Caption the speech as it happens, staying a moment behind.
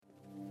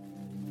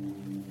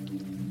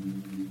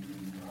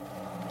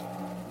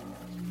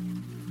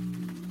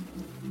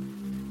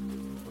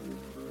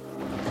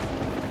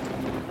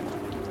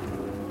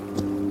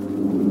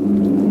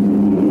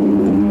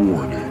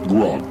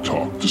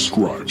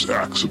describes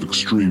acts of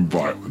extreme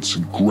violence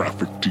in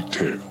graphic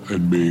detail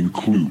and may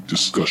include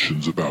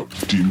discussions about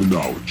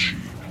demonology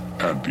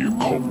and the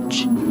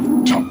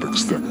occult,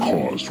 topics that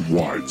caused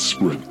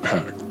widespread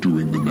panic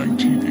during the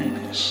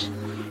 1980s.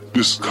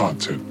 This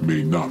content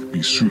may not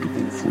be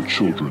suitable for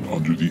children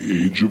under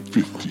the age of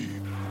 50.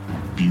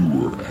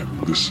 Viewer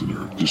and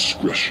listener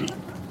discretion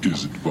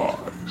is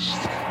advised.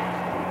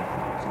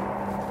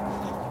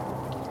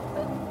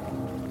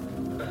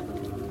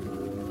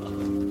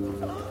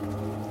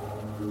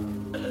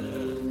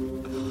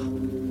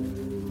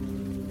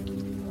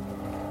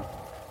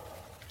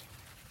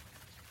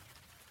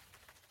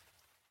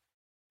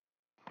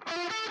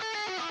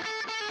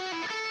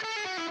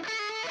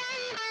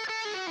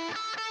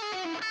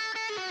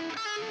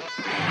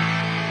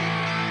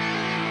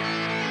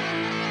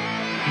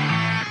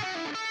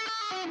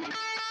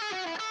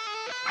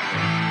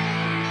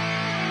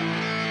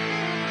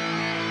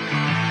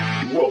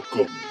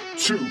 Welcome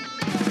to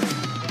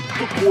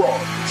the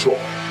Grog Talk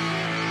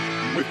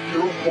with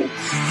your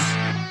hosts,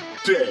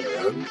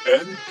 Dan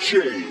and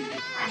James.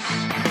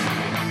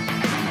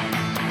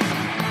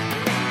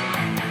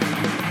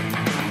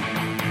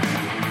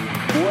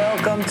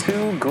 Welcome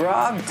to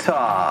Grog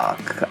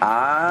Talk.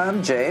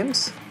 I'm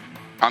James.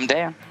 I'm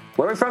Dan.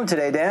 Where are we from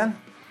today, Dan?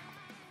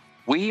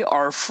 We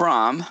are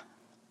from...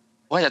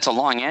 Boy, that's a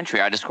long entry.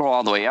 I had to scroll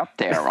all the way up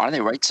there. Why do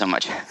they write so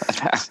much?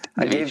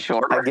 I gave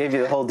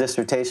you the whole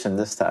dissertation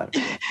this time.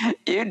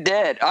 You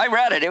did. I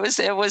read it. It was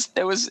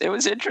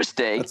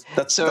interesting.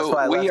 That's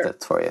why I left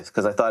it for you,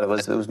 because I thought it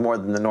was more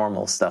than the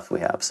normal stuff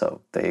we have.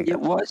 So there you go. It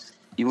was.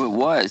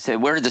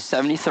 We're the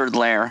 73rd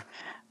layer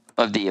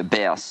of the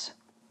abyss,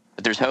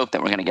 but there's hope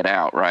that we're going to get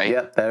out, right?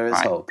 Yep, there is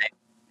hope.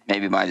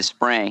 Maybe by the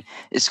spring.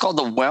 It's called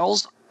the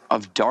Wells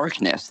of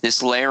Darkness.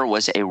 This layer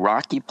was a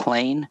rocky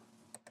plain.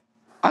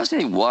 I would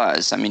say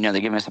was. I mean, they're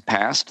giving us a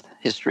past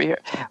history here.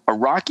 A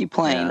rocky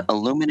plain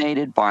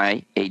illuminated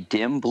by a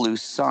dim blue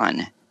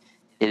sun.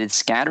 It had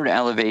scattered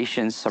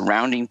elevations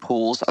surrounding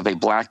pools of a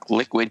black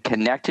liquid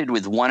connected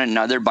with one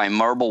another by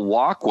marble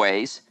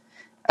walkways.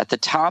 At the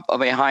top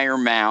of a higher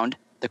mound,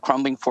 the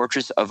crumbling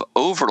fortress of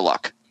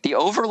Overlook. The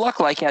Overlook,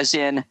 like as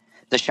in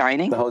The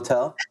Shining? The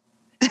hotel?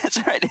 That's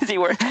right.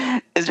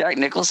 Is Jack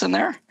Nicholson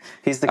there?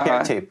 He's the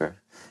caretaker.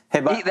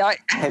 Hey, by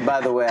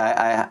the way,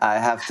 I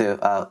have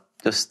to...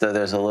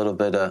 there's a little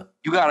bit of...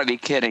 You got to be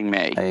kidding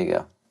me. There you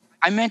go.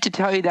 I meant to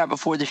tell you that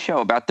before the show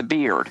about the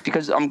beard,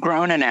 because I'm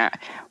groaning at...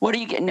 What are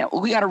you getting?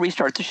 We got to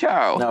restart the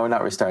show. No, we're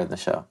not restarting the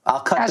show. I'll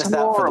cut this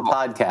out for the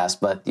podcast,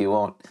 but you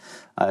won't...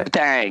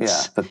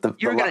 Thanks. Yeah,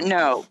 but you're going to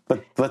know.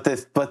 But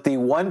the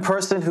one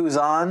person who's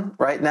on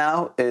right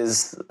now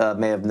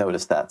may have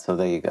noticed that, so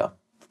there you go.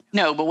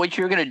 No, but what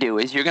you're going to do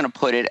is you're going to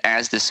put it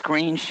as the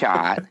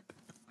screenshot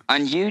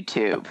on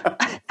YouTube.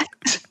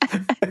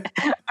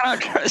 I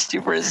don't trust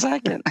you for a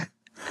second.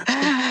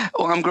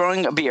 Well, I'm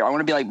growing a beard. I want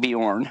to be like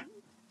Bjorn.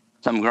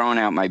 So I'm growing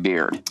out my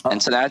beard. Oh.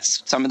 And so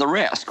that's some of the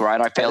risk, right?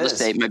 I failed to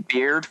say my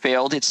beard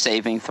failed its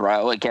saving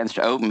throw against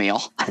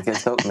oatmeal.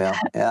 Against oatmeal,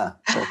 yeah.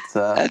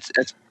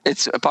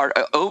 It's a part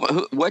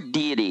of what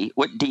deity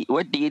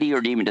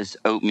or demon does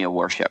oatmeal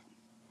worship?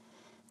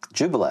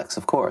 Jubilex,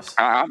 of course.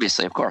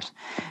 Obviously, of course.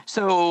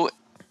 So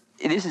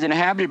this is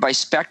inhabited by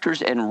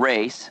specters and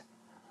wraiths,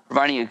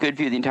 providing a good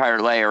view of the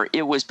entire layer.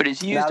 But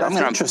it's used... Now,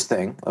 that's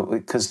interesting,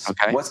 because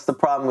what's the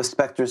problem with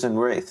specters and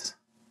wraiths?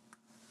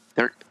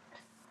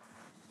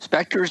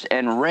 Specters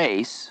and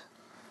wraiths...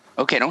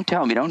 Okay, don't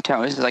tell me.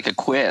 This is like a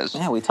quiz.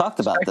 Yeah, we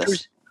talked about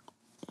this.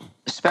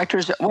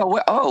 Specters...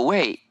 Well,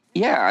 wait.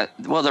 Yeah,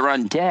 well, they're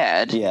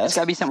undead. Yes. It's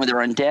got to be somewhere they're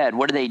undead.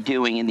 What are they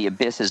doing in the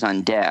abyss as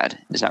undead?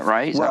 Is that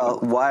right?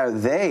 Why are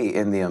they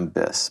in the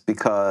abyss?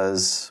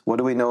 Because what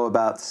do we know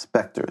about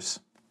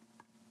specters?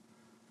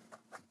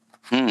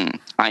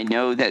 I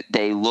know that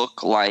they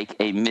look like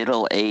a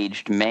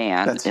middle-aged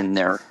man in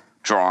their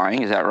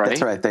drawing. Is that right?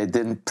 That's right. They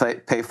didn't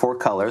pay for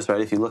colors,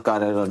 right? If you look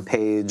on it on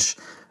page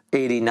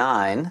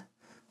 89,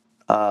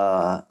 he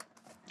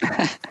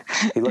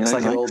looks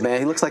like an old man.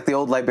 He looks like the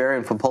old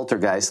librarian from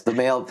Poltergeist,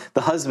 the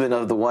husband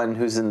of the one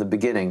who's in the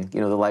beginning,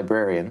 the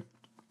librarian.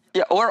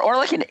 Yeah, or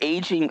like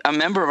a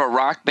member of a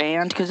rock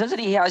band, because doesn't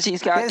he have,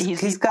 he's got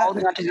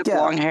holding onto his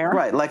long hair?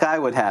 Right, like I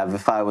would have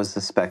if I was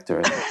the Spectre,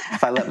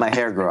 if I let my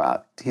hair grow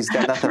out. He's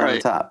got nothing on the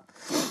top.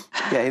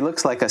 Yeah, he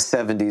looks like a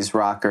 70s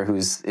rocker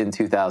who's in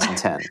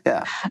 2010.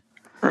 Yeah.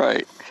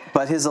 Right.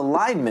 But his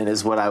alignment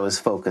is what I was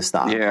focused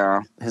on.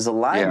 Yeah. His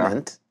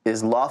alignment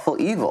is lawful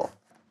evil.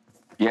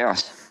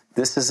 Yes.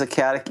 This is a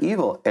chaotic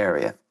evil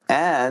area.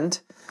 And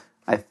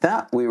I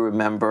thought we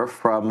remember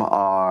from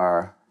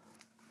our...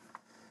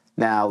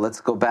 Now, let's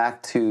go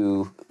back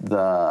to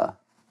the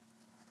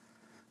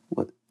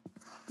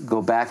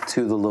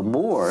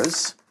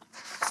Lemurs,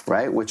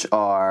 right, which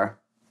are,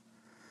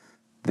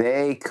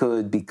 they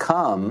could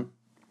become,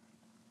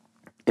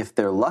 if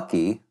they're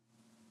lucky,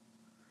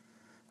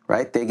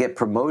 right, they get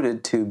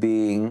promoted to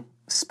being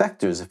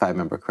specters, if I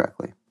remember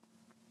correctly.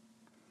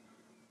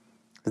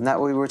 Isn't that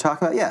what we were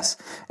talking about? Yes.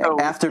 Oh.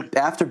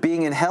 After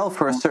being in hell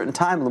for a certain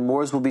time,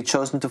 Lemurs will be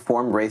chosen to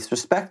form wraiths or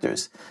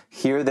specters.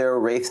 Here there are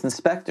wraiths and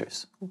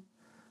specters,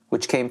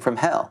 which came from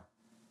hell.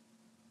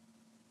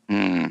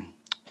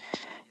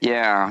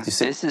 Yeah,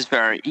 this is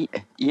very...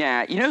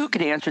 Yeah, you know who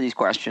could answer these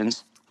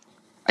questions?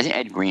 I think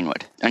Ed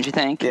Greenwood, don't you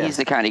think? Yes. He's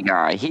the kind of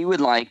guy. He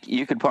would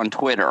you could put on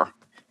Twitter,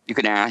 you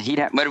could ask,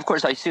 but of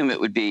course I assume it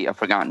would be a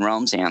Forgotten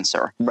Realms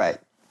answer. Right.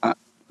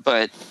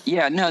 But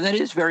yeah, no, that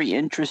is very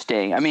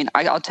interesting. I mean,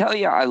 I'll tell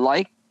you, I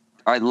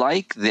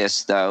like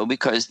this though,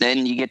 because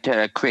then you get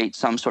to create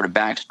some sort of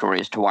backstory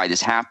as to why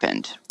this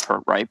happened.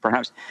 Right?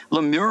 Perhaps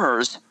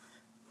Lemurs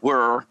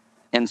were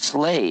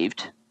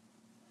enslaved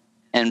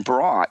and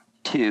brought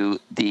to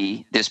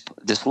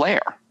this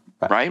lair.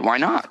 Right? Why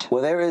not?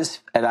 Well, there is,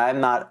 and I'm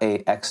not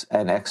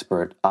an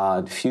expert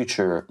on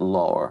future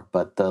lore,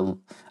 but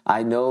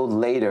I know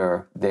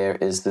later there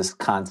is this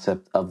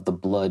concept of the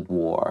blood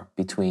war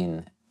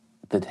between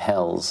the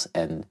hells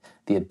and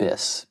the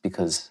abyss,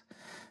 because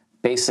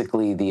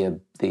basically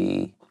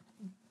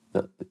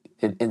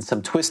in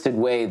some twisted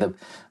way the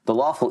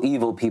lawful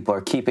evil people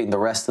are keeping the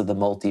rest of the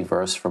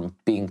multiverse from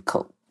being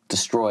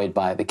destroyed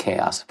by the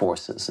chaos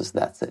forces.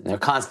 That's it. And they're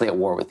constantly at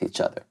war with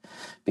each other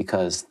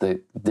because the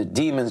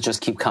demons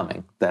just keep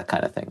coming, that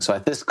kind of thing. So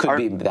this could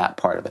be that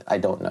part of it. I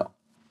don't know.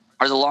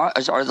 Are the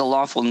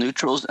lawful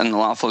neutrals and the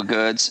lawful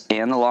goods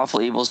and the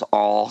lawful evils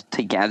all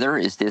together?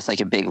 Is this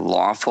like a big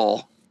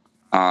lawful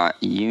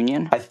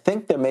union? I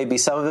think there may be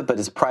some of it, but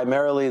it's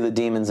primarily the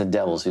demons and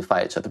devils who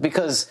fight each other.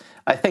 Because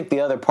I think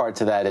the other part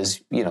to that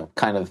is,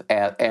 kind of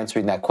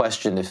answering that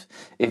question: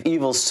 if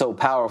evil's so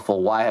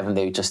powerful, why haven't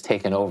they just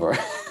taken over?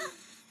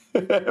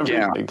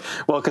 Yeah.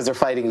 Well, because they're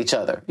fighting each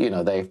other.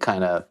 They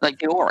kind of like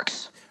the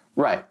orcs.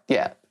 Right.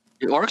 Yeah.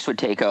 The orcs would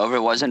take over.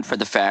 It wasn't for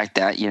the fact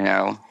that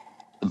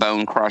the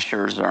bone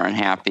crushers are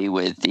unhappy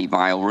with the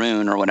vile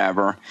rune or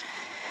whatever.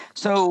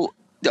 So.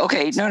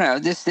 Okay, no.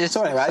 This.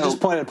 So anyway, I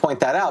just wanted to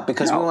point that out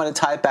because we want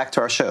to tie it back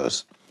to our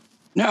shows.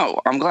 No,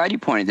 I'm glad you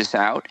pointed this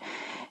out.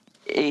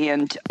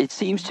 And it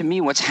seems to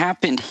me what's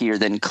happened here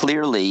then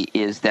clearly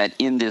is that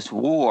in this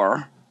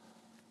war,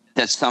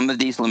 that some of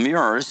these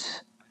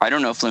Lemurs, I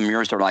don't know if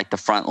Lemurs are like the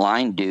front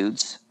line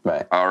dudes.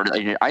 Right. Or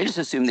I just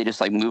assume they just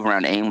like move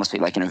around aimlessly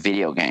like in a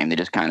video game. They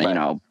just kind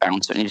of,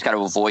 bounce and you just got to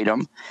avoid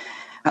them.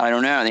 I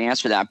don't know the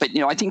answer to that, but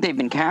I think they've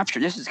been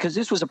captured. This is because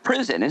this was a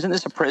prison, isn't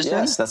this a prison?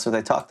 Yes, that's what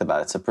they talked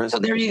about. It's a prison.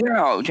 So there you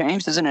go,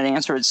 James. Doesn't it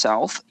answer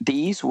itself?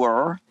 They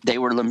were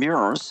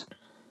Lemurs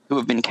who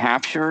have been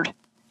captured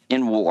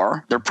in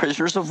war. They're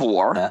prisoners of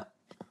war,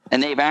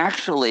 and they've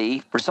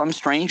actually, for some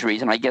strange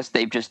reason, I guess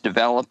they've just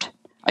developed.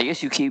 I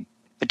guess you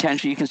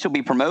can still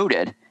be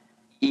promoted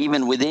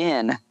even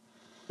within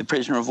the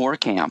prisoner of war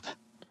camp,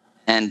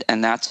 and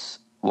that's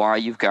why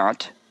you've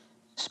got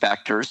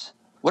specters.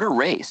 What a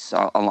race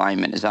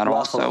alignment. Is that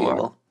lawful also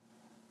evil?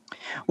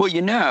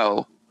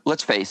 Well,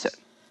 let's face it.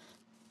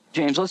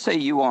 James, let's say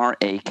you are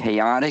a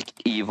chaotic,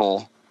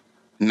 evil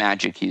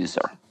magic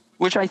user,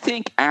 which I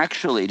think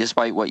actually,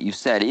 despite what you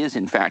said, is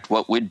in fact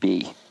what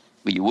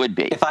you would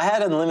be. If I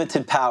had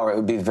unlimited power, it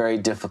would be very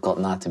difficult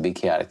not to be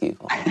chaotic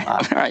evil.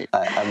 Right.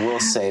 I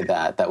will say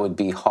that. That would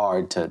be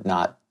hard to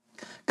not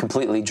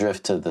completely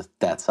drift to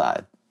that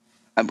side.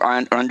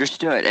 I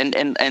understood.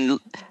 And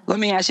let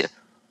me ask you,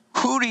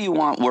 who do you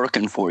want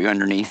working for you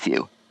underneath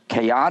you?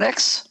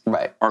 Chaotics?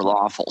 Right. Or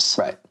lawfuls?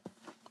 Right.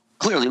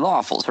 Clearly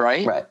lawfuls,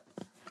 right? Right.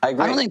 I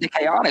agree. I don't think the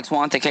chaotics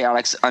want the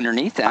chaotics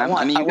underneath them. I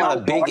want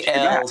a big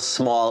L,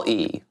 small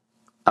e.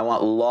 I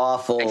want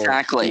lawful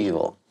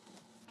evil.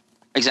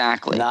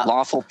 Exactly. Not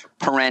lawful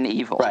paren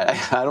evil. Right.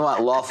 I don't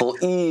want lawful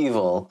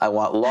evil. I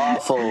want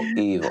lawful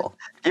evil.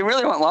 You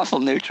really want lawful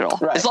neutral.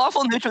 Right. Is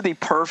lawful neutral the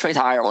perfect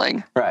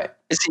hireling? Right.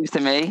 It seems to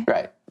me.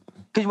 Right.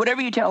 Because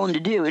whatever you tell him to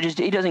do,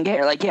 he doesn't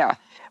care. Like,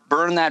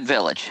 burn that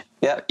village.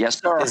 Yep.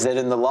 Yes, sir. Is it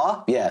in the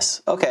law?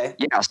 Yes. Okay.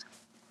 Yes.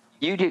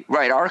 You do.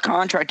 Right. Our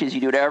contract is you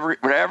do whatever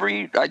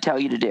I tell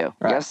you to do.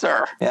 Right. Yes,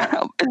 sir.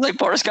 Yeah. It's like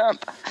Forrest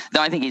Gump.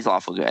 No, I think he's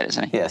lawful good,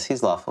 isn't he? Yes,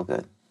 he's lawful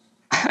good.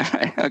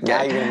 Okay.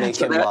 Now you're going to make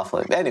him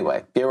lawful.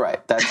 Anyway, you're right.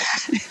 But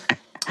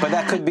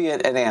that could be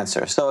an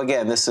answer. So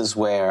again, this is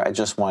where I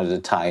just wanted to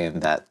tie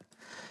in that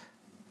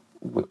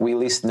we at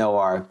least know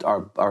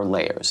our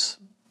layers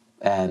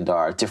and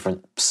our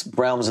different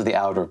realms of the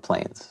outer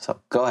planes. So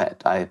go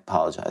ahead. I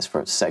apologize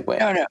for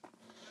segueing.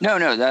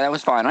 No, that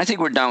was fine. I think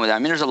we're done with that. I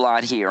mean, there's a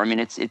lot here. I mean,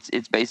 it's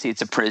basically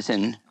it's a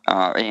prison,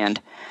 and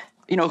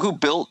who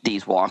built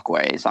these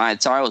walkways? I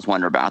always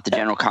wonder about the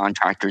general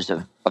contractors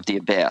of the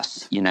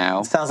Abyss.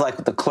 It sounds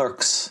like the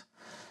Clerks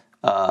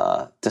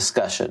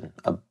discussion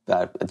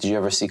about. Did you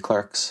ever see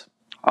Clerks?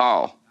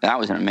 Oh, that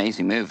was an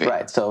amazing movie.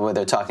 Right. So where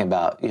they're talking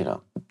about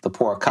the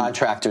poor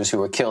contractors who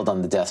were killed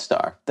on the Death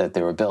Star that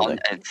they were building.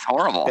 It's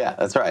horrible. Yeah,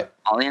 that's right.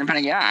 All the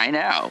independent. Yeah, I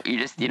know. You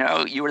just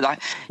you were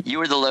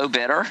the low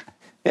bidder.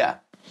 Yeah.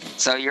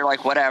 So you're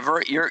like,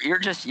 whatever. You're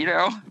just,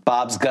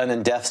 Bob's Gun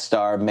and Death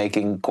Star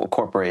making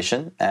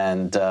corporation,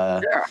 and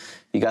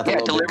you got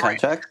the low bid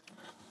contract.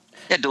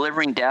 Yeah,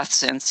 delivering death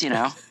since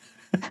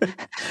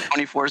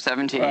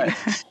 24/17. Right.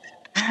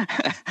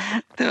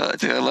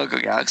 to a local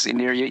galaxy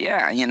near you.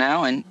 Yeah,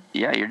 and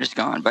you're just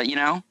gone. But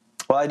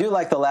Well, I do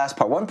like the last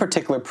part. One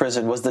particular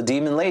prison was the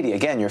Demon Lady.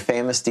 Again, your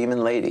famous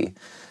Demon Lady.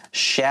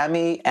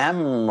 Shami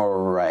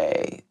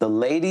Amore, the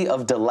Lady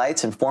of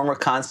Delights and former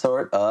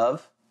consort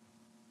of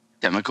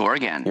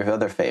Demogorgon. Your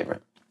other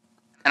favorite.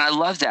 And I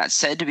love that.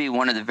 Said to be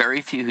one of the very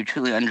few who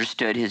truly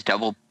understood his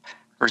double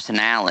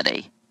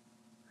personality.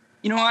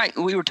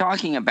 We were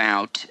talking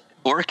about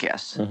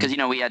Orcus, because,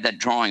 we had that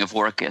drawing of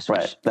Orcus.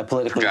 Right, that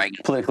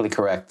politically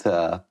correct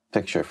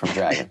picture from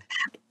Dragon.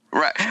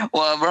 Right.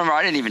 Well, remember,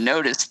 I didn't even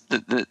notice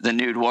the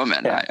nude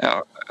woman.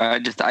 Yeah.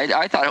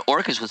 I thought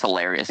Orcus was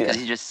hilarious because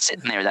he's just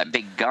sitting there, that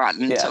big gut.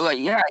 And so,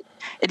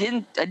 it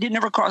didn't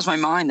ever cross my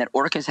mind that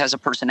Orcus has a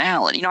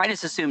personality. I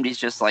just assumed he's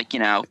just like,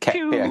 or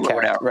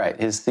whatever. Right.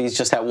 He's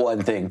just had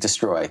one thing,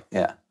 destroy.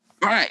 Yeah.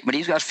 Right. But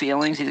he's got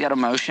feelings. He's got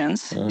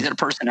emotions. He's got a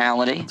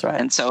personality. That's right.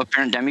 And so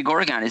apparently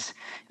Demogorgon is,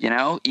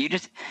 James,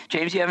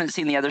 you haven't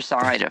seen the other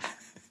side of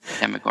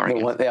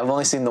Demogorgon. I've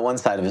only seen the one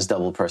side of his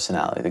double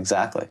personality.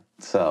 Exactly.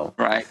 So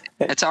right,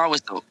 it's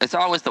always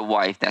the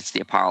wife that's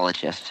the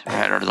apologist,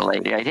 right, or the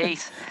lady.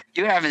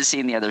 You haven't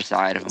seen the other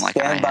side of him. Like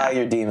stand by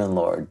your demon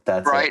lord.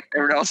 That's right. It.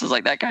 Everyone else is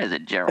like, that guy's a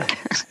jerk.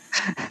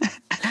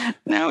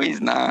 No, he's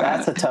not.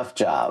 That's a tough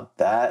job.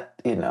 That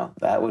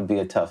would be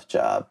a tough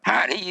job.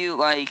 How do you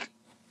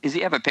Does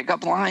he have a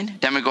pickup line,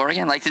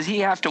 Demogorgon? Does he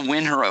have to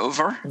win her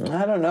over?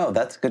 I don't know.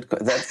 That's good.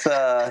 That's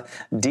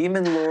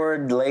Demon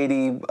Lord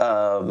Lady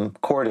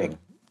courting.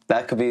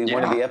 That could be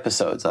one of the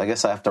episodes. I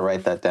guess I have to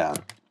write that down.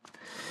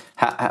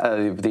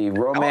 The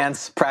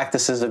romance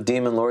practices of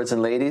Demon Lords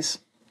and Ladies.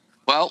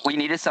 Well, we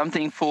needed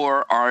something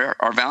for our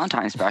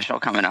Valentine's special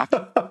coming up,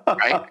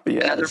 right?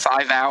 Yes. Another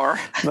 5 hour.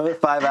 Another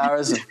 5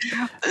 hours.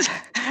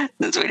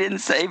 Since we didn't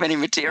save any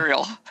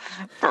material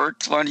for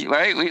 20,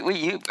 right?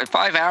 We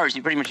 5 hours,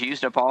 you pretty much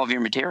used up all of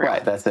your material.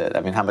 Right, that's it. I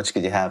mean, how much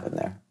could you have in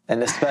there?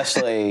 And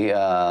especially, we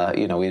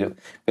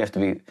have to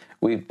be.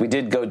 We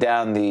did go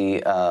down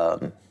the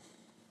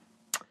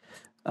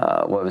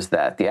what was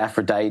that? The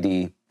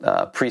Aphrodite.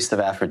 Priest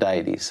of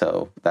Aphrodite,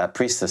 so that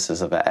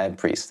priestesses and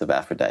priest of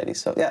Aphrodite.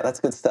 So yeah,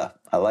 that's good stuff.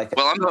 I like it.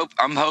 Well,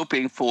 I'm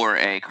hoping for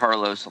a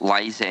Carlos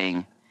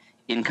Lysing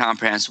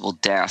Incomprehensible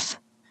Death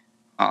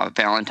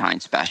Valentine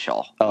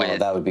special. Oh,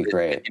 that would be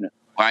great.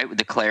 Right, with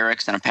the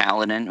clerics and a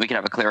paladin. We could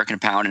have a cleric and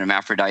a paladin and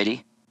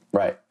Aphrodite.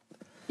 Right.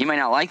 You might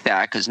not like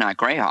that because it's not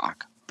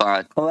Greyhawk,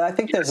 but well, I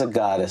think there's a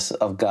god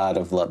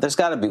of love. There's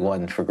got to be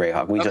one for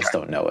Greyhawk. We just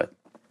don't know it.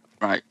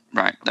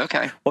 Right.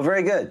 Okay. Well,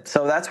 very good.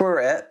 So that's where we're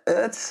at.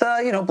 It's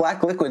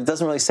black liquid. It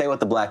doesn't really say what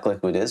the black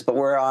liquid is, but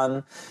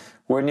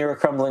we're near a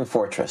crumbling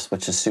fortress,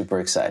 which is super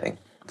exciting.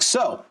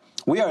 So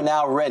we are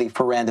now ready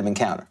for random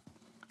encounter.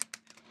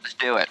 Let's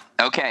do it.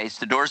 Okay, it's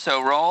the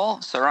Dorso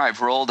roll. Sir,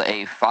 I've rolled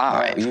a 5. All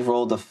right, you've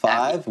rolled a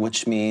 5,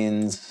 which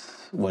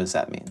means, what does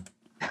that mean?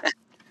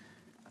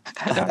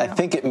 I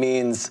think it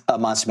means a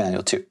Monster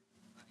Manual 2.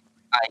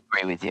 I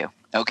agree with you.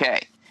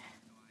 Okay.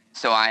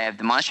 So I have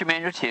the Monster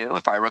Manual 2.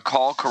 If I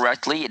recall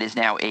correctly, it is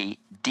now a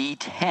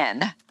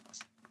D10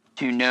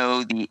 to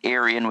know the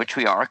area in which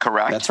we are,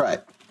 correct? That's right.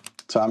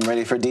 So I'm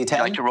ready for D10. Would you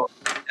like to roll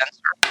D10,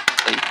 sir,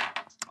 please?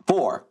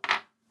 4.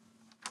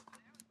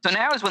 So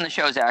now is when the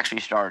show is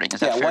actually starting. Is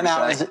that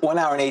fair? 1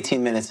 hour and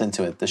 18 minutes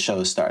into it, the show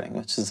is starting,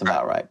 which is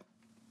about right.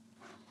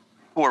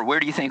 4,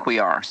 where do you think we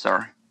are,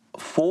 sir?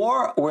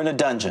 4, we're in a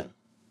dungeon.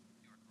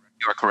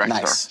 You are correct,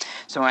 nice. Sir.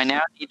 So I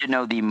now need to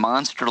know the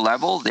monster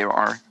level. There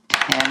are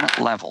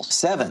 10 levels.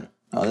 7.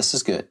 Oh, this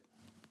is good.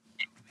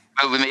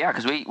 Oh, yeah,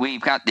 because we've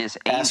got this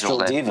angel Astral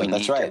that Diva. we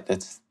That's need right. to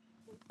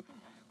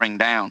bring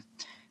down.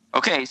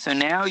 Okay, so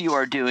now you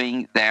are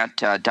doing that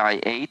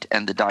die 8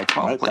 and the die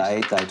 12, right, please. Die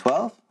 8, die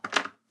 12.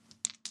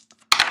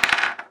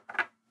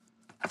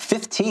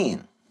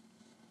 15.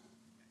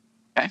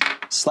 Okay.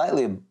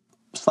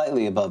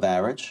 Slightly above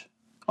average.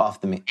 Off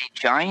the mean. A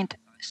giant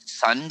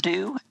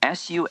sundew,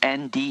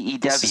 Sundew.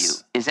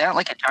 Is that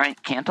like a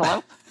giant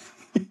cantaloupe?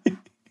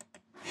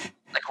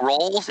 Like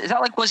rolls?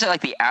 Was it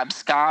like the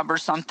Abscob or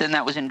something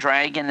that was in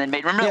Dragon and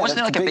made? Remember, wasn't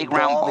it like a big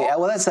round ball?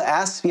 Well, that's the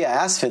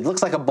Aspid. It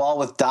looks like a ball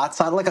with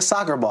dots on it, like a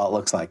soccer ball. It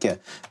looks like, yeah.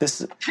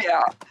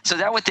 Yeah. So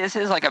is that what this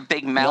is? Like a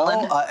big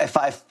melon? No,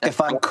 if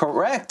I'm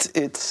correct,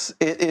 it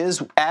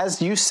is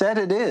as you said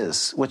it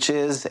is, which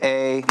is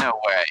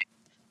no way.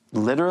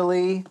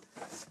 Literally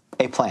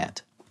a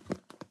plant.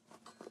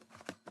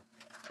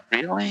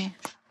 Really?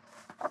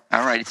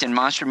 All right, it's in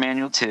Monster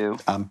Manual 2.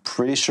 I'm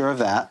pretty sure of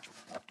that.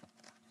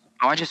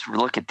 Oh, I just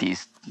look at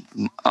these.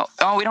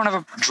 Oh, we don't have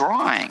a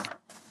drawing.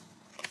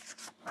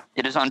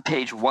 It is on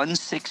page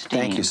 116.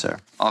 Thank you, sir.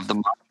 Of the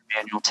Monster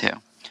Manual 2.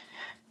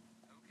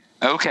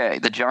 Okay,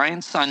 the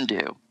giant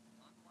sundew.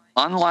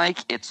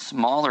 Unlike its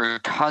smaller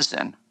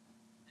cousin,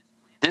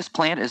 this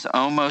plant is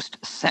almost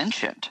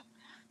sentient,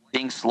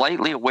 being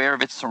slightly aware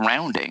of its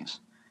surroundings.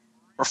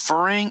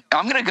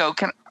 I'm going to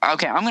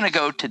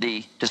go to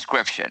the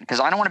description because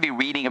I don't want to be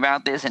reading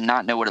about this and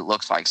not know what it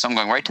looks like. So I'm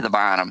going right to the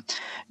bottom.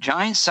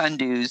 Giant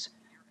sundews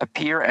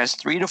appear as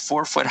 3 to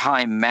 4 foot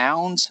high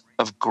mounds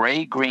of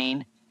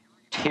gray-green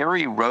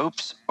terry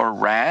ropes or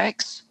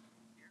rags.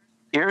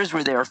 Areas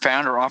where they are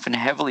found are often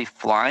heavily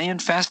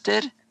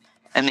fly-infested,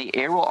 and the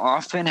air will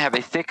often have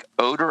a thick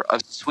odor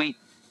of sweet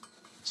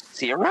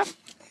syrup.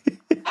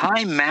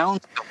 High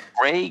mounds of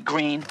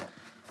gray-green.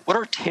 What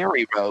are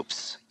terry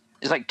ropes?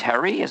 Is like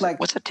terry?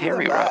 What's a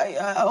terry rope?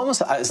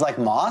 Almost, it's like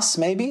moss,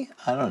 maybe?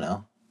 I don't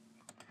know.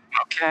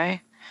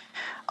 Okay.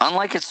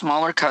 Unlike its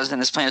smaller cousin,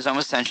 this plant is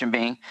almost ascension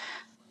being.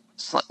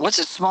 What's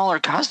its smaller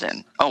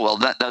cousin? Oh, well,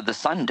 the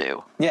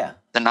sundew. Yeah.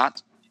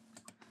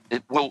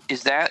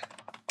 Is that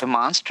a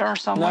monster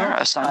somewhere? No,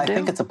 a sundew? I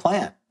think it's a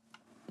plant.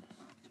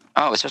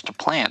 Oh, it's just a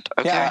plant.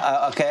 Okay.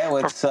 Yeah. Okay.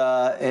 Well, it's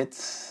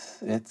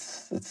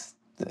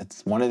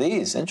one of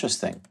these.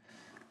 Interesting.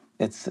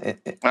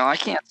 Well, I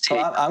can't see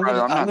it. I'm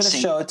going to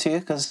show it to you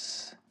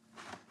because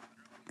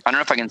I don't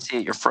know if I can see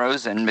it. You're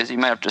frozen. You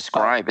might have to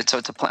describe it. So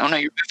it's a plant. Oh no,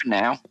 you're moving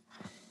now.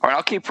 All right,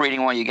 I'll keep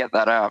reading while you get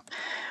that up.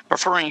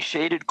 Preferring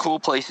shaded, cool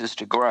places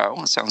to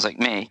grow. It sounds like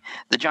me.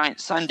 The giant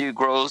sundew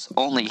grows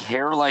only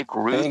hair-like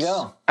roots. There you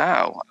go.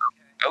 Oh,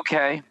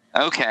 okay.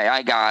 Okay,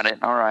 I got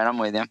it. All right, I'm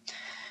with you.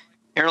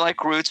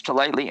 Hair-like roots to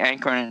lightly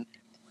anchor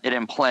it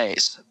in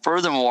place.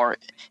 Furthermore,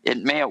 it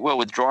may at will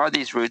withdraw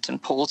these roots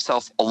and pull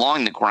itself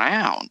along the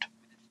ground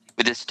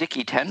with its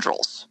sticky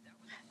tendrils.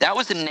 That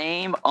was the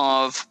name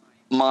of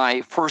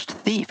my first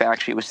thief,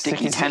 actually, was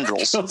Sticky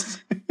Tendrils.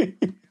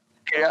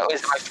 It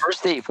was my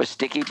first thief, was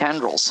Sticky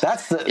Tendrils.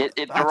 That's the.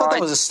 I thought that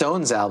was a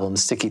Stones album,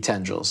 Sticky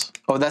Tendrils.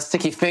 Oh, that's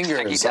Sticky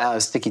Fingers.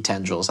 Sticky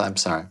Tendrils. I'm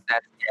sorry.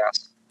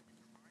 Yes.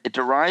 It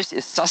derives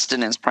its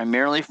sustenance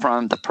primarily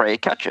from the prey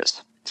it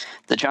catches.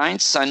 The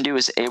giant sundew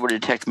is able to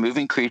detect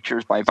moving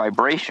creatures by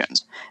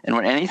vibrations, and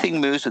when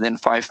anything moves within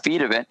 5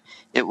 feet of it,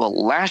 it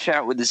will lash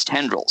out with its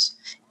tendrils.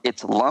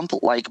 Its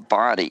lump-like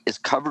body is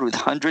covered with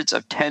hundreds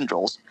of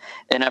tendrils,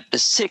 and up to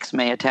 6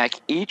 may attack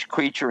each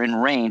creature in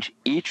range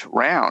each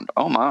round.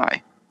 Oh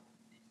my.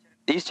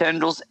 These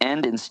tendrils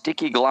end in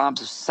sticky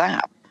globs of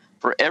sap.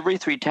 For every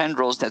 3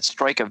 tendrils that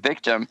strike a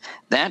victim,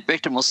 that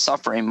victim will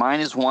suffer a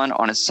 -1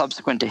 on its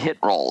subsequent to hit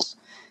rolls.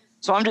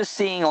 So I'm just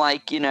seeing,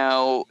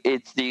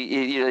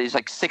 these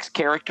 6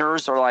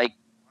 characters are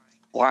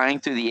flying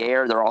through the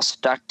air. They're all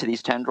stuck to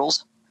these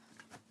tendrils.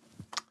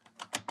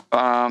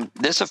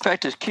 This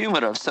effect is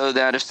cumulative, so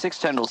that if 6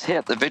 tendrils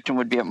hit, the victim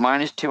would be at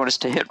 -2 on its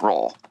to hit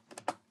roll.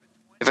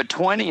 If a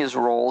 20 is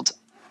rolled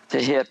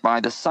to hit by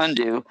the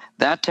sundew,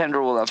 that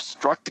tendril will have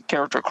struck the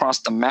character across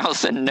the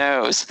mouth and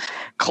nose,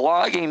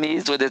 clogging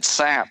these with its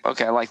sap.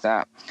 Okay, I like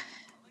that.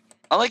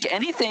 I like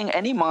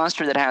any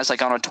monster that has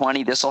on a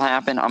 20, this will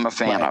happen, I'm a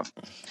fan of.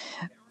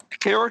 The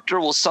character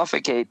will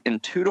suffocate in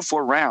 2 to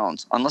 4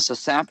 rounds unless the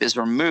sap is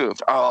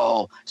removed.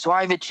 Oh, so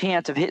I have a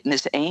chance of hitting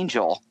this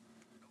angel.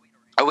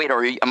 Oh, wait,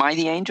 am I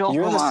the angel?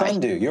 You're the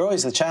sundew. You're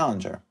always the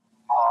challenger.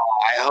 Oh,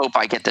 I hope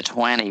I get the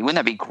 20. Wouldn't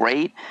that be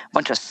great? A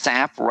bunch of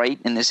sap right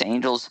in this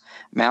angel's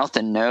mouth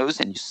and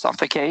nose, and you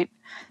suffocate.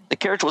 The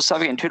character will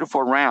suffocate in 2 to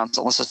 4 rounds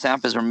unless the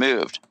sap is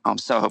removed. I'm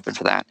so hoping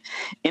for that.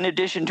 In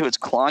addition to its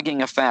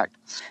clogging effect,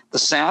 the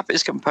sap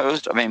is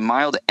composed of a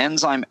mild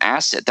enzyme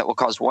acid that will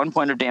cause 1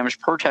 point of damage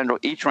per tendril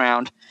each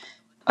round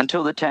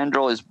until the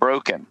tendril is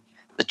broken.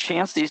 The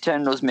chance these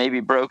tendrils may be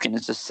broken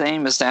is the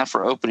same as that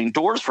for opening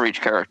doors for each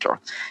character,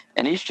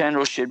 and each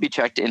tendril should be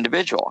checked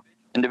individually.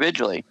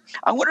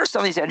 I wonder if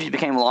some of these entries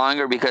became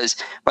longer because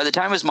by the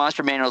time it was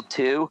Monster Manual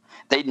 2,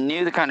 they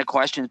knew the kind of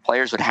questions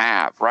players would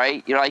have,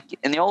 right?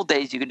 In the old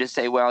days, you could just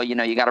say, well,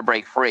 you got to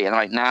break free. And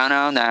they're like,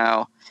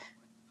 no.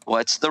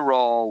 What's the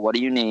roll? What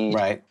do you need?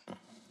 Right.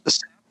 The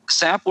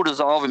sap will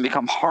dissolve and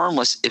become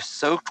harmless if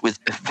soaked with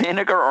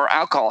vinegar or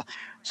alcohol,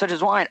 such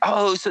as wine.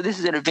 Oh, so this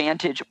is an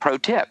advantage pro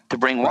tip to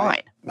bring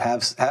wine.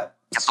 Have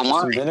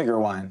some vinegar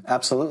wine.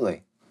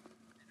 Absolutely.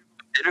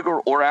 Vinegar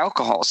or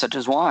alcohol, such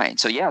as wine.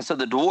 So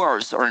the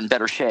dwarves are in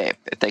better shape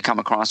if they come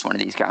across one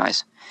of these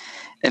guys.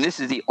 And this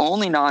is the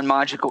only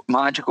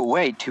non-magical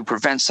way to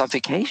prevent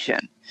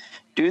suffocation.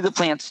 Do the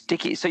plant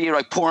sticky? So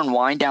you're pouring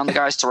wine down the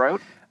guy's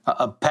throat?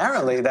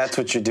 Apparently, that's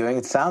what you're doing.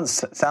 It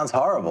sounds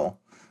horrible.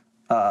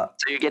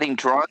 So you're getting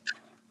drunk,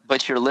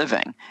 but you're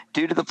living.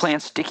 Due to the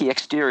plant's sticky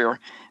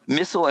exterior,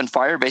 missile and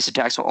fire-based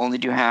attacks will only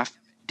do half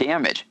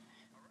damage.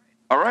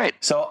 All right.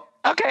 So.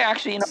 Okay,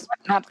 actually,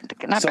 not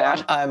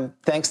bad.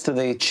 Thanks to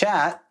the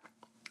chat,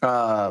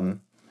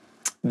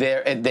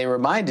 they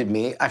reminded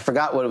me, I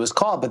forgot what it was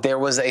called, but there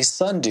was a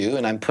sundew,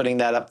 and I'm putting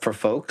that up for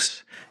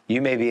folks.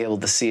 You may be able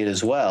to see it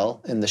as well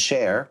in the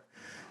share.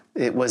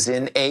 It was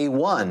in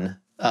A1,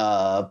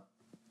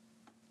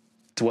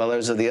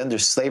 Dwellers of the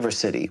Slaver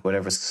City,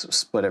 whatever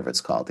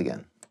it's called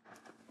again.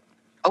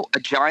 Oh,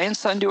 a giant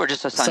sundew or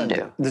just a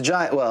sundew? The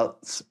giant,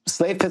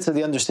 Slave Pits of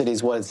the Undercity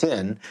is what it's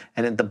in,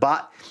 and at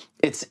the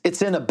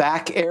it's in a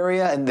back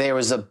area, and there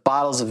was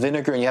bottles of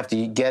vinegar, and you have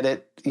to get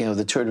it.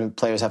 The tournament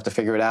players have to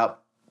figure it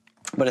out.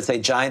 But it's a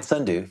giant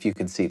sundew, if you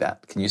can see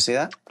that. Can you see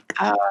that?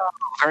 Oh,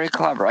 very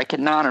clever. I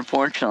cannot,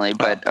 unfortunately,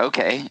 but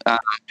okay. Do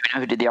you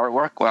know who did the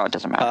artwork? Well, it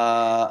doesn't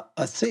matter.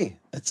 Let's see.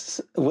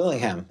 It's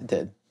Willingham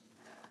did.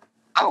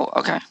 Oh,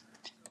 okay.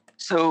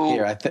 So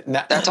here,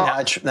 now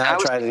I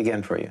tried it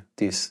again for you.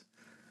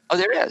 Oh,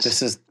 there is.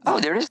 This is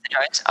there is the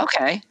giant.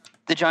 Okay,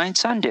 the giant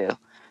sundew.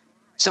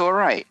 So all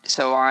right.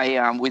 So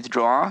I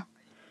withdraw.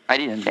 I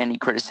didn't any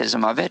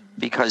criticism of it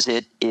because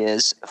it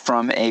is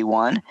from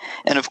A1,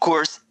 and of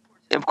course,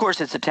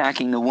 it's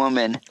attacking the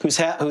woman who's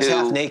half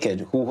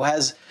naked, who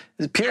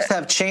appears to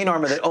have chain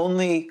armor that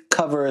only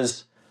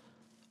covers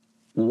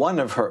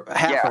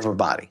half of her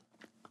body.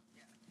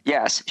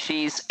 Yes,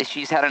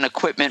 she's had an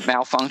equipment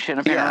malfunction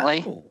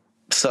apparently. Yeah.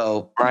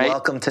 So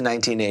welcome to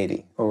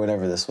 1980 or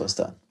whatever this was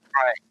done.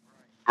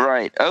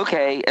 Right.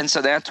 Okay, and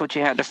so that's what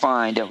you had to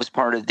find. That was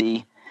part of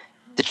the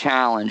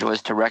challenge,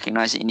 was to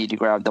recognize that you need to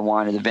grab the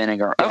wine or the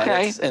vinegar.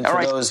 Okay, and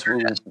for those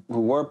who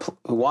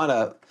want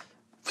to,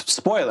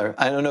 spoiler,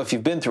 I don't know if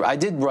you've been through. I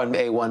did run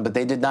A1, but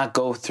they did not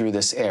go through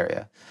this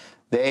area.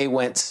 They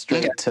went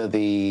straight to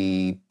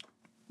the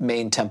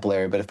main temple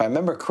area. But if I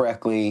remember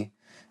correctly,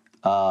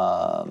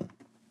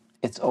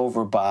 it's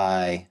over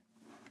by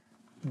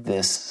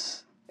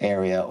this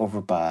area,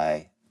 over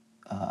by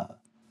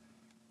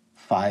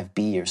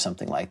 5B or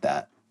something like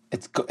that.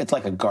 It's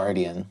like a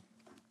guardian.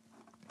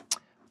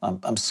 I'm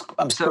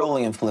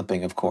scrolling and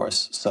flipping, of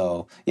course.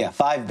 So,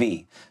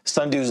 5B,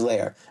 Sundew's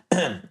lair.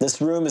 This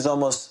room is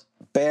almost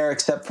bare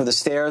except for the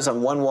stairs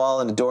on one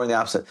wall and a door on the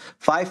opposite.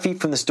 5 feet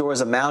from this door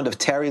is a mound of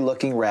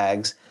tarry-looking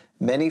rags.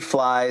 Many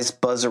flies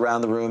buzz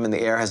around the room, and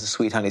the air has a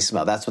sweet honey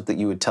smell. That's what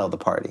you would tell the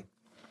party.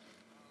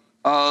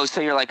 Oh,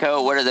 so you're like,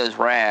 what are those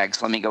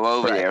rags? Let me go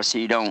over there. So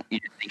you don't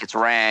think it's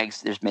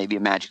rags. There's maybe a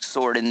magic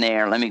sword in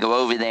there. Let me go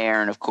over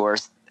there, and of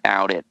course,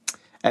 out it.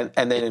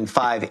 And then in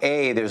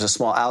 5A, there's a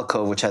small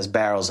alcove which has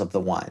barrels of the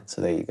wine.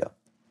 So there you go.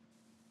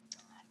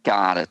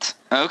 Got it.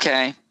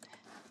 Okay.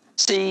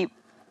 See,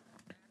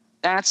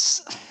 I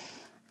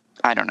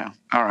don't know.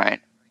 All right.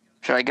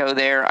 Should I go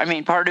there? I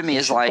mean, part of me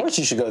is like, of course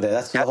you should go there.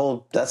 That's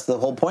the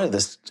whole point of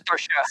this.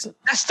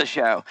 That's the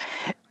show.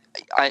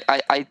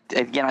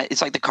 Again,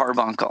 it's like the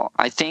carbuncle.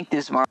 I think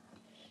this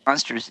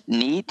monster's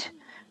neat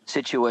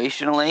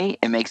situationally.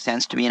 It makes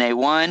sense to be an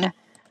A1.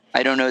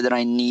 I don't know that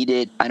I need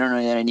it. I don't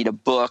know that I need a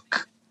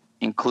book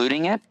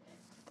including it.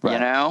 Right. You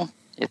know,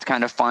 it's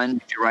kind of fun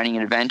if you're writing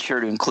an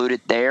adventure to include it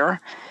there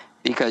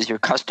because you're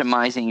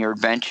customizing your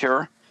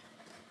adventure.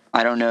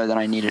 I don't know that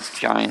I need a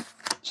giant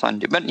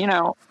sundew, but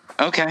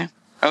okay.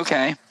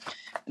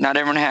 Not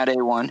everyone had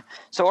A1.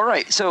 So, all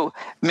right. So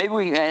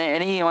maybe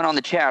anyone on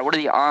the chat, what are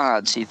the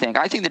odds, you think?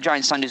 I think the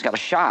giant sundew's got a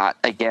shot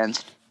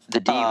against the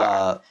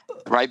diva,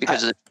 right?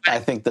 Because I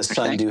think the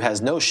sundew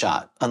has no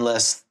shot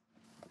unless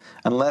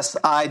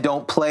I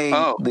don't play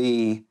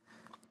the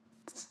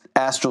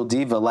astral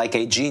diva like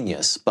a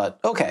genius. But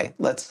okay,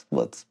 let's.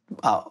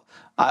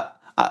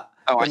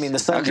 I mean, the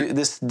sundew,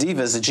 this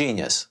diva is a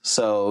genius,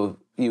 so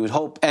you would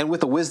hope, and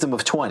with a wisdom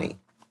of 20.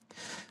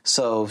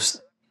 So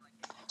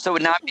it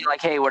would not be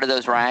like, hey, what are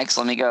those rags?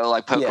 Let me go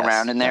poke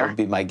around in there. That would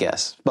be my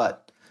guess.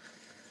 But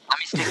let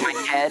me stick my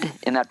head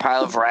in that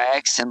pile of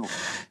rags and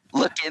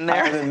look in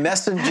there. I'm a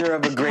messenger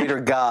of a greater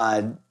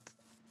god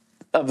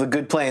of the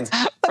good plains.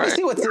 Let me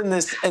see what's in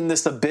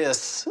this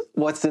abyss.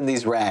 What's in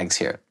these rags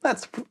here? Well,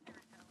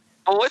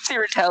 what's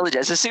your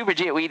intelligence? As a super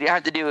G, we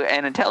have to do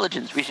an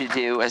intelligence. We should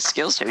do a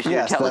skills check. We should do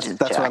intelligence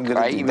that's check, what I'm going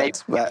to do.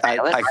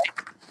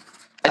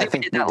 I think we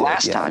did that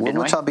last time, didn't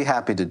we? Which I'll be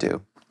happy to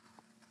do.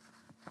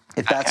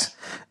 If that's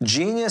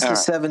genius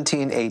is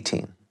 17,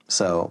 18.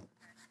 So.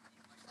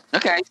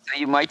 Okay, so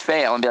you might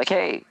fail and be like,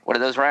 hey, what are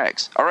those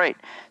rags? All right,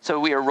 so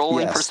we are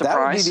rolling for surprise.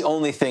 That would be the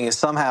only thing is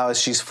somehow as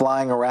she's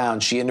flying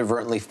around, she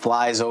inadvertently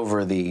flies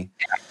over the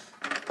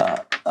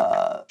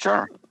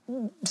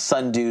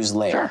Sundew's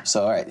lair. Sure.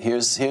 So, all right,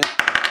 here's I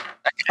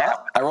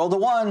rolled a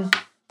 1, of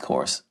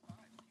course.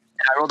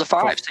 And I rolled a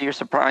 5, so you're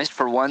surprised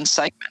for one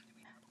segment.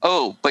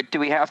 Oh, but do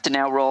we have to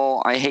now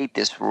roll? I hate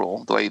this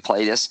rule, the way we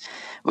play this.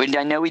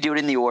 I know we do it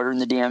in the order in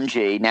the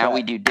DMG. Now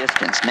we do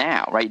distance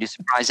now, right? You do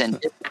surprise and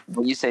distance.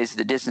 What you say is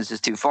the distance is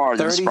too far,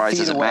 then the surprise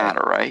doesn't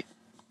matter, right?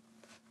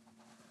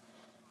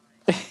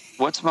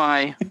 What's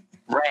my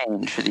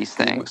range for these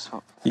things?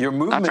 Your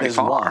movement is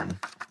 1.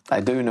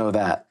 I do know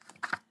that.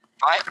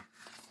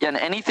 And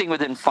anything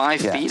within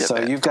 5 feet of it.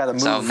 So you've got to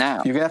move. So now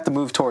you're going to have to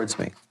move towards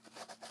me.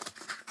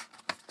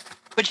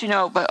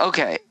 But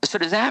okay. So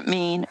does that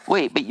mean,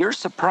 but you're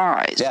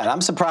surprised. Yeah,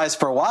 I'm surprised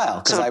for a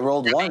while because I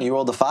rolled 1, you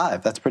rolled a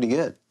 5. That's pretty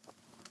good.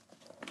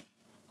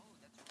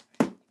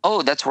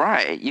 Oh, that's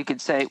right. You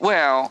could say,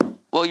 well,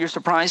 you're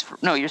surprised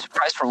you're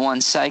surprised for one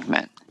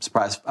segment.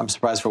 I'm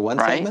surprised for one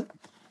segment?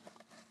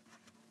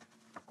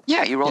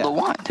 Yeah, you rolled a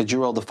 1. Did you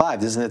roll the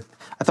 5? Isn't it?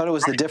 I thought it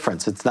was the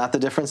difference. It's not the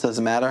difference,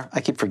 doesn't matter.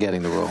 I keep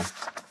forgetting the rule.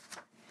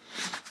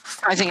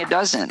 I think it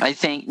doesn't. I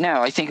think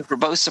if we're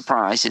both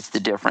surprised, it's the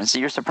difference. So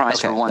you're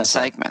surprised for one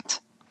segment.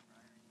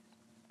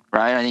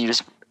 Right? I think you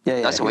just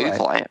that's the way we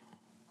play it.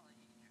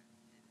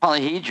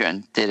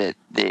 Polyhedron did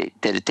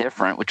it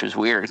different, which was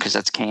weird because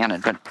that's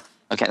canon. But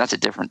okay, that's a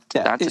different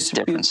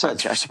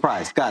subject.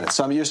 Surprised, got it.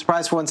 So you're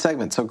surprised for one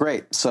segment. So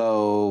great.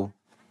 So,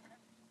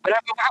 but how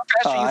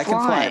fast are you flying? I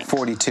can fly at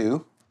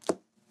 42.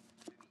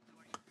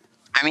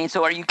 I mean,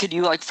 so could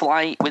you like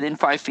fly within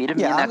 5 feet of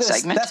me in that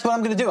segment? That's what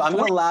I'm going to do. I'm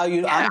going to allow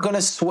you. Yeah.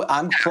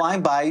 I'm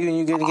flying by you, and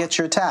you're going to get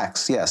your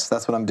attacks. Yes,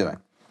 that's what I'm doing.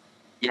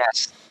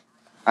 Yes,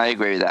 I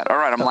agree with that. All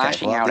right, I'm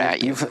lashing out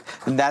at you.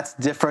 And that's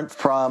different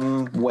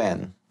from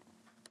when.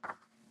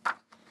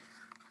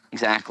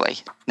 Exactly.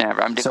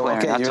 Never. I'm declaring.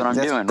 That's what I'm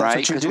doing, right?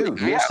 That's what you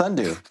do. Your son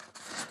do.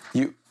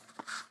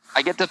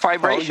 I get the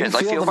vibrations.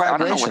 I feel the I vibrations.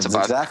 don't know what's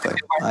above. Exactly.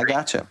 I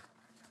gotcha.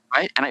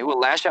 Right, and it will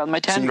lash out with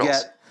my tendrils. So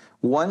you get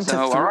 1 to 3.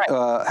 Right.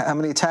 How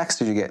many attacks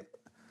did you get?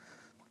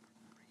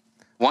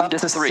 1 Up to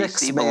 3.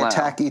 6 may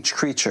attack each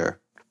creature.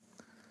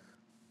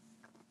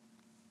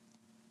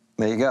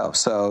 There you go. Wait,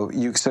 so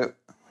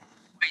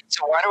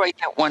why do I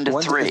get 1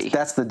 to 3?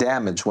 That's the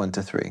damage. 1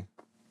 to 3.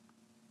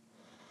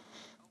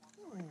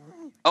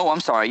 Oh, I'm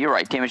sorry. You're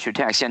right. Damage to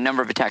attacks. Yeah,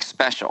 number of attacks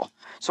special.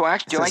 So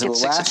actually, do I get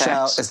 6 attacks?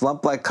 Out, its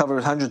lump-like cover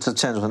with hundreds of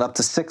tendrils, and up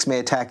to 6 may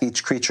attack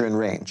each creature in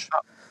range. Oh.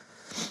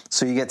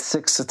 So you get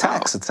 6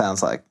 attacks. It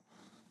sounds like.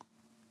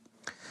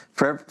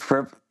 I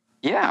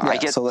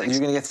get. So 6. You're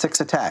going to get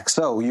 6 attacks.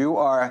 So you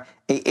are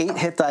a 8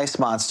 hit dice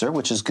monster,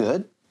 which is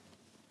good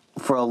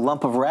for a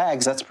lump of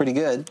rags. That's pretty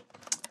good.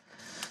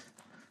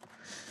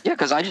 Yeah,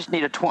 because I just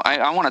need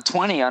I want a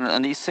 20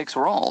 on these 6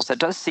 rolls. That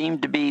does seem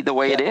to be the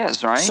way it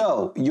is, right?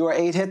 So your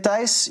 8 hit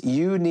dice,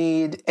 you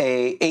need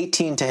a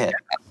 18 to hit.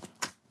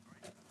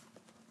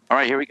 All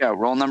right, here we go.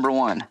 Roll number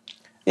 1.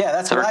 Yeah,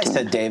 that's 13. What I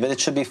said, David. It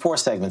should be 4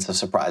 segments of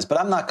surprise, but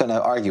I'm not going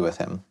to argue with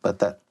him. But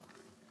that.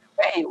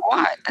 Wait,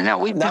 what?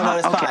 No,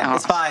 it's fine.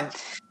 It's fine.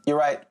 You're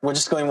right. We're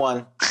just going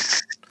 1.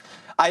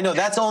 I know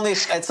that's only.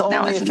 It's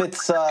only if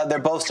it's they're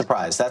both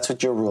surprised. That's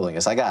what your ruling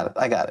is. I got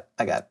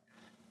it.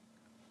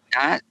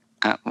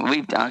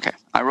 Okay.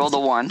 I rolled a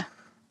 1.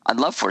 I'd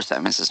love 4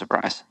 segments of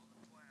surprise.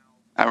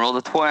 I rolled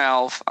a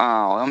 12. Oh,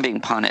 I'm being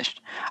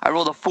punished. I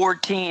rolled a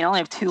 14. I only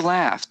have 2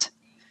 left.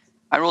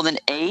 I rolled an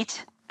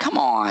 8. Come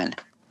on.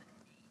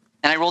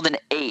 And I rolled an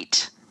 8.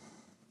 It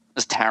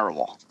was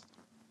terrible.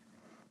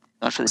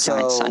 That's for the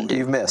giant sundew.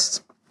 You've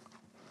missed.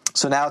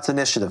 So now it's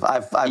initiative.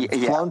 I've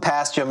flown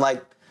past you. I'm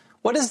like,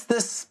 what is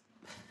this?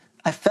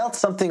 I felt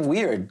something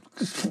weird.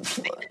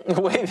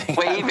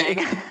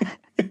 Waving.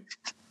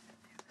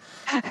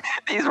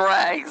 These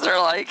rags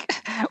are like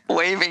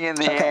waving in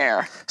the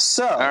air.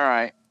 So, all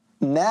right.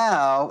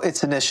 Now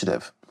it's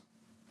initiative.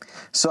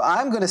 So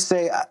I'm going to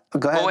say,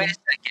 go ahead. Well, wait a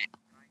second.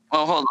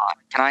 Well, hold on.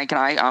 Can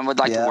I? I would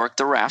like to work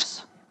the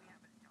refs.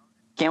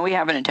 Can we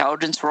have an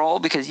intelligence roll?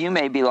 Because you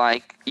may be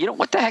like,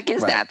 what the heck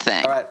is that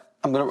thing? All right.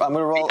 I'm gonna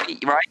roll.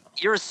 Right.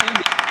 You're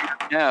assuming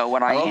you know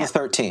what I am. I rolled a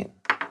 13.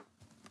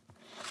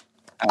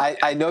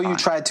 I know you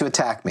tried to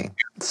attack me.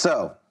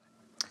 So.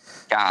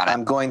 Got it.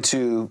 I'm going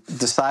to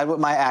decide what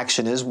my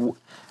action is.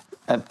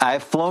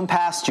 I've flown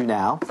past you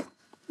now,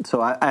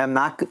 so I am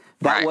not.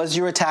 That was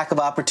your attack of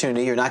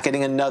opportunity. You're not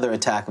getting another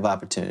attack of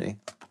opportunity.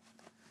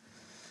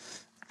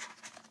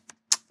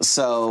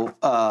 So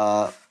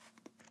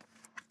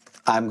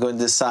I'm going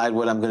to decide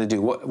what I'm going to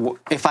do.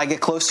 If I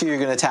get close to you, you're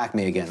going to attack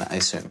me again, I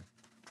assume.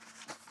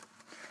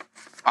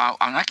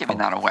 I'm not giving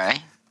that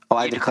away. Oh,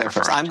 I declare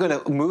first. I'm going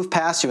to move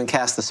past you and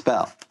cast the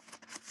spell.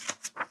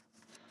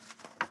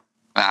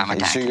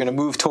 So you're going to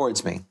move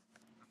towards me.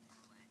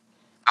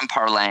 I'm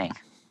parlaying.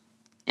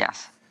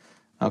 Yes.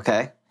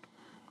 Okay.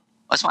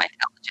 What's my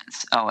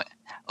intelligence?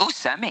 Oh,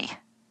 semi.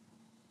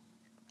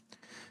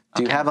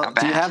 Do you have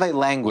a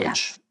language?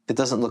 Yeah. It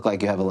doesn't look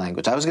like you have a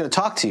language. I was going to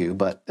talk to you,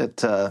 but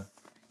it.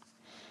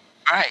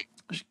 Right.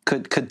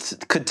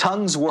 Could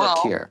tongues work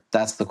here?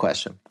 That's the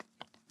question.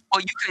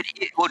 Well, you could.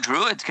 Well,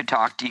 druids could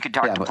talk. You could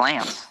talk to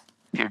plants.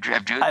 If you're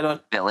druid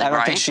ability, I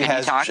don't think she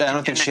has. I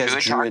don't think she has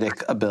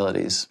druidic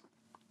abilities.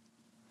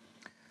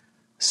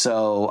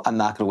 So I'm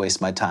not going to waste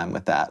my time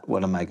with that.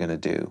 What am I going to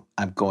do?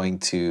 I'm going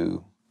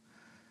to.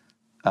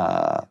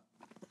 No,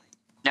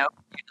 you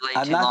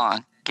delayed too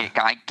long.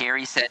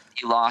 Gary said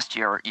you lost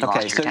your.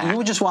 Okay, so you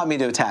would just want me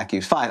to attack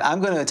you. Fine,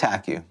 I'm going to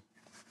attack you.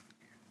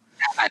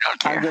 I don't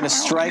care. I'm going to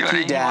strike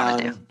you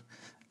down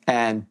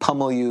and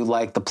pummel you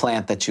like the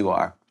plant that you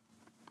are.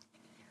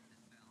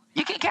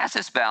 You can cast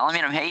a spell. I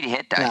mean, I'm hate to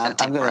hit that.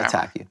 No, I'm going to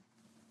attack you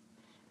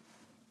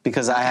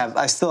because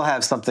I still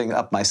have something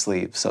up my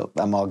sleeve, so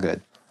I'm all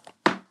good.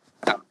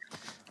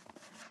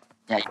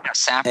 Yeah, you got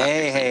sap up your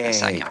sleeve in a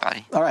second,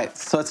 buddy. All right,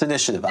 so it's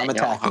initiative. I'm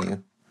attacking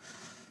you.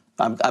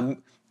 I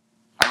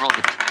rolled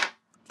a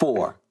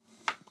 4.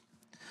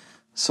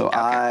 So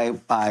okay.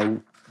 I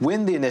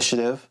win the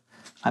initiative.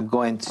 I'm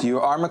going to.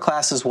 Your armor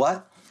class is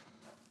what?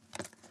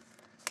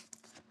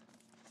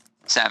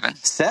 7.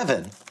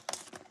 7?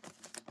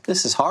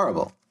 This is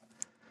horrible.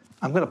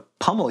 I'm going to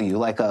pummel you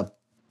like a.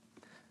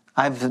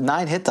 I have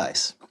 9 hit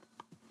dice.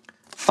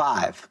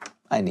 5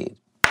 I need.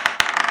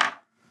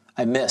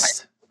 I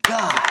missed.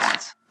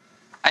 God.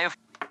 I have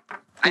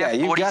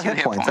you got hit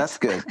points. That's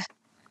good.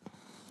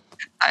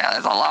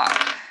 That's a lot.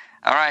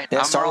 All right.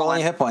 Yeah, start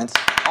rolling hit points.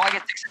 Oh, I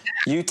get 6.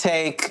 You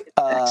take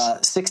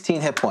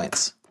 16 hit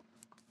points.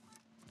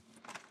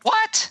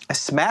 What? I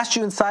smashed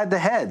you inside the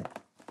head.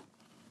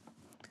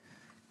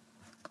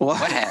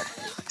 What head?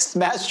 I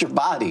smashed your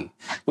body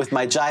with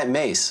my giant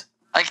mace.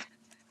 Like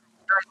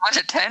there's a bunch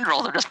of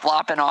tendrils. They're just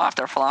flopping off.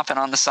 They're flopping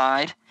on the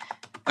side.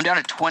 I'm down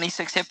to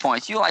 26 hit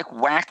points. You like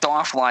whacked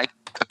off like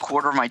a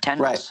quarter of my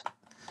tendrils. Right.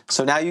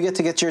 So now you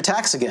get your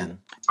attacks again.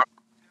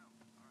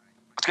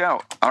 Let's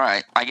go. All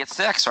right. I get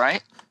 6,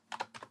 right?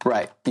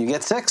 Right. You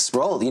get 6.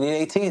 Roll. You need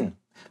 18.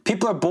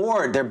 People are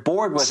bored. They're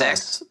bored with 6.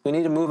 us. We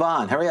need to move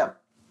on. Hurry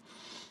up.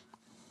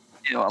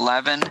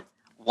 11,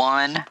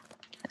 1.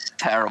 It's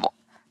terrible.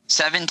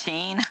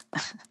 17.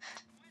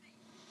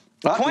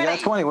 Oh, 20. you got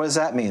 20. What does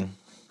that mean?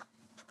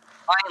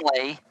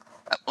 Finally,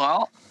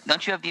 well,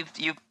 don't you have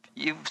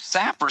you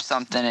sap or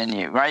something in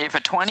you, right? If a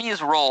 20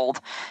 is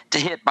rolled to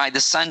hit by the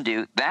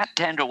Sundew, that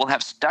tendril will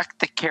have struck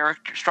the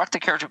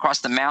character across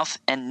the mouth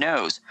and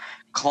nose,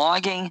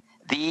 clogging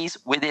these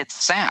with its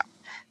sap.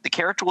 The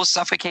character will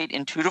suffocate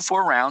in 2 to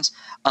 4 rounds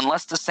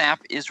unless the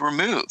sap is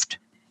removed.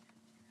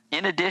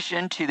 In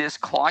addition to this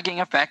clogging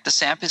effect, the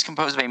sap is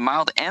composed of a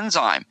mild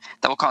enzyme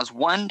that will cause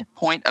 1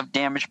 point of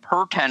damage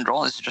per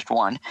tendril, this is just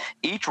 1,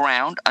 each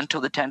round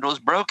until the tendril is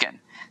broken.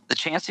 The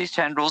chance these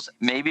tendrils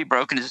may be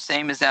broken is the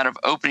same as that of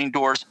opening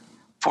doors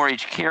for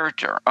each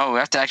character. Oh, we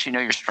have to actually know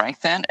your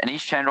strength then, and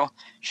each tendril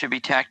should be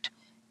attacked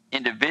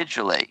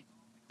individually.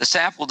 The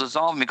sap will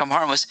dissolve and become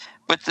harmless,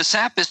 but the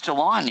sap is still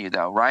on you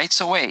though, right?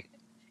 So wait,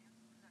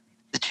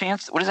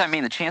 what does that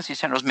mean? The chance these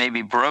tendrils may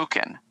be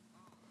broken.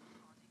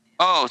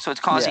 Oh, so it's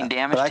causing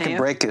damage to you? But I can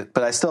break it,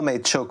 but I still may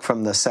choke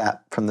from the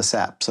sap,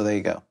 so there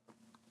you go.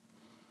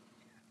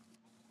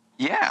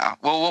 Yeah,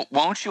 well,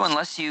 won't you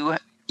unless you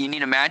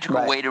need a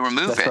magical way to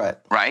remove it,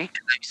 right?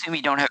 I assume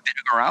you don't have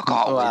vinegar or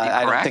alcohol with you, correct?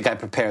 I don't think I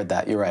prepared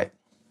that. You're right.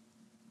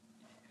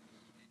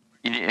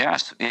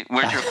 Yes.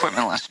 Where's your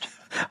equipment list?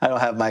 I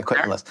don't have my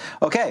equipment list.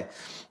 Okay,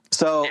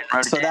 so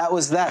that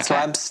was that. Okay. So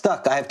I'm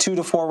stuck. I have 2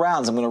 to 4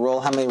 rounds. I'm going to roll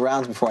how many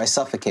rounds before I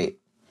suffocate?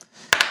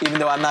 Even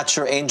though I'm not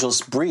sure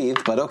angels breathe,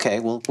 but okay,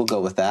 we'll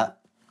go with that.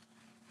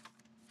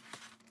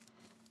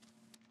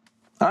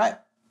 All right.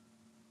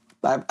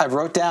 I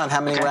wrote down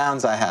how many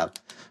rounds I have.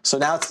 So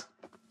now it's...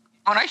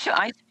 Oh,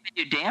 I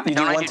do damage. You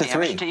do 1 to 3.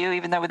 Damage to you,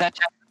 even though with that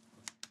check?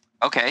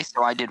 Okay,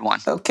 so I did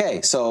 1.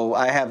 Okay, so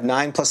I have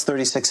 9 plus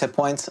 36 hit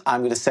points.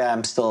 I'm going to say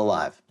I'm still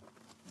alive.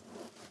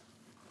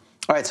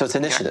 All right, so it's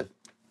initiative. Okay.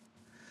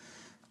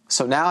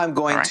 So now I'm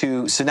going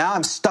to... So now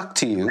I'm stuck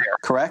to you,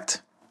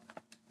 correct?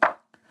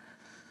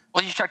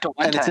 Well, you stuck to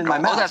one and it's in my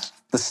mouth. Right.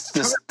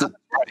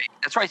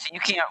 That's right. So you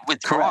can't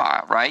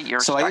withdraw, right?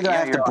 You're so stuck. Either I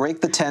have to break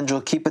the tendril,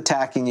 keep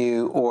attacking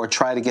you, or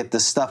try to get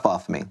this stuff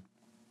off me.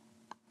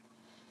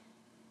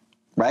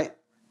 Right?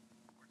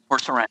 Or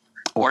surrender.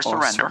 Or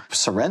surrender.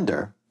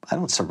 Surrender? I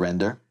don't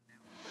surrender.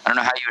 I don't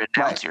know how you would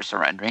announce you're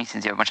surrendering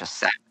since you have a bunch of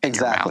sap in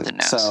your mouth and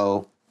nose.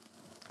 So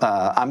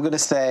I'm going to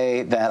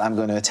say that I'm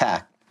going to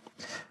attack.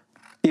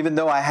 Even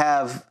though I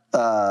have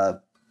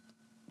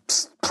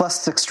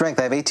plus 6 strength,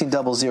 I have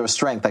 1800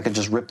 strength, I could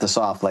just rip this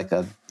off like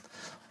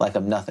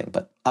I'm nothing.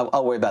 But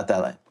I'll worry about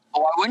that later.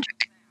 Well, why wouldn't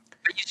you?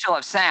 But you still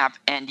have sap,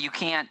 and you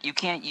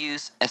can't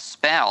use a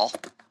spell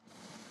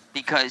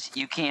because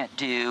you can't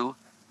do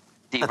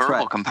the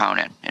verbal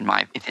component.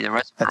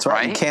 That's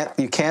right.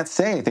 You can't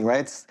say anything,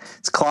 right?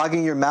 It's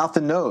clogging your mouth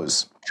and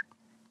nose.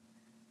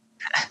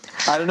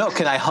 I don't know.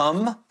 Can I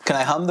hum? Can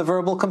I hum the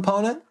verbal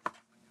component?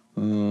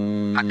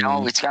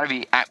 No, it's got to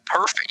be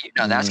perfect.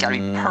 That's got to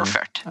be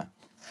perfect,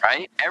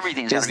 right?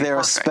 Everything's got to be perfect. Is there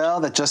a spell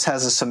that just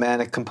has a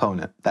semantic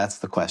component? That's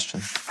the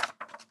question.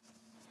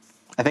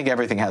 I think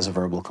everything has a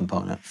verbal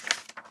component.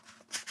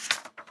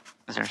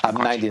 I'm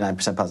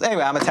 99% positive.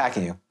 Anyway, I'm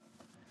attacking you.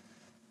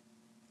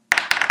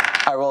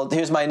 All right, well,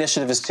 here's my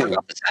initiative is 2. What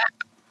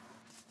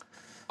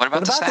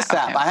about the sap?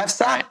 Okay. I have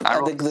sap.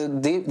 Right,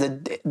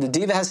 the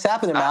diva has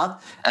sap in their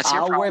mouth.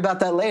 I'll worry about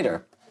that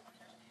later.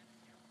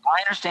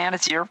 I understand.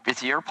 It's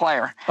your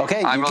player.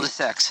 Okay. I rolled a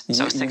 6.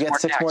 So you get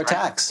 6 more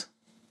attacks.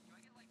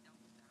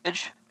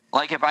 Right?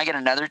 Like if I get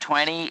another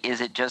 20, is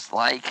it just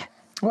like...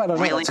 Well, I don't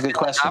know. That's a good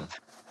question.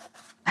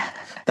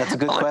 That's a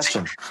good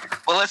question.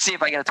 Well, let's see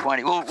if I get a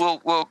 20.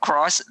 We'll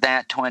cross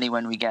that 20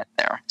 when we get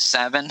there.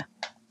 7,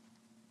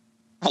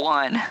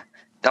 1.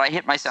 Did I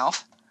hit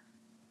myself?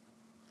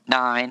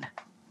 9,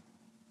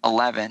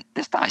 11.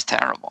 This die's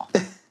terrible.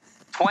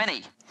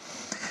 20.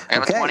 I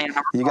got 20 and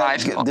number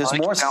 5. There's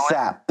more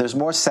sap. There's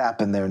more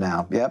sap in there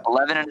now. Yep.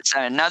 11 and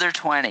 7. Another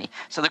 20.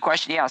 So the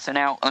question, so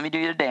now let me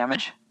do the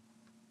damage.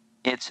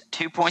 It's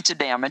 2 points of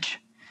damage.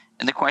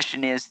 And the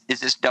question is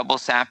this double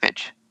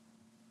sappage?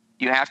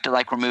 You have to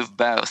remove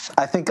both.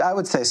 I think I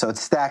would say so. It's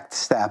stacked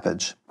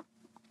sappage.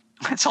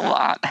 It's a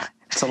lot.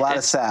 It's a lot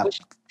of sap.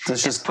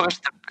 Just push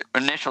the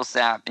initial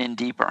sap in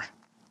deeper.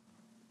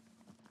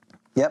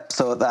 Yep.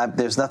 So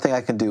there's nothing I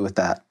can do with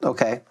that.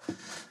 Okay.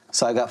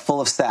 So I got full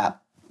of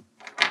sap.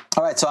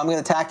 All right. So I'm going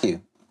to attack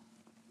you.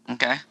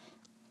 Okay.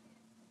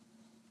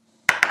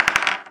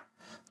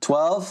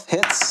 12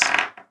 hits.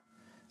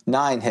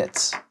 9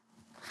 hits.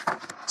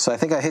 So I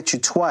think I hit you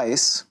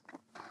twice.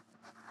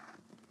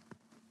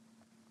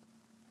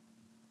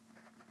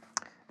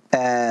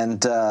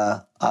 And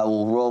I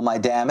will roll my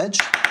damage.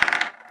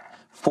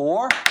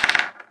 4.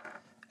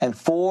 And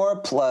 4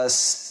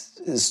 plus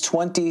is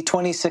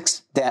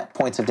 26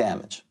 points of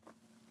damage.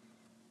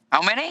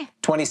 How many?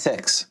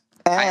 26.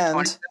 I had And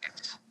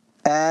 26.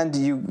 and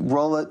you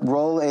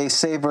roll a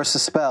save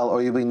versus spell,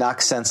 or you'll be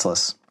knocked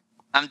senseless.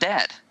 I'm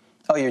dead.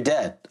 Oh, you're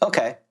dead.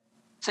 Okay.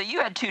 So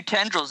you had 2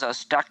 tendrils though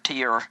stuck to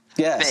your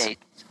Yes. face.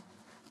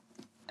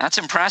 That's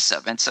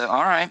impressive. And so,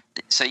 all right.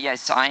 So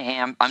yes, I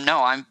am.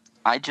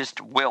 I just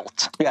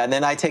wilt. Yeah, and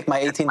then I take my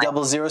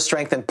 1800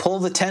 strength and pull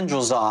the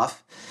tendrils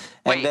off.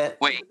 And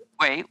Wait.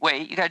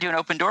 You got to do an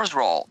open doors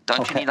roll. Don't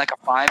Okay. you need like a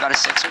 5 out of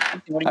 6 or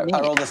something? What do you need?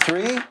 I rolled a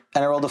 3 and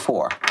I rolled a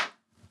 4.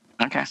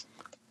 Okay.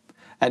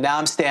 And now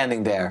I'm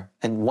standing there,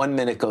 and 1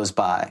 minute goes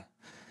by,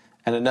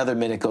 and another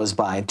minute goes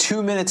by. In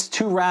 2 minutes,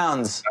 2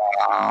 rounds,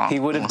 he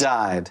would have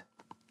died.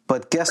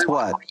 But guess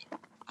what?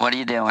 What are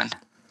you doing?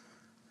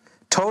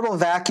 Total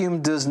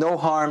vacuum does no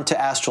harm to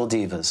astral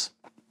divas.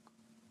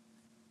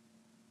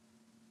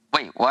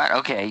 Wait, what?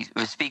 Okay,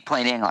 speak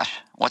plain English.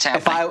 What's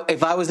happening?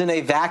 If I was in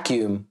a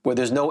vacuum where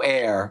there's no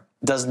air,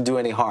 it doesn't do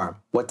any harm.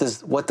 What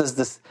does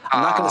this?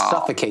 I'm not going to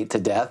suffocate to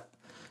death.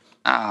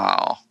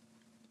 Oh.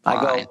 I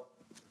Fine. go.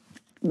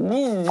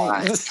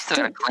 You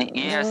sort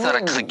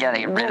of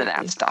getting rid of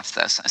that stuff,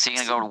 though. So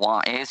you're going to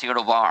go to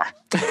a bar.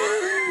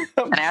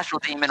 An astral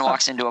demon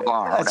walks into a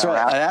bar. That's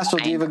right. An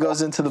astral diva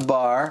goes into the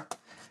bar.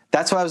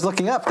 That's what I was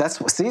looking up.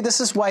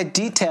 This is why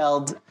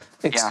detailed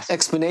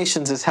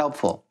explanations is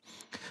helpful.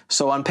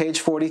 So on page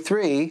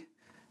 43,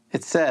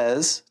 it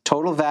says,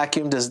 total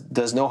vacuum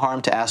does no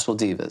harm to astral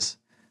divas.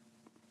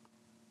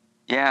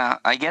 Yeah,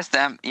 I guess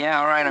that,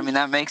 all right. I mean,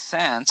 that makes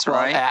sense,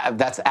 right? Well,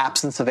 that's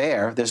absence of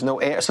air. There's no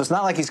air. So it's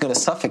not like he's going to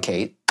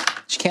suffocate.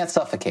 She can't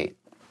suffocate.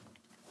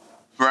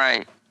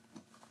 Right.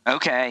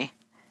 Okay.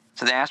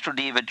 So the astral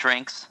diva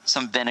drinks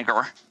some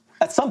vinegar.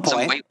 At some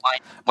point. Some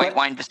white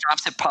wine.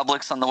 Stops at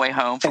Publix on the way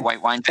home for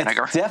white wine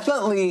vinegar.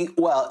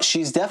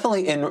 She's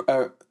definitely in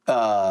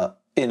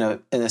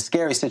a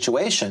scary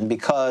situation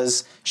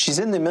because she's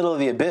in the middle of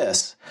the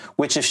abyss,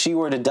 which if she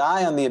were to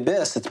die on the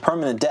abyss, it's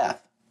permanent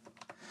death.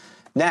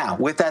 Now,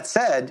 with that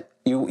said,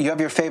 you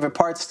have your favorite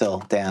part still,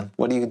 Dan.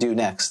 What do you do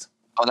next?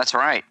 Oh, that's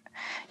right.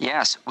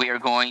 Yes, we're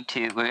going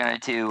to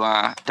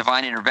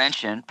divine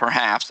intervention,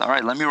 perhaps. All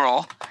right, let me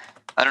roll.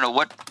 I don't know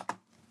what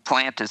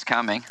plant is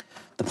coming.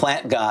 The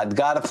plant god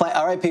of plant.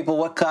 All right, people,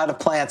 what god of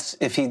plants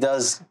if he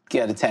does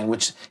get a 10,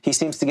 which he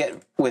seems to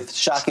get with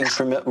shocking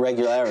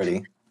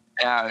regularity?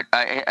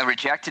 I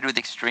rejected with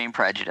extreme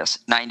prejudice.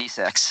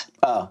 96.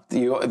 Oh,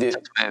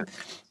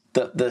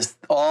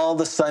 all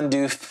the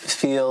sundew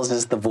feels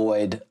is the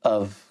void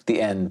of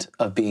the end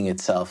of being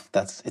itself.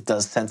 It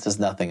does senses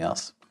nothing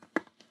else.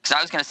 So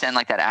I was going to send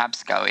like that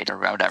abscoid or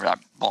whatever, that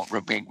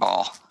big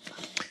ball.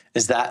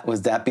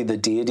 Would that be the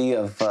deity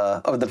of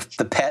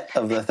the pet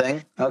of the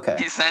thing? Okay.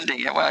 He's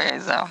sending it. Well,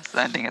 he's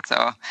sending it.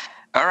 So,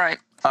 all right.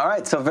 All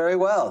right. So very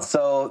well.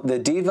 So the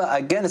diva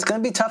again. It's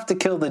going to be tough to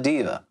kill the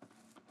diva.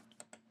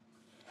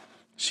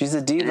 She's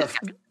a diva.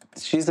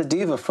 She's a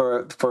diva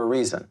for a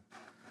reason.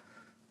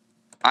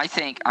 I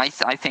think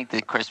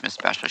the Christmas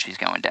special, she's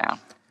going down.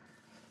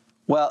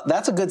 Well,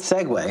 that's a good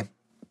segue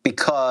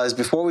because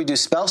before we do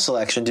spell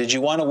selection, did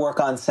you want to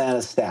work on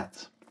Santa's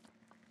stats?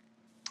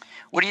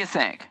 What do you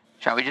think?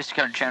 Shall we just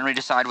generally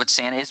decide what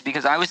Santa is?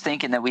 Because I was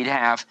thinking that we'd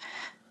have,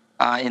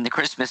 in the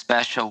Christmas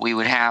special, we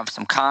would have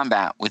some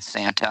combat with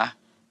Santa,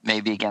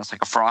 maybe against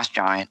like a frost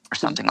giant or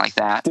something like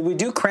that. Did we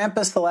do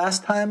Krampus the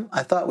last time?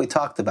 I thought we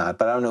talked about it,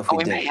 but I don't know if we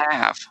did. We may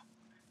have.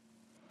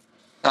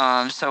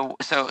 So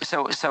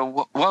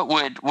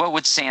what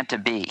would Santa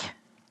be?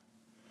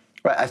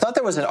 Right. I thought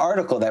there was an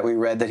article that we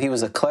read that he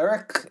was a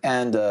cleric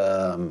and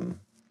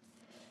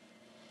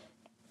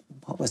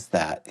what was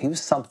that? He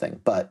was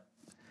something, but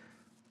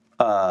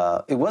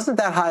it wasn't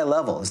that high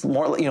level. It's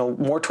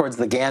more towards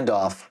the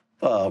Gandalf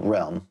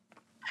realm.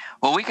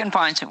 Well, we can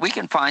find some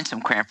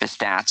Krampus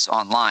stats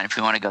online if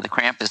we want to go the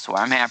Krampus way.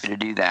 I'm happy to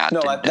do that.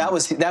 No, that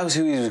was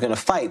who he was going to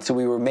fight. So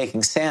we were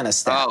making Santa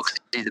stats. Oh,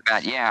 he's a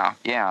bad.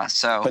 Yeah.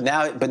 So, but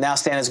now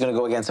Santa's going to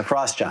go against a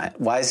frost giant.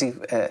 Why is he?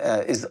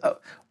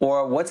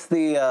 Or what's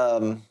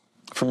the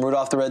from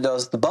Rudolph the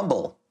Red-Nosed, the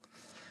Bumble?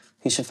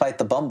 He should fight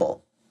the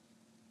Bumble.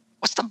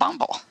 What's the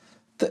Bumble?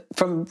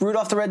 From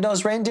Rudolph the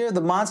Red-Nosed Reindeer, the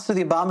monster,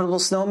 the abominable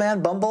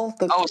snowman, Bumble.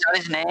 Is that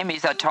his name?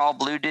 He's that tall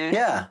blue dude?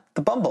 Yeah,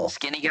 the Bumble.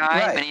 Skinny guy,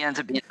 right. But he ends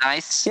up being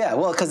nice? Yeah,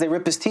 well, because they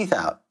rip his teeth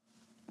out.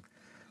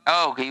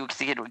 Oh, okay.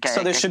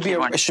 So there should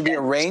be a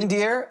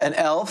reindeer, an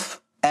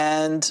elf,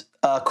 and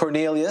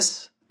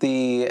Cornelius,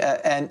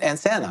 and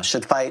Santa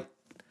should fight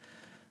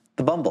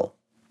the Bumble.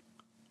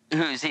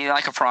 Who, is he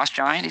like a frost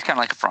giant? He's kind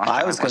of like a frost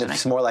giant, I was going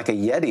to more like a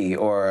Yeti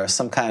or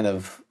some kind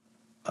of...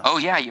 Oh,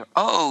 yeah. It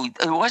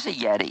was a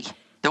Yeti.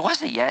 There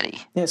was a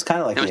Yeti. Yeah, it's kind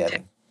of like a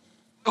Yeti.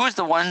 Who was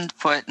the 1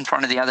 foot in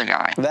front of the other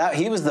guy?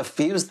 He was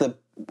the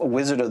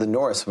Wizard of the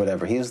North,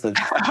 whatever. He was the...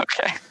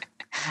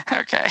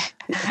 Okay.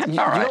 You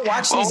don't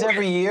watch these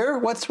every year?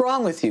 What's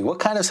wrong with you? What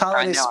kind of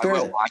holiday spirit?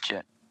 I will watch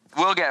it.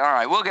 We'll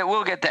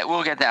get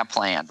that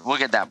planned.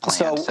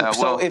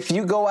 So if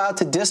you go out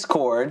to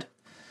Discord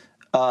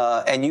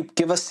and you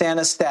give us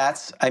Santa's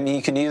stats, I mean,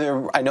 you can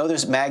I know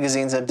there's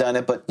magazines that have done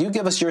it, but you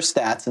give us your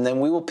stats and then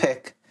we will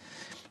pick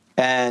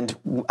And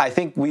I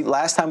think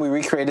last time we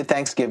recreated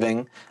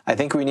Thanksgiving, I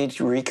think we need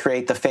to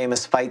recreate the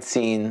famous fight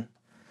scene.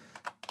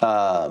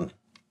 Well,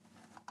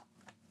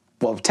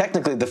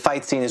 technically the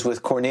fight scene is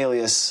with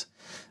Cornelius,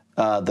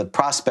 the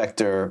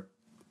prospector,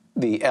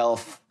 the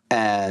elf,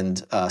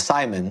 and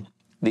Simon,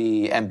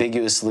 the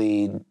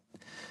ambiguously,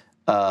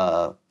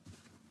 like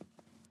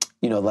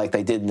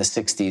they did in the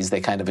 60s, they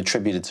kind of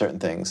attributed certain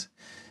things.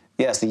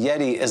 Yes, the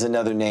Yeti is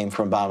another name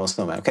for Abominable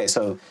Snowman. Okay,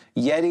 so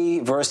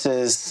Yeti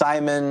versus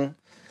Simon,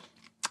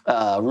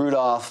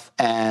 Rudolph,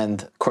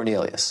 and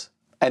Cornelius.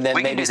 And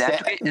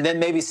then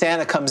maybe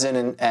Santa comes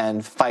in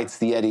and fights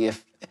the Yeti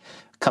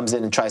comes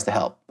in and tries to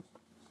help.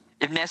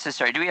 If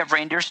necessary. Do we have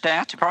reindeer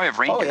stats? We probably have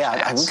reindeer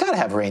stats. We've got to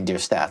have reindeer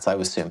stats, I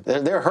would assume.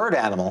 They're a herd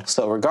animal,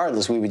 so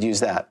regardless, we would use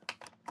that.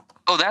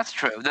 Oh, that's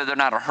true. They're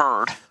not a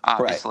herd,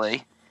 obviously.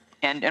 Right.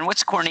 And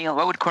what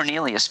would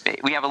Cornelius be?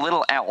 We have a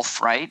little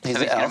elf, right? He's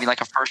so he's going to be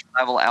like a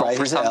first-level elf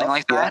or something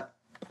like that?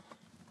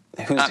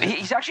 Yeah.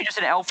 He's actually just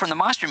an elf from the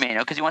Monster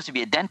Manual because he wants to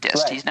be a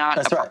dentist. Right. He's not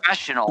a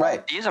professional.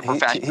 Right. He is a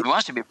professional. He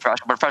wants to be a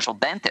professional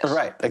dentist.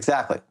 Right,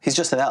 exactly. He's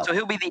just an elf. So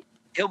he'll be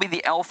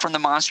the elf from the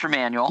Monster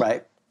Manual.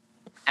 Right.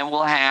 And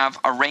we'll have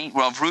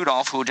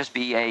Rudolph, who will just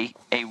be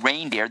a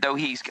reindeer, though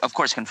he, of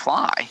course, can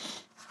fly.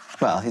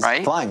 Well, he's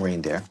a flying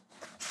reindeer.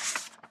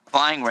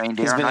 Flying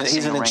reindeer.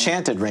 He's an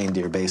enchanted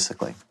reindeer,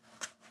 basically.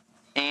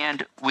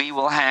 And we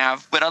will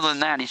have, but other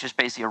than that, he's just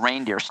basically a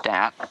reindeer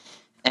stat.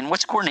 And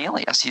what's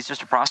Cornelius? He's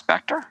just a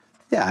prospector?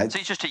 Yeah. So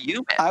he's just a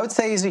human. I would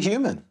say he's a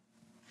human.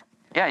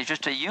 Yeah, he's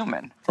just a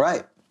human.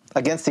 Right.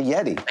 Against a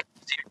Yeti.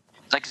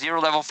 Like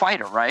zero-level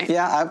fighter, right?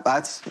 Yeah,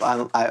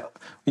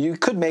 you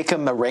could make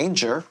him a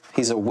ranger.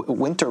 He's a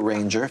winter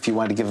ranger if you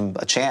wanted to give him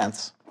a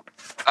chance.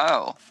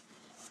 Oh,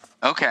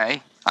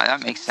 okay.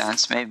 That makes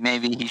sense.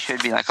 Maybe he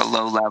should be like a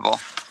low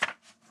level.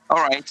 All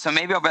right, so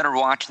maybe I better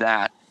watch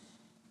that.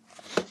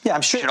 Yeah,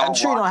 I'm sure you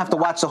don't have to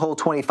watch the whole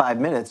 25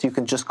 minutes. You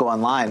can just go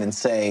online and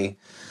say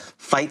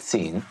fight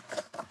scene.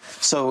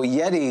 So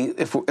Yeti,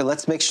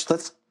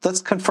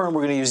 let's confirm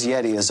we're going to use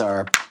Yeti as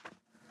our.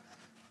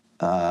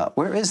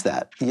 Where is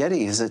that?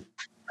 Yeti, is it?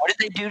 What did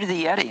they do to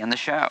the Yeti in the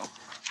show?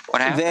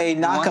 What happened? They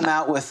knock him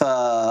out with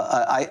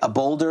a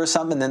boulder or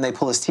something, and then they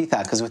pull his teeth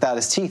out, because without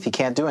his teeth, he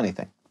can't do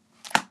anything.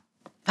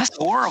 That's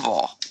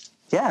horrible.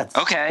 Yeah.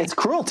 It's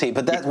cruelty,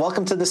 but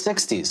welcome to the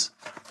 60s.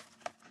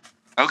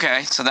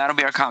 Okay, so that'll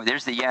be our comment.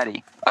 There's the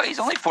Yeti. Oh, he's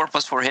only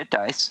 4+4 hit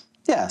dice.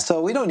 Yeah,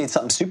 so we don't need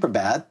something super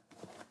bad.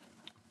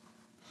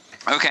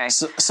 Okay,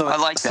 so I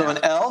like that. So an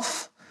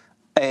elf,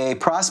 a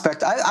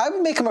prospect. I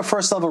would make him a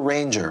first level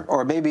ranger,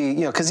 or maybe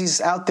because he's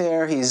out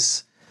there,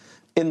 he's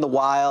in the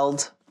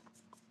wild.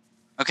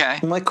 Okay.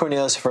 I'm like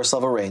Cornelius, first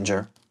level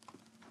ranger.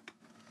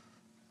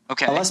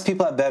 Okay. Unless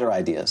people have better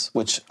ideas,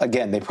 which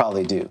again they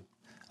probably do,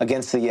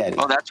 against the Yeti.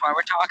 Oh, that's why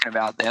we're talking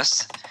about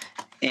this,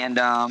 and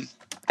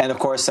of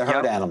course a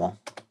herd animal.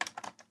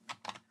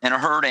 And a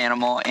herd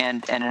animal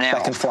and an elf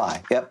that can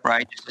fly. Yep.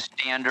 Right, just a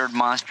standard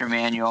Monster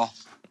Manual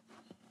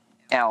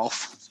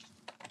elf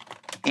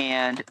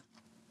and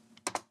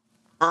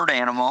herd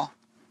animal.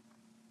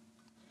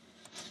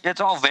 It's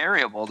all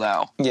variable,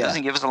 though. It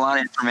doesn't give us a lot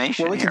of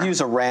information. Well, we could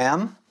use a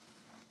ram.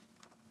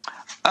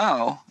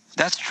 Oh,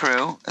 that's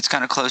true. That's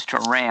kind of close to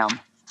a ram.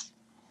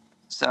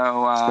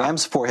 So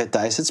ram's 4 hit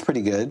dice. It's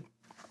pretty good,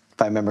 if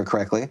I remember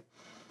correctly.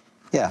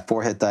 Yeah,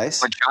 4 hit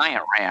dice. A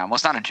giant ram. Well,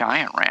 it's not a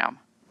giant ram.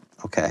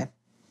 Okay.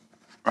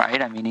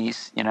 Right? I mean,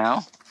 he's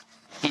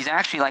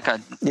actually like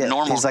a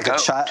normal he's like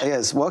goat. a child.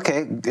 Yes. Well,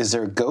 okay. Is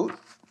there a goat?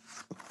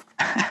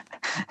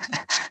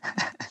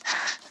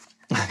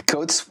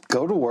 Goats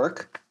go to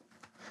work.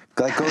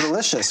 Like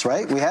Goatalicious,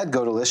 right? We had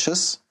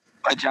Goatalicious.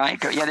 A giant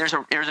goat. Yeah, there's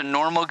a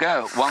normal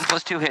goat.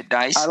 1+2 hit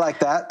dice. I like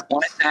that.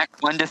 1 attack,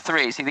 1 to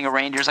 3. So you think a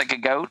ranger's like a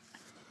goat?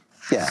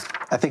 Yeah,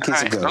 I think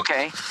he's a goat.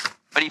 Okay,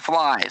 but he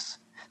flies.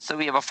 So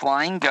we have a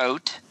flying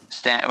goat.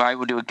 Right,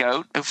 we'll do a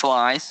goat who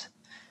flies.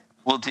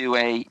 We'll do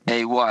a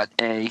what?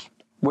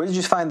 Where did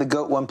you find the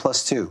goat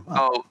 1+2?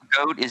 Oh,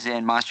 goat is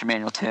in Monster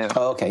Manual 2.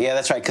 Oh, okay. Yeah,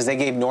 that's right. Because they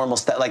gave normal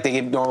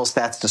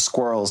stats to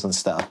squirrels and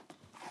stuff.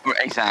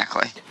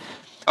 Exactly.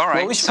 All right.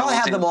 Well, we should probably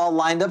have them all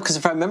lined up because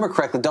if I remember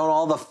correctly, don't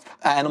all the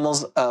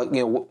animals,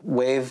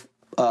 wave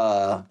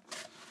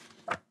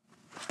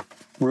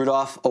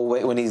Rudolph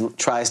away when he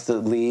tries to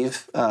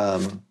leave?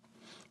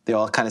 They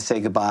all kind of say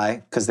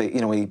goodbye because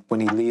when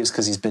he leaves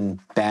because he's been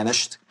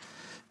banished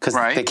because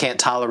they can't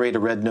tolerate a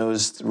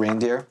red-nosed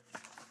reindeer.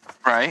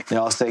 Right. They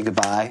all say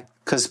goodbye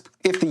because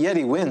if the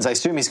Yeti wins, I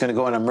assume he's going to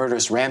go on a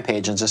murderous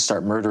rampage and just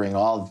start murdering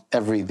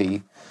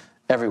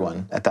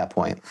everyone at that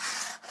point.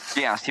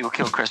 Yes, he will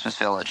kill Christmas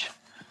Village.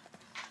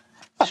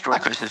 Destroy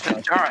Christmas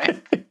Village. All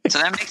right. So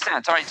that makes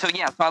sense. All right. So,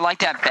 so I like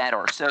that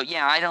better. So,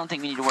 yeah, I don't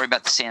think we need to worry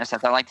about the Santa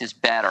stuff. I like this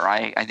better.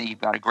 I think you've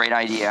got a great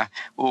idea.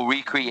 We'll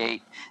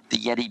recreate the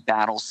Yeti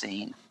battle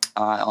scene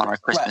on our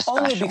Christmas special.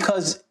 Only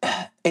because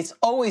it's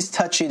always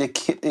touchy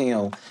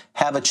to,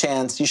 have a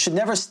chance. You should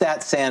never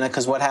stat Santa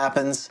because what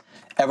happens?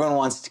 Everyone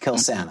wants to kill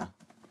Santa.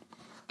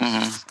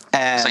 Mm-hmm.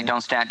 And it's like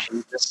don't stat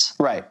Jesus.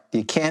 Right.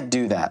 You can't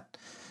do that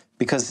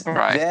because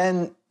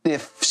then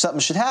if something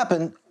should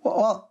happen,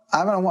 well,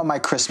 I don't want my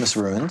Christmas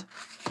ruined.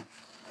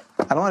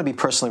 I don't want to be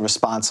personally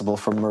responsible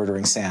for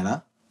murdering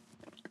Santa.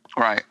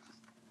 Right.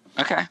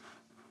 Okay.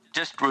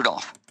 Just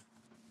Rudolph.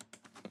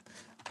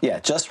 Yeah,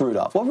 just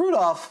Rudolph. Well,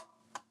 Rudolph,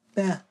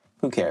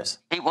 who cares?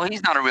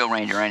 He's not a real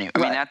reindeer anyway. I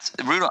mean, that's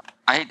Rudolph.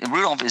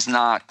 Rudolph is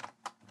not.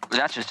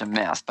 That's just a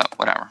myth, but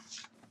whatever.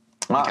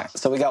 Okay.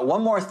 So we got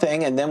one more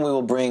thing, and then we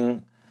will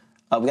bring.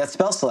 We got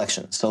spell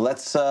selection. So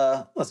let's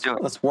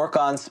work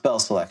on spell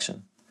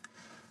selection.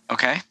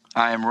 Okay.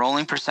 I am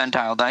rolling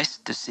percentile dice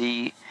to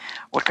see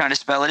what kind of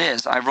spell it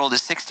is. I've rolled a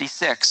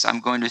 66.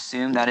 I'm going to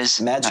assume that is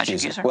Magic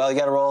user. Well, you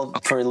got to roll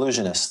for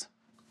illusionist.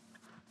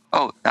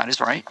 Oh, that is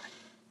right.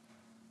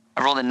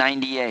 I rolled a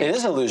 98. It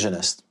is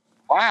illusionist.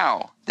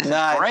 Wow. This is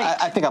great.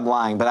 I think I'm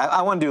lying, but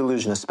I want to do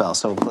illusionist spell,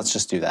 so let's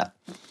just do that.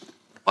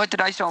 What, the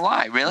dice don't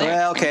lie? Really?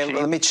 Well, okay,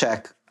 let me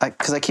check,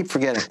 because I keep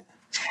forgetting.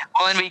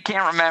 Well, and we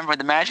can't remember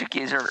the magic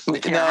user.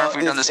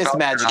 It's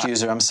magic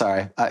user. I'm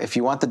sorry. If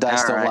you want the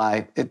dice don't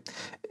lie.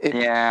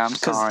 Yeah, I'm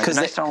sorry. The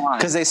dice don't lie.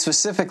 Because they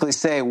specifically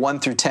say 1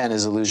 through 10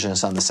 is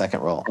illusionist on the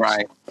second roll.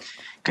 Right.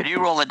 Could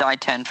you roll a die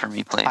 10 for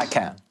me, please? I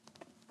can.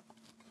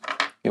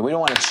 Yeah, we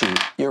don't want to cheat.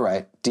 You're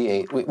right.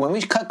 D8. When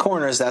we cut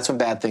corners, that's when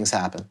bad things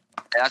happen.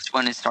 That's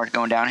when it starts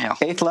going downhill.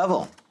 8th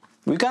level.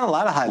 We've got a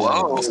lot of high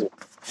levels.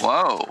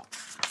 Whoa.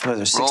 What,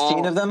 there's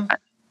 16 of them?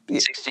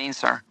 16,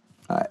 sir.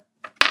 All right.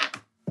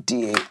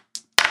 D8.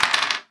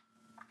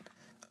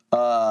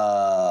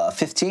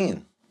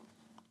 15.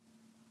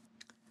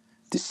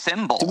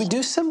 Symbol. Did we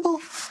do symbol?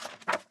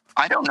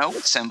 I don't know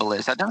what symbol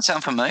is. That doesn't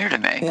sound familiar to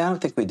me. Yeah, I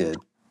don't think we did.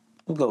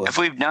 We'll go with If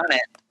we've done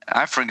it,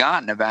 I've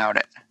forgotten about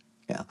it.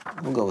 Yeah,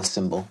 we'll go with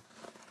symbol.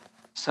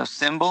 So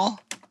symbol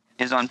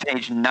is on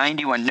page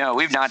 91. No,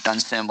 we've not done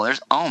symbol.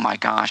 Oh my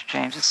gosh,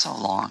 James, it's so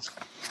long.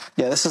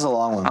 Yeah, this is a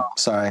long one.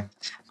 Sorry.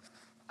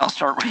 I'll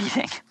start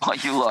reading while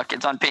you look.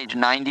 It's on page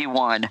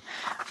 91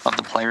 of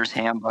the player's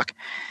handbook.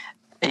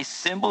 A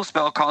symbol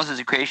spell causes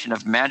the creation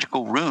of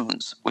magical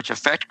runes, which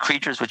affect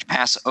creatures which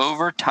pass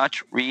over,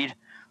 touch, read,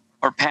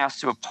 or pass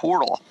through a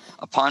portal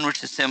upon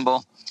which the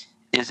symbol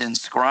is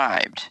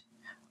inscribed.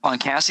 Upon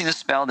casting the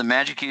spell, the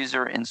magic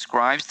user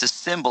inscribes the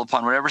symbol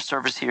upon whatever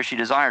surface he or she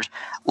desires.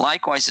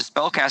 Likewise, the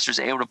spellcaster is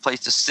able to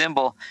place the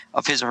symbol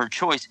of his or her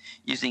choice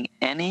using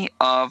any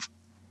of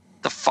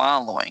the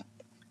following.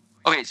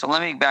 Okay, so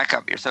let me back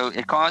up here. So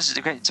it causes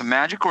some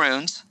magic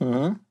runes.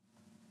 Mm-hmm.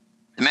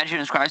 The magic user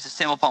inscribes the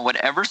symbol upon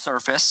whatever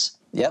surface.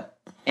 Yep.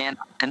 And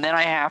then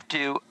I have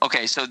to.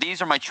 Okay, so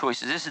these are my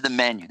choices. This is the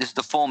menu. This is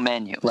the full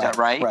menu. Is Right, that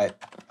right? right.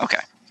 Okay.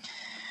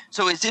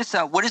 So is this?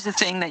 What is the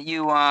thing that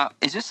you?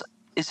 Is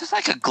this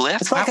like a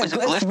glyph? It's like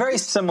it's very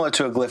similar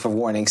to a glyph of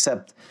warning,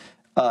 except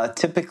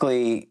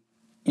typically,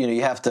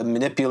 you have to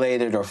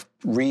manipulate it or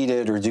read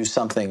it or do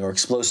something, or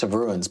explosive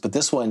ruins. But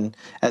this one,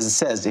 as it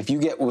says, if you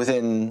get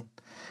within,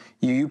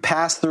 you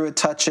pass through it,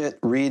 touch it,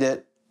 read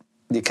it,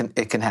 it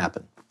can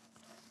happen.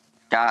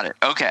 Got it.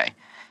 Okay.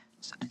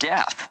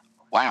 Death.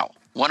 Wow.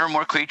 One or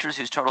more creatures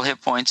whose total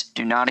hit points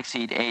do not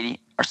exceed 80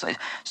 are slain.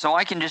 So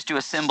I can just do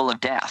a symbol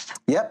of death.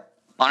 Yep.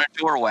 On a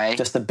doorway.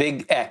 Just a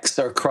big X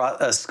or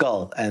a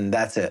skull, and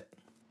that's it.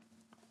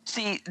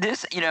 See,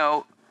 this,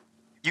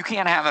 you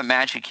can't have a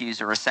magic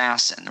user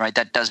assassin, right?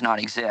 That does not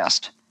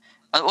exist.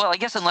 Well, I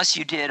guess unless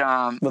you did...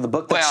 well, the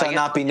book that shall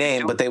not be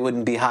named, but they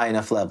wouldn't be high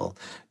enough level.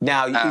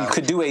 Now, you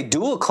could do a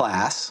dual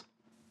class.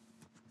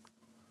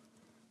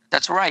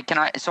 That's right.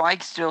 So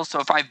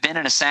if I've been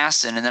an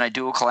assassin and then I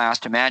dual class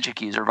to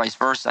magic user, vice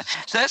versa.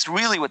 So that's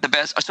really what the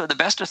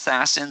best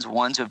assassins,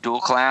 ones who have dual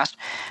classed,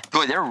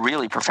 boy, they're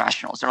really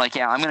professionals. They're like,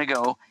 yeah, I'm going to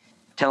go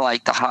to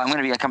I'm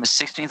going to become a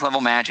 16th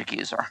level magic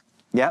user.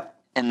 Yep.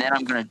 And then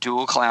I'm going to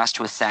dual class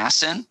to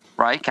assassin,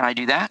 right? Can I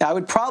do that? I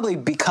would probably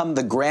become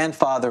the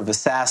grandfather of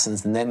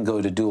assassins and then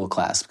go to dual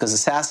class, because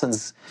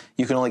assassins,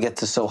 you can only get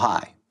to so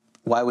high.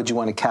 Why would you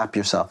want to cap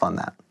yourself on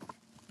that?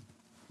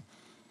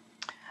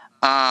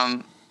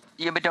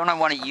 Yeah, but don't I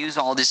want to use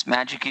all this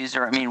magic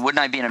user? I mean, wouldn't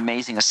I be an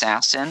amazing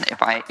assassin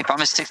if I'm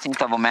a 16th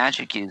level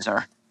magic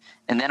user,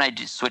 and then I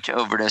just switch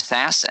over to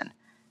assassin?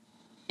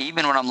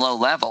 Even when I'm low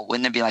level,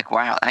 wouldn't it be like,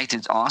 wow, that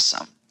dude's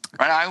awesome?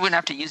 Right? I wouldn't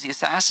have to use the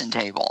assassin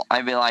table.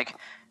 I'd be like,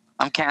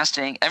 I'm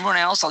casting everyone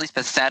else, all these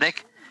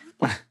pathetic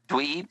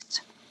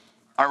dweebs,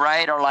 all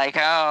right, are like,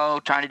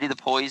 trying to do the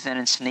poison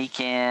and sneak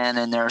in,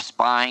 and they're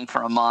spying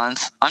for a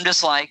month. I'm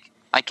just like,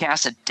 I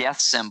cast a death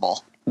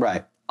symbol.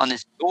 Right. On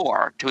this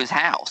door to his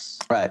house.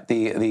 Right.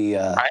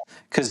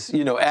 Because,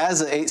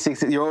 as an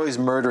 8-6, you're always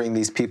murdering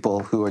these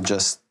people who are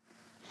just,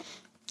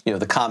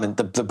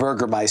 the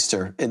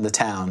burgermeister in the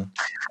town.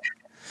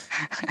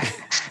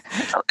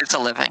 It's a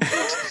living.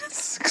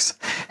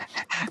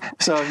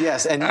 So,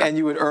 yes, and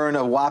you would earn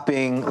a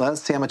whopping,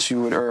 let's see how much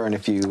you would earn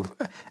if you,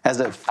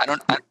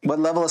 what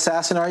level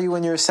assassin are you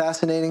when you're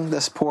assassinating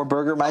this poor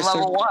burgermeister?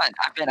 Level 1.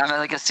 I'm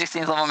like a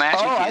 16th level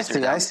magic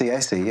user. I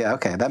see. Yeah,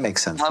 okay, that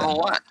makes sense. Level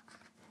 1.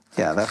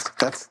 Yeah,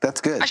 that's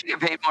good. I should get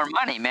paid more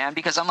money, man,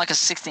 because I'm like a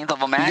 16th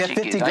level magic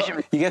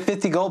user. You get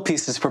 50 gold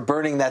pieces for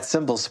burning that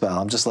symbol spell.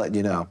 I'm just letting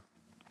you know.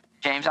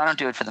 James, I don't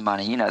do it for the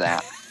money. You know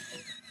that.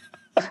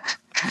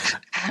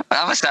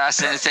 I'm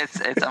assassin.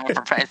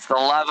 It's the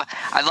love.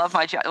 I love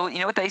my job. You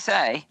know what they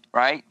say,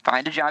 right?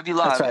 Find a job you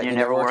love. That's right. And You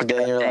never work a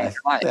day in your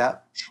life. Yeah.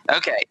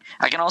 Okay.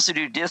 I can also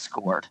do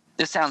Discord.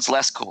 This sounds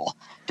less cool.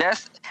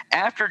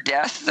 After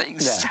death,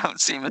 things don't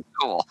seem as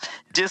cool.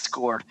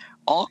 Discord.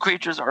 All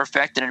creatures are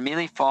affected and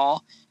immediately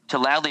fall to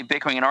loudly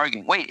bickering and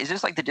arguing. Wait, is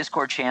this like the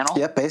Discord channel?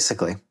 Yep,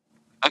 basically.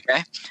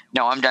 Okay.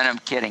 No, I'm done. I'm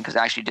kidding. Because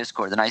actually,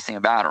 Discord, the nice thing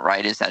about it,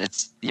 right, is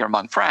that you're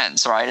among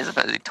friends, right? It's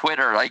like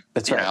Twitter, like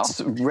that's right.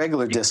 It's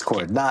regular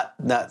Discord, not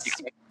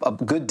a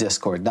good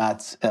Discord,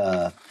 not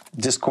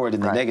Discord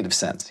in the negative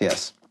sense.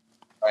 Yes.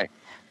 Right.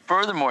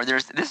 Furthermore,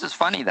 this is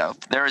funny though.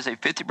 There is a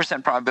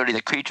 50% probability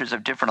that creatures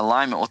of different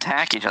alignment will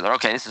attack each other.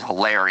 Okay, this is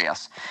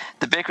hilarious.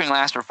 The bickering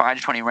lasts for 5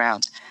 to 20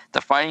 rounds.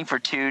 The fighting for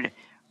 2.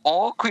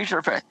 All creatures are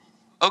affected.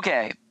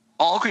 Okay,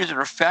 all creatures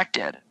are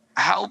affected.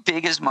 How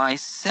big is my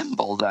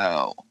symbol,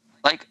 though?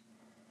 Like,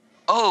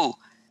 oh,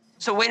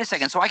 so wait a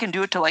second. So I can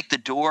do it to, like, the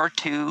door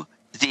to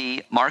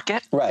the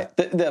market? Right.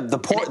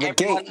 The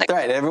gate.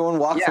 Right. Everyone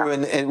walked through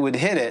and it would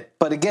hit it.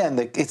 But again,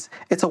 it's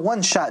a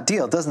one-shot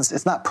deal.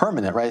 It's not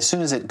permanent, right? As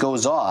soon as it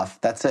goes off,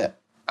 that's it.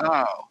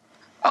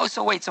 Oh,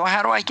 so wait. So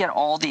how do I get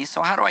all these?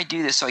 So how do I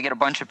do this so I get a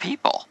bunch of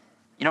people?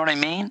 You know what I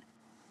mean?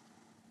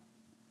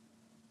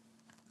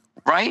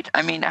 Right?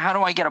 I mean, how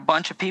do I get a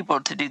bunch of people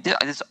to do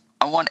this?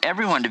 I want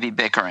everyone to be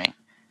bickering.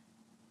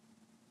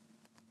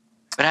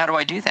 But how do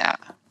I do that?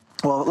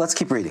 Well, let's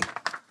keep reading.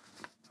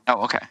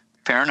 Oh, okay.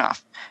 Fair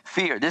enough.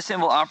 Fear. This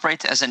symbol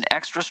operates as an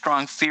extra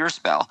strong fear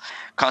spell,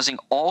 causing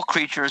all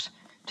creatures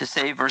to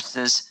save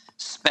versus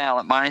spell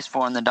at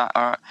 -4 on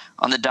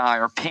the die,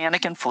 or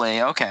panic and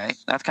flee. Okay,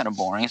 that's kind of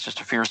boring. It's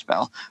just a fear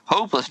spell.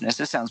 Hopelessness.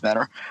 This sounds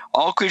better.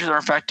 All creatures are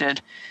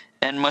affected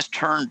and must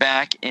turn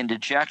back in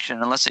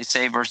dejection unless they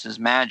save versus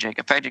magic.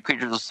 Affected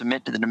creatures will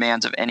submit to the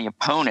demands of any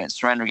opponent.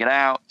 Surrender, get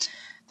out.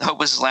 The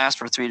hopelessness lasts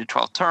for 3 to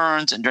 12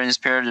 turns, and during this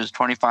period, it's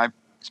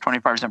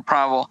 25%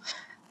 probable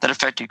that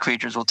affected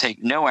creatures will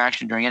take no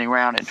action during any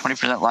round, and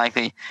 20%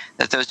 likely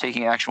that those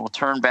taking action will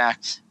turn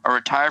back or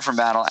retire from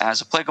battle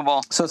as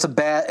applicable. So it's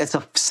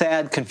a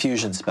sad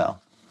confusion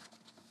spell.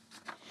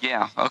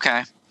 Yeah,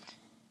 okay.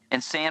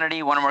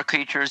 Insanity, one or more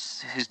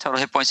creatures whose total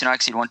hit points do not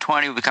exceed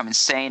 120 will become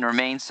insane or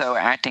remain so,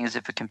 acting as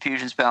if a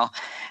confusion spell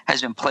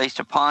has been placed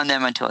upon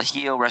them until a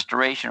heal,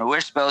 restoration, or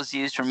wish spell is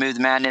used to remove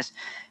the madness.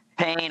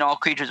 Pain, all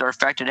creatures are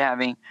affected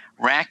having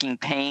racking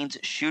pains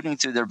shooting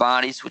through their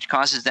bodies, which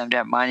causes them to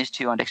have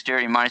 -2 on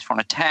dexterity and -4 on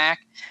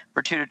attack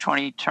for 2 to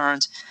 20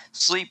 turns.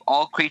 Sleep,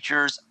 all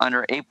creatures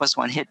under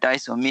 8+1 hit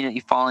dice will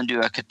immediately fall into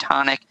a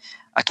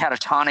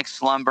catatonic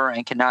slumber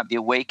and cannot be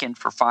awakened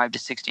for 5 to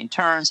 16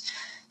 turns.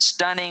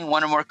 Stunning,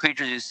 one or more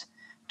creatures whose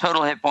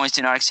total hit points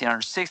do not exceed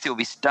 160 will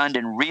be stunned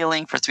and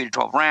reeling for 3 to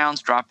 12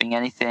 rounds, dropping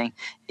anything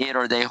it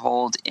or they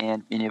hold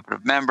in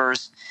manipulative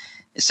members.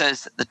 It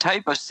says the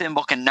type of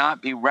symbol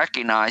cannot be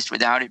recognized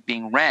without it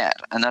being read,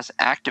 and thus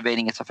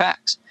activating its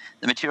effects.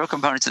 The material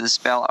components of the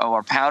spell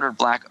are powdered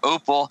black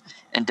opal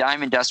and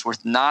diamond dust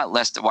worth not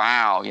less than,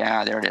 wow,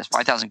 yeah, there it is,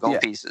 5,000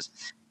 gold pieces.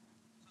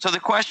 So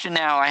the question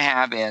now I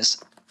have is,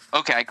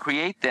 okay, I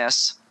create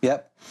this.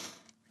 Yep.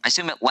 I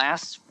assume it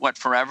lasts,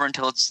 forever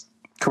until it's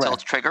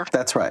triggered?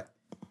 That's right.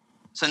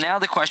 So now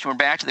we're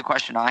back to the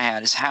question I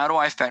had, is how do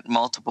I affect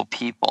multiple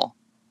people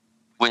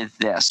with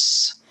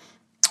this?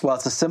 Well,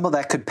 it's a symbol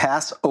that could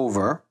pass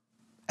over,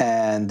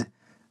 and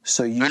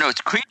so you... No,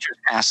 it's creatures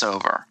pass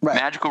over. Right.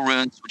 Magical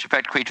runes which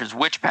affect creatures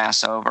which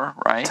pass over,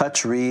 right?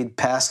 Touch, read,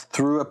 pass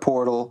through a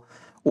portal,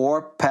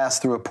 or pass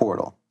through a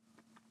portal.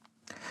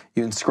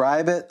 You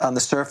inscribe it on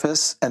the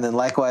surface, and then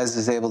likewise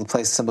is able to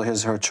place a symbol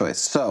his or her choice.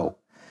 So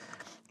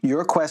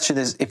your question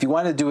is, if you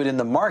want to do it in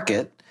the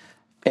market,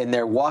 and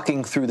they're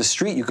walking through the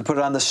street, you could put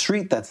it on the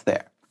street that's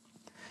there.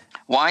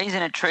 Why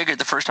isn't it triggered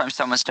the first time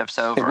someone steps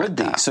over? It would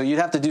be. So you'd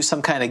have to do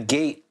some kind of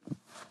gate,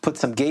 put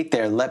some gate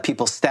there, let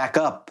people stack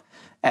up,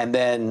 and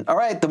then, all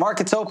right, the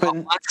market's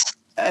open.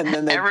 And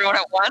then everyone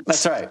at once?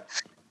 That's right.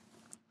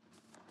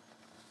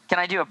 Can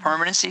I do a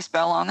permanency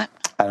spell on it?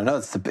 I don't know.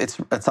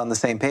 It's on the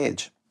same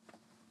page.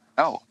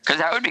 Oh, because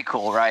that would be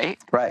cool, right?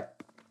 Right.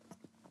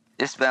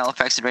 This spell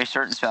affects the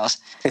certain spells.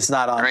 It's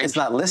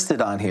not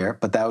listed on here,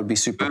 but that would be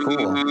super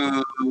cool.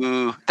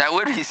 Ooh, that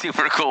would be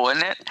super cool,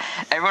 wouldn't it?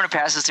 Everyone who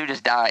passes through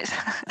just dies.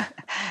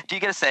 Do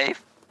you get a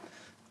save?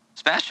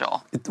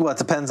 Special. Well, it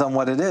depends on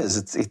what it is.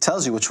 It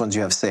tells you which ones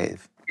you have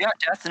save. Yeah,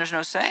 death, and there's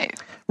no save.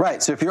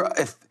 Right.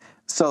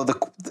 So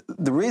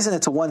the reason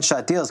it's a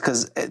one-shot deal is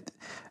because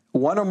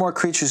one or more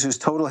creatures whose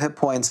total hit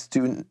points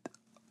do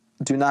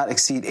not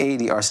exceed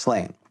 80 are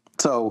slain.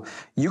 So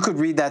you could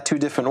read that 2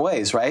 different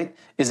ways, right?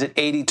 Is it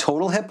 80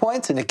 total hit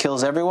points and it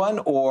kills everyone,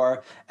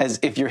 or as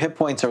if your hit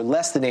points are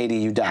less than 80,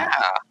 you die?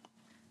 Yeah.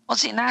 Well,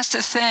 see, and that's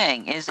the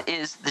thing, is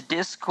the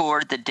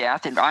Discord, the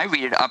death, and I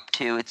read it up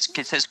to,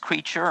 it says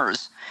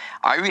creatures.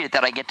 I read it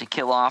that I get to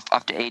kill off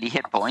up to 80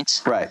 hit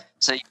points. Right.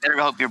 So you better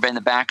hope you're in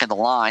the back of the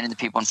line and the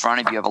people in front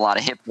of you have a lot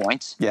of hit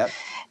points. Yep.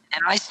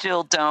 And I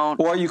still don't.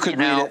 Or you could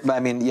read it, I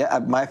mean,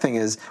 my thing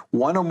is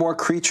one or more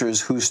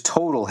creatures whose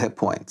total hit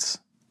points.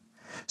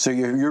 So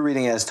you're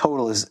reading it as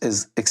total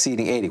is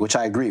exceeding 80, which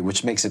I agree,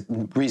 which makes it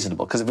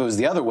reasonable. Because if it was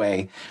the other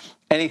way,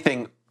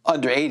 anything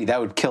under 80,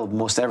 that would kill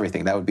most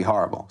everything. That would be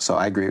horrible. So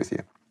I agree with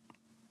you.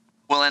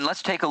 Well, and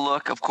let's take a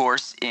look, of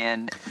course,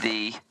 in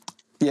the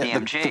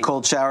EMG. The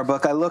cold shower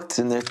book. I looked,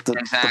 and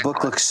Exactly.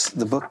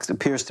 the book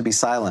appears to be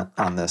silent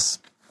on this.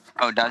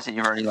 Oh, does it?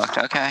 You've already looked.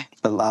 Okay.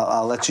 But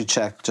I'll let you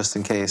check just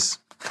in case,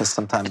 because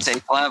sometimes It's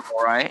 8th level,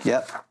 right?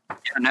 Yep,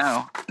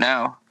 Yeah,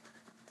 no.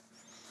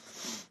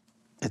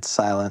 it's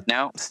silent.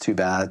 No. It's too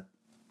bad.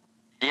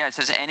 Yeah, it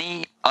says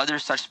any other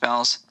such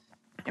spells.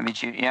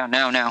 Yeah,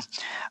 no.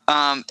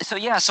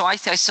 So I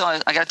got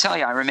to tell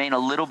you, I remain a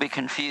little bit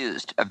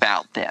confused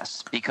about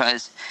this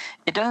because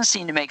it doesn't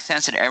seem to make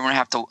sense that everyone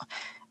have to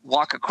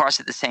walk across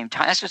at the same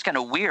time. That's just kind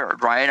of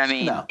weird, right? I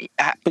mean, No.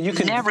 But you're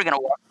never going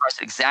to walk across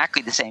at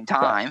exactly the same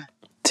time. Right.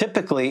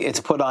 Typically, it's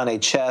put on a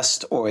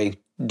chest or a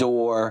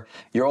door.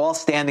 You're all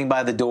standing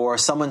by the door.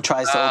 Someone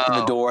tries to open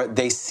the door.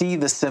 They see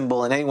the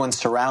symbol, and anyone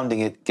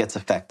surrounding it gets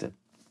affected.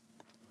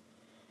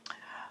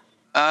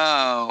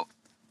 Oh.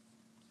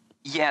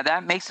 Yeah,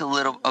 that makes a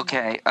little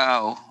okay.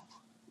 Oh.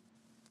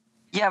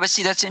 Yeah, but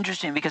see that's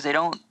interesting because they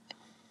don't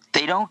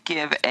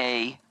give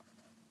a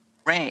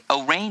range.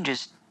 Oh, range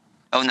is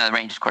the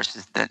range of course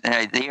is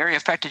the area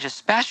affected is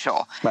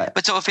special. Right.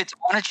 But so if it's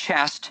on a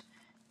chest,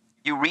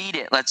 you read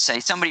it, let's say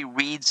somebody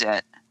reads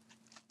it,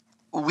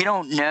 we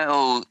don't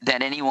know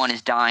that anyone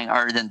is dying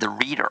other than the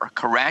reader,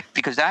 correct?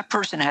 Because that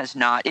person has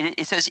not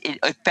it says it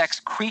affects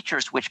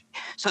creatures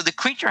so the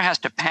creature has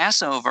to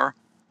pass over,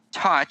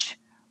 touch,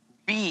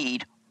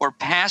 read, or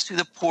pass through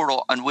the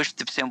portal on which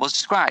the symbol is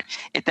described.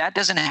 If that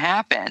doesn't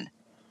happen,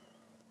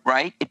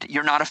 right,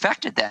 you're not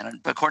affected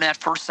then. According to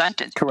that first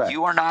sentence, correct.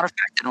 You are not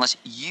affected unless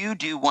you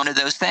do one of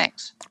those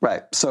things.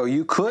 Right. So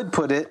you could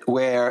put it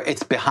where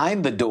it's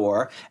behind the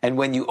door, and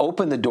when you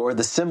open the door,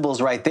 the symbol's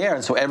right there,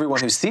 and so everyone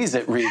who sees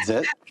it reads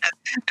it.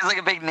 It's like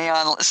a big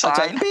neon sign. It's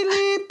like,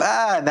 beep,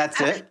 and that's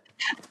it.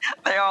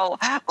 They all,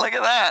 look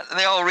at that.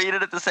 They all read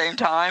it at the same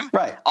time.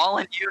 Right. All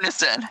in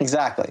unison.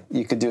 Exactly.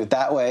 You could do it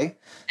that way.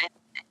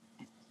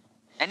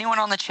 Anyone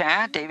on the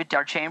chat? David,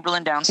 our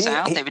Chamberlain down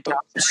south. David,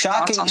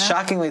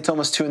 shockingly, it's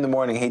almost 2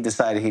 a.m. He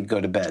decided he'd go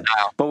to bed.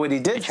 Oh. But what he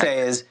did say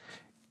is,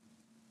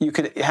 you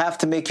could have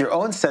to make your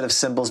own set of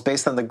symbols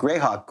based on the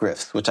Greyhawk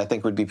glyphs, which I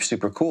think would be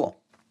super cool.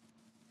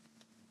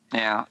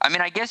 Yeah, I mean,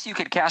 I guess you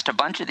could cast a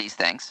bunch of these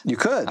things. You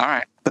could. All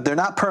right, but they're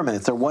not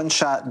permanent. They're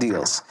one-shot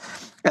deals.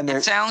 And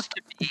it sounds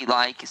to me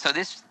like it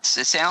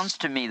sounds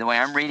to me the way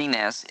I'm reading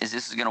this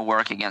is going to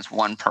work against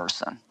one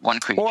person, one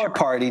creature, or a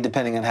party,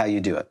 depending on how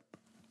you do it.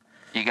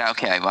 You go,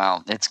 okay,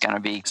 well, it's going to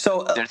be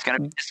there's going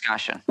to be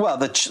discussion.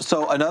 Well,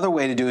 so another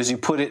way to do is you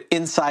put it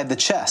inside the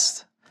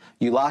chest.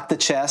 You lock the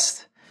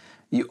chest,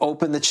 you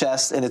open the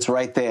chest, and it's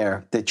right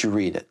there that you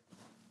read it.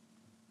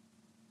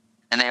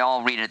 And they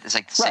all read it at the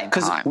same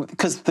time.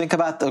 Because think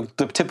about the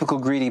typical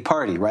greedy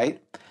party, right?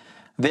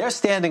 They're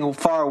standing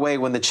far away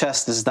when the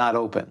chest is not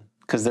open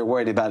because they're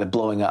worried about it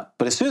blowing up.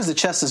 But as soon as the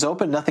chest is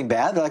open, nothing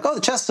bad. They're like, oh,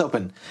 the chest's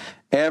open.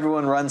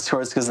 Everyone runs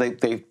towards because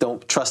they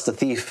don't trust the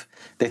thief.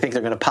 They think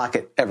they're going to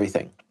pocket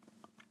everything.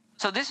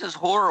 So this is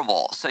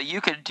horrible. So you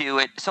could do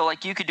it. So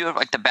you could do it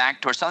like the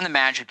back door. So I'm the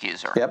magic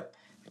user. Yep.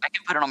 I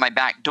can put it on my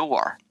back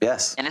door.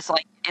 Yes. And it's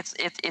like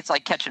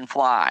catching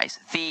flies.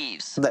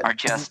 Thieves are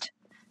just.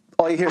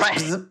 All you hear is.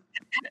 Right.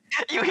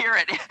 You hear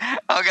it.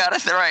 Oh God,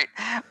 that's right.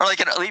 Or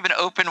leave an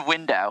open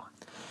window.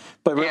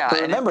 But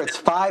remember, it's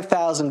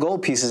 5,000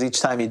 gold pieces each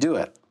time you do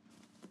it.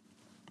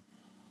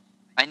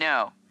 I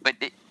know, but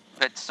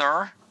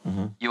sir,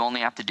 you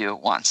only have to do it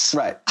once.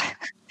 Right.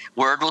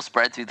 Word will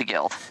spread through the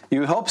guild.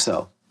 You would hope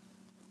so.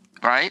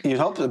 Right. You'd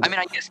hope so. I mean,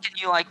 I guess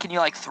can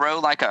you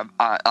throw like a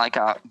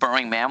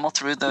burrowing mammal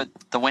through the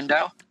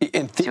window? See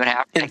what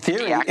happens? In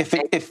theory,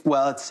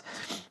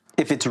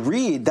 if it's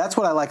read, that's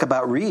what I like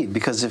about read,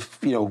 because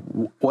if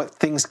what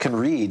things can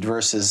read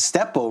versus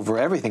step over,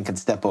 everything can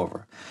step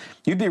over.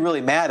 You'd be really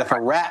mad if a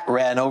rat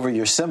ran over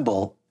your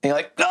symbol and you're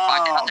like,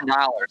 oh,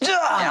 $1,000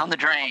 down the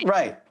drain.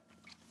 Right.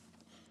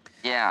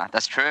 Yeah,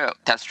 that's true.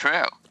 That's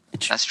true.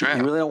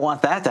 You really don't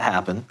want that to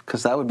happen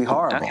because that would be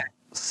horrible. Okay.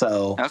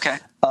 So, okay.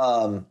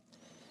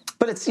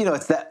 But it's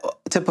it's that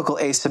typical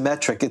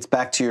asymmetric. It's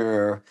back to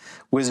your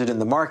wizard in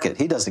the market.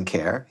 He doesn't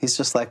care. He's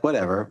just like,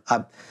 whatever.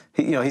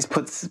 He's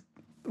put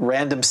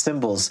random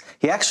symbols.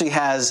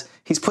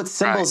 He's put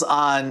symbols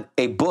on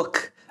a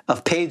book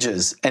of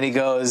pages, and he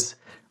goes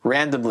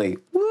randomly,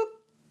 whoop,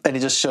 and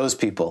he just shows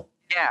people.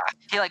 Yeah,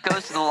 he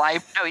goes to the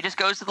library. No, he just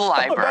goes to the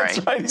library. Oh,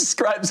 that's right. He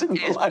scribes in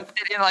the library.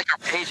 In a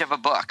page of a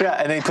book. Yeah,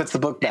 and then he puts the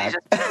book back.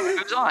 He just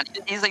moves on.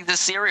 He's like the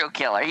serial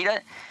killer. He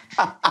doesn't.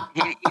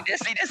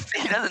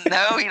 He doesn't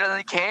know. He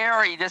doesn't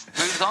care. He just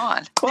moves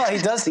on. Well,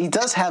 he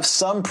does have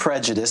some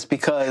prejudice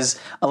because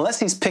unless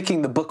he's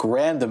picking the book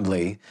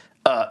randomly,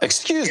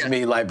 excuse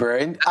me,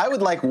 librarian, I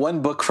would like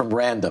one book from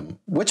random.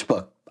 Which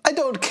book? I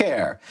don't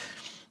care.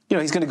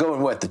 He's going to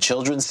go in the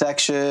children's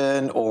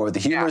section or the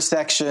humor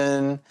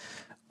section.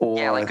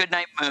 Or, like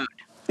Goodnight Moon.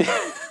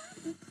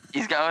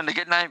 He's going to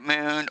Goodnight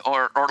Moon,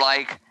 or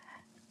like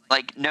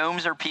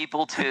gnomes are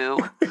people too,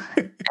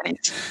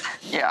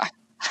 Yeah.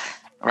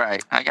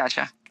 Right. I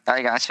gotcha. All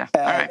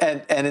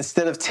right. And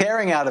instead of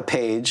tearing out a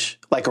page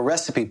like a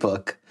recipe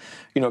book,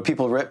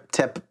 people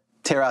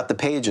tear out the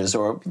pages,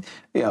 or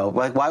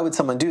like, why would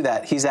someone do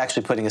that? He's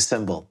actually putting a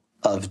symbol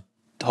of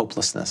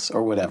hopelessness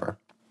or whatever.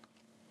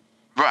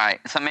 Right.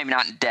 So maybe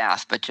not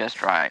death, but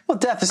just right. Well,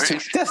 death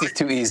is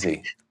too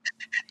easy.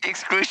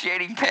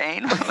 Excruciating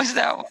pain. What was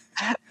that one?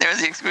 There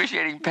was the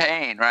excruciating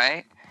pain,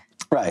 right?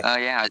 Right. Oh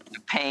yeah,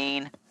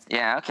 pain.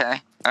 Yeah.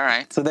 Okay. All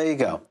right. So there you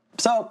go.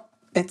 So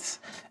it's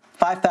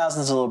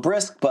 5,000 is a little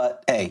brisk,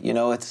 but hey,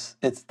 it's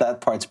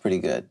that part's pretty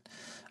good.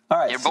 All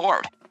right. You're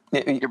bored.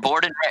 You're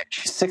bored and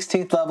rich.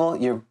 16th level.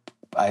 You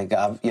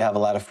have a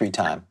lot of free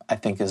time, I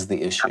think, is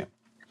the issue. And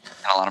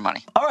a lot of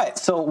money. All right.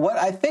 So what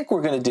I think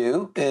we're going to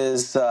do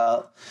is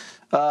how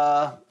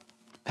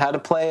to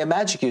play a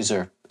magic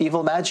user,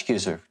 evil magic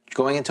user,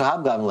 going into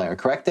Hobgoblin Lair.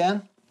 Correct,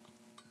 Dan?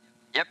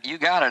 Yep, you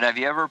got it. Have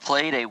you ever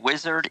played a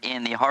wizard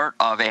in the heart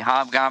of a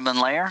Hobgoblin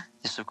Lair?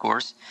 This, of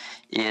course,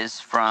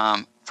 is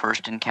from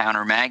First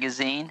Encounter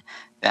magazine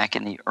back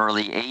in the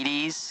early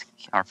 80s,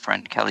 our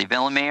friend Kelly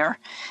Villamere.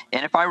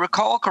 And if I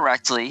recall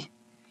correctly,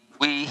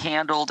 we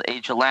handled a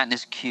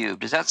gelatinous cube.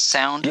 Does that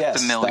sound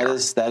familiar?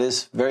 Yes, that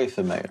is very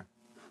familiar.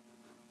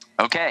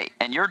 Okay,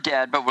 and you're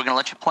dead, but we're going to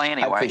let you play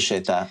anyway. I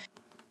appreciate that.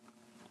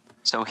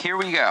 So here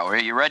we go. Are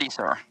you ready,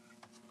 sir?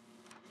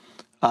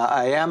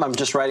 I am. I'm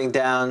just writing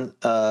down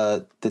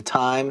the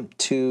time,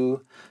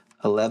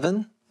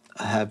 2:11.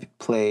 I have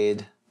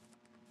played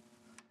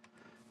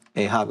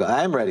a Hobgoblin.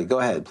 I am ready. Go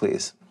ahead,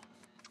 please.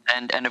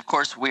 And of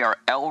course, we are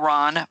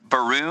Elron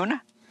Baroon,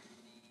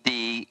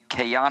 the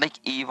chaotic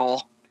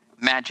evil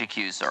magic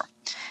user.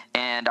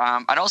 And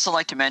I'd also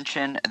like to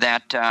mention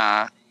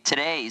that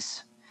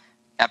today's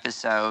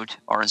episode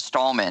or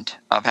installment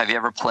of Have You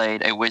Ever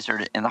Played a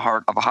Wizard in the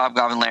Heart of a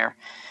Hobgoblin Lair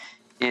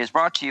is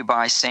brought to you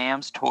by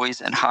Sam's Toys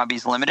and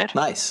Hobbies Limited.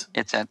 Nice.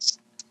 It's at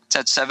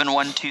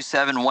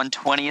 7127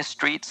 120th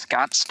Street,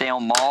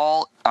 Scottsdale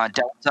Mall,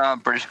 Delta,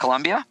 British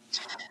Columbia.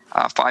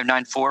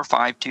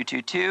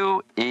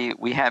 594-5222.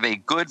 We have a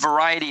good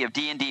variety of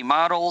D&D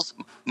modules,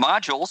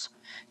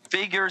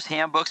 figures,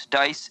 handbooks,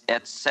 dice,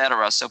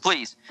 etc. So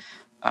please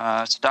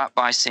stop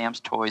by Sam's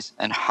Toys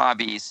and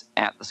Hobbies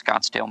at the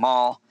Scottsdale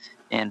Mall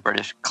in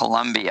British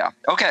Columbia.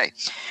 Okay,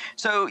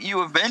 so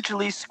you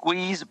eventually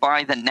squeeze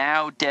by the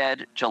now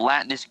dead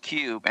gelatinous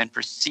cube and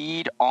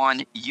proceed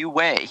on your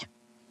way.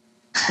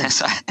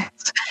 So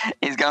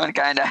he's going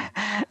kind of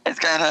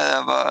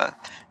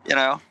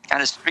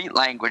street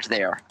language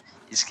there.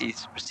 He's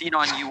proceed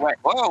on your way.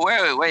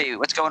 Whoa, wait,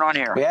 what's going on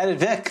here? We added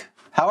Vic.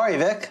 How are you,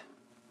 Vic?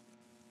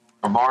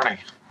 Good morning.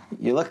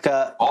 You look.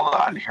 Hold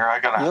on here.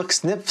 You look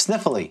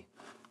sniffly.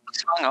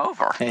 He's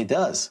hungover. Yeah, he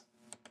does.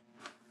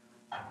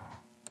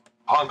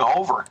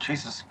 Hungover.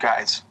 Jesus,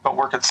 guys. Been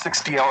working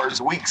 60 hours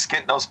a week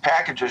getting those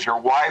packages your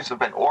wives have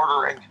been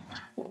ordering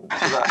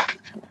to the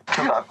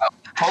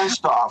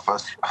post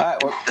office. All right,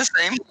 the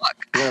same luck.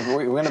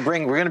 We're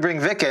gonna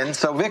bring Vic in.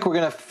 So Vic, we're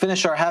gonna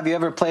finish our Have You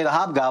Ever Played a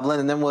Hobgoblin,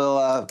 and then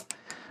we'll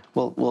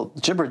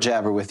jibber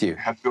jabber with you.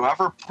 Have you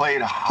ever played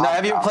a Hobgoblin? No,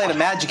 have you ever played a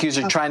magic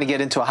user trying to get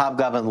into a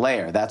Hobgoblin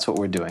lair? That's what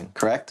we're doing,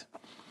 correct?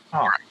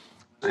 Oh.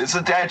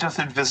 Isn't that just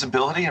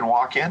invisibility and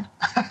walk in?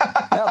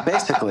 Well,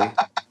 basically.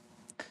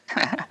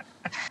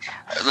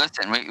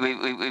 Listen,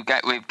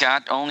 we've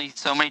got only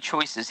so many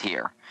choices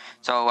here.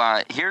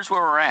 So here's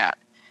where we're at.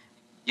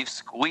 You've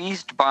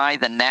squeezed by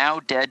the now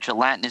dead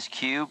gelatinous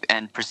cube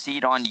and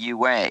proceed on your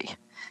way.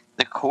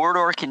 The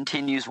corridor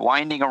continues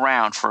winding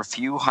around for a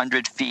few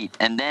hundred feet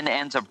and then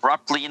ends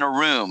abruptly in a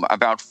room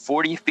about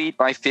 40 feet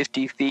by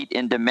 50 feet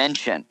in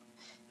dimension.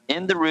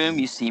 In the room,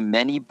 you see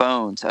many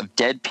bones of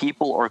dead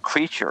people or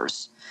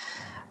creatures.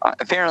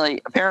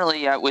 Apparently,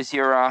 it was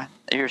your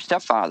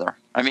stepfather.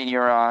 I mean,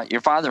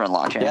 your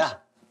father-in-law, James. Yeah.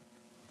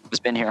 Has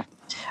been here.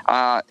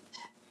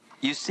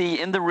 You see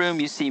in the room,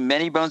 you see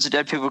many bones of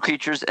dead people,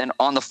 creatures, and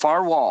on the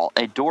far wall,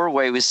 a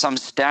doorway with some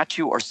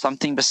statue or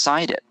something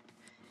beside it.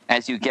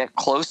 As you get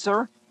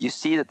closer, you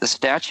see that the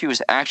statue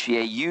is actually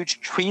a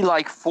huge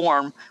tree-like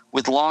form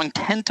with long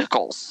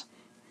tentacles.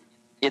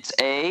 It's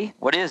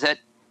what is it?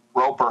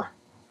 Roper.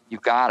 You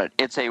got it.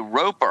 It's a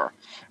roper,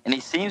 and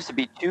he seems to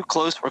be too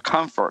close for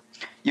comfort.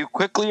 You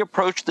quickly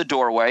approach the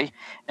doorway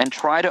and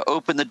try to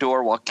open the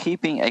door while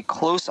keeping a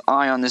close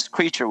eye on this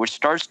creature, which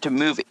starts to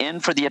move in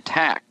for the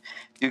attack.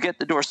 You get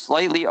the door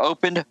slightly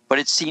opened, but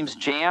it seems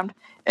jammed,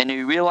 and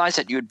you realize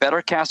that you had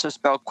better cast a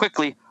spell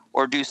quickly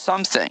or do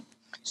something.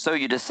 So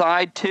you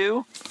decide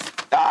to...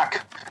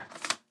 Doc.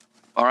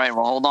 All right,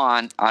 well, hold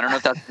on. I don't know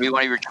if that's going to be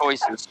one of your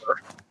choices, sir.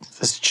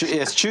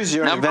 It's choose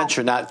your own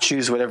adventure, not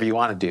choose whatever you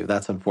want to do.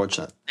 That's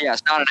unfortunate. Yeah,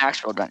 it's not an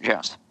actual adventure,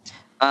 yes.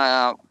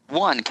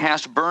 1,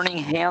 cast Burning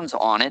Hands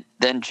on it,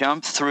 then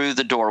jump through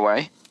the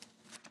doorway.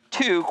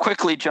 2,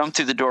 quickly jump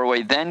through the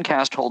doorway, then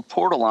cast Hold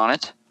Portal on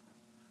it.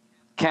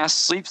 Cast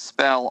Sleep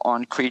Spell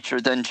on creature,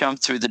 then jump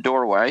through the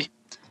doorway.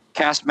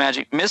 Cast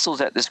Magic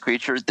Missiles at this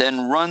creature,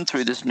 then run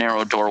through this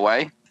narrow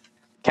doorway.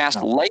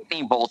 Cast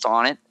Lightning Bolt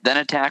on it, then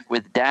attack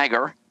with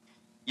Dagger.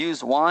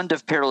 Use Wand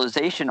of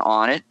Paralyzation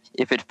on it,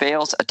 If it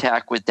fails,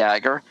 attack with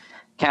dagger.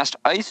 Cast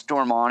Ice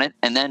Storm on it,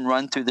 and then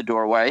run through the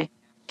doorway.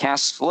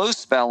 Cast Slow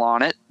Spell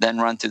on it, then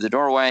run through the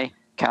doorway.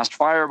 Cast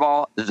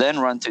Fireball, then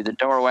run through the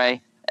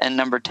doorway. And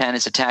number 10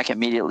 is attack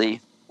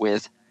immediately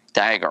with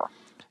dagger.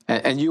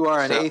 And you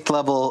are an 8th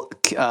level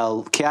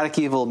Chaotic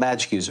Evil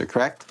magic user,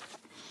 correct?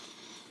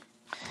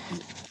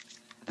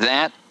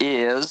 That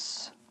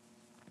is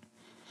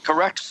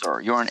correct,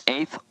 sir. You're an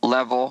 8th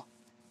level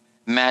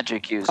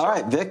magic user. All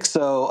right, Vic.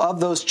 So, of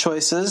those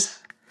choices,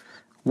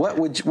 what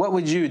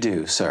would you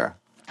do, sir?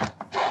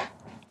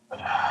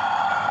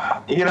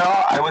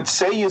 I would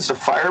say use the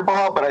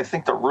fireball, but I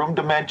think the room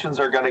dimensions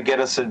are going to get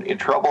us in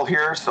trouble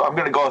here. So I'm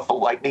going to go with the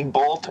lightning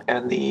bolt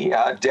and the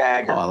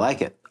dagger. Oh, I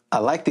like it. I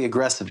like the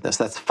aggressiveness.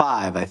 That's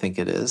 5, I think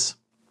it is.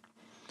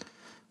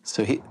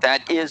 So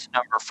that is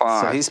number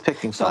 5. So he's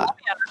picking 5. So let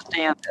me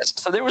understand this.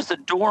 So there was the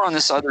door on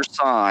this other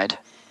side.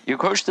 You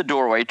approach the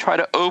doorway, try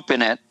to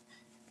open it.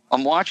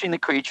 I'm watching the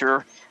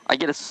creature. I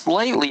get it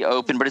slightly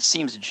open, but it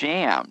seems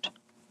jammed.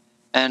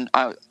 And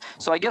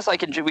so I guess we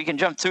can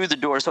jump through the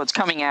door. So it's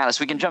coming at us.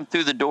 We can jump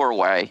through the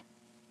doorway,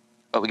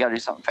 but we got to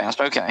do something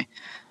fast. Okay.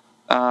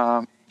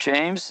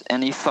 James,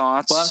 any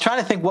thoughts? Well, I'm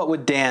trying to think, what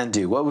would Dan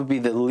do? What would be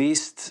the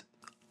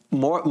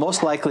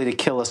most likely to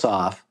kill us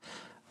off?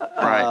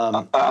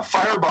 Right.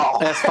 Fireball.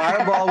 Yes,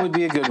 fireball would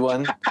be a good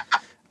one.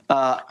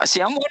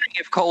 See, I'm wondering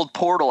if Cold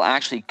Portal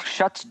actually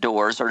shuts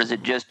doors, or does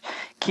it just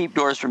keep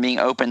doors from being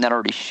open that are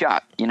already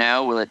shut?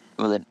 Will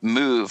it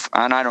move?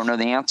 And I don't know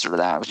the answer to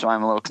that, so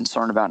I'm a little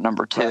concerned about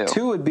number 2.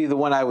 2 would be the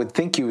one I would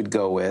think you would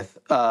go with.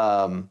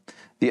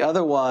 The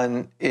other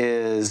one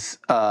is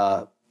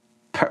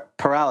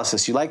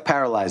paralysis. You like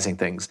paralyzing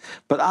things,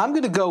 but I'm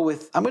going to go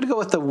with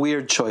the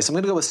weird choice. I'm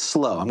going to go with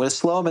slow. I'm going to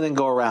slow him and then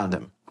go around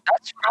him.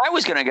 That's I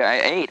was going to go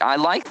 8. I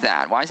like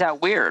that. Why is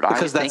that weird?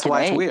 Because that's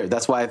why it's weird.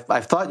 That's why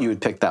I thought you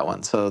would pick that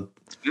one. So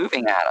it's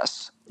moving at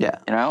us. Yeah.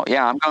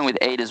 Yeah, I'm going with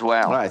 8 as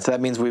well. All right, so that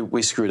means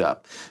we screwed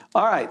up.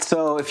 All right,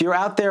 so if you're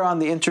out there on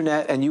the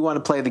internet and you want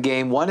to play the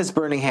game, 1 is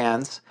Burning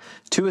Hands,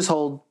 2 is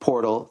Hold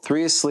Portal,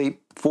 3 is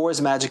Sleep, 4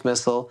 is Magic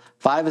Missile,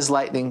 5 is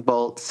Lightning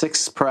Bolt,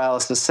 6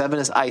 Paralysis, 7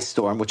 is Ice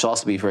Storm, which will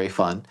also be very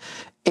fun,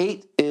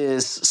 8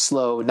 is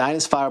Slow, 9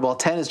 is Fireball,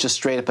 10 is just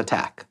straight up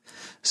attack.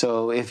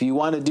 So if you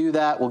want to do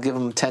that, we'll give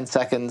them 10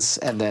 seconds,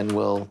 and then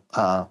we'll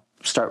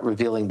start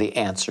revealing the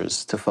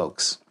answers to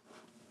folks.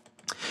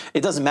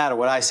 It doesn't matter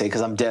what I say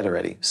because I'm dead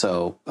already,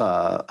 so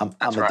I'm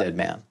a dead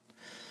man.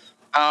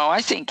 Oh,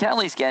 I think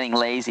Kelly's getting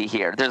lazy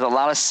here. There's a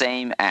lot of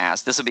same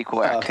as. This will be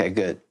quick. Okay,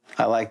 good.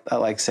 I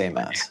like same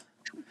as.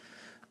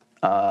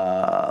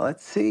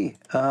 Let's see.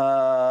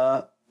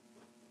 All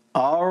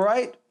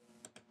right.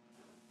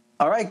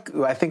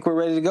 I think we're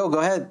ready to go. Go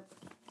ahead.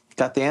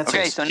 Got the answers.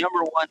 Okay, so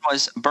number 1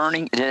 was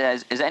burning.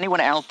 Is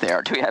anyone out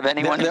there? Do we have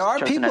anyone? There are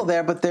people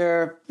there, but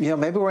they're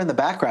maybe we're in the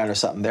background or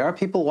something. There are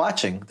people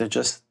watching. They're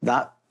just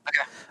not.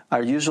 Okay.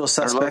 Our usual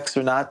suspects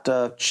are not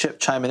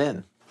chiming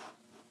in.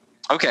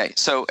 Okay,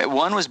 so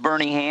 1 was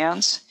Burning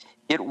Hands.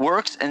 It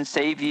works and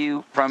save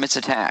you from its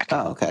attack.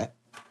 Oh, okay.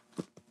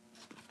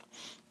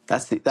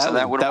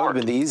 That would have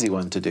been the easy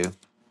one to do.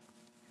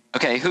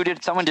 Okay,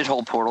 someone did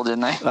Hold Portal,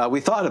 didn't they? We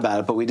thought about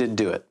it, but we didn't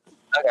do it.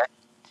 Okay.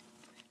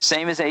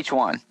 Same as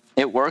H1.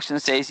 It works and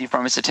saves you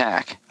from its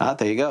attack.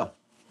 There you go.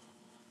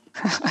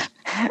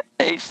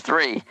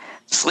 H3,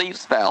 Sleep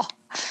Spell.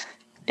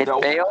 It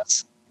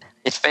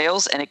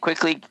fails, and it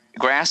quickly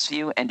grasps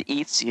you and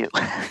eats you.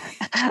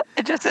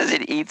 It just says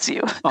it eats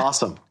you.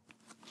 Awesome.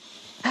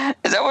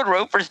 Is that what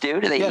ropers do?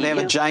 Do they eat they have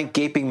you? a giant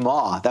gaping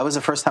maw. That was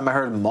the first time I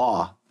heard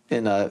maw. They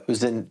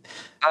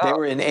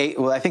were in A.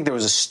 Well, I think there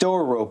was a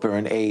store roper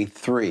in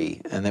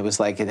A3, and it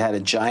was like it had a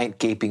giant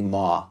gaping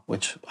maw,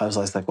 which I was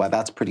like, wow,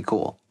 that's pretty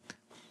cool.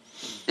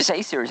 This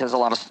A series has a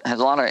lot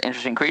of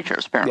interesting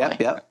creatures, apparently.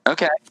 Yep.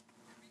 Okay.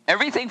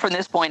 Everything from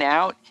this point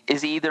out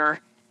is either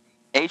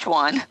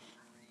H1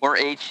 or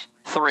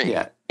H3.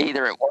 Yeah.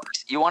 Either it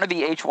works. You want to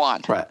be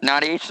H1, right,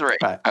 not H3.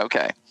 Right.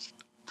 Okay.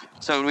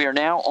 So we are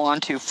now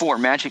on to 4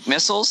 Magic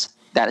Missiles.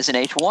 That is an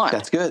H1.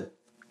 That's good.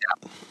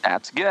 Yeah,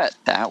 that's good.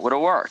 That would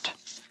have worked.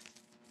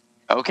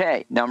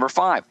 Okay, number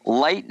 5,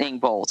 Lightning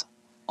Bolt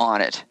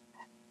on it.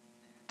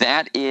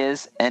 That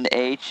is an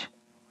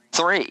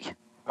H3.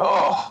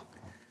 Oh.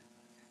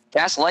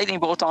 Cast Lightning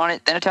Bolt on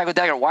it, then attack with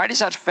dagger. Why does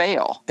that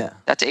fail? Yeah.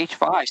 That's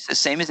H5. It's the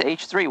same as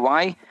H3.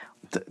 Why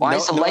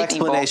is the lightning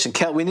explanation.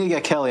 bolt? We need to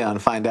get Kelly on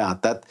and find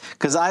out that,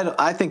 because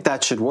I think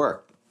that should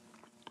work.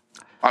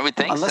 I would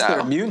think unless so. They're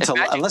immune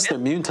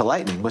to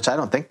lightning, which I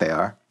don't think they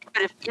are.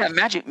 But if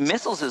Magic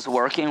Missiles is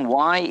working,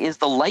 why is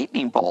the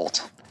lightning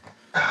bolt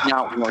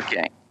not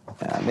working?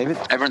 Yeah, maybe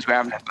everyone's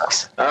grabbing their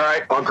books. All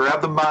right, I'll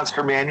grab the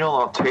monster manual.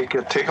 I'll take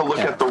a look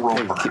at the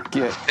roper.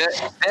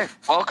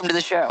 Welcome to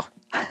the show.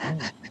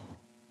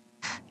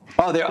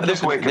 Oh,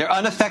 they're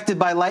unaffected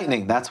by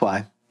lightning. That's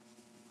why.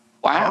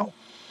 Wow.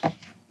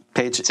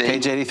 Page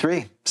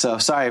 83. So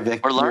sorry,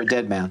 Vic, you're a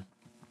dead man.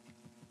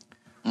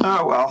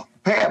 Oh well.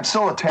 Hey, I'm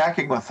still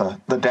attacking with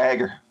the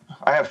dagger.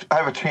 I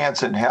have a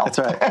chance in hell. That's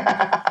right.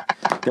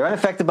 They're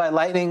unaffected by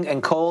lightning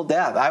and cold.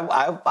 Yeah,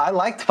 I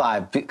liked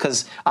 5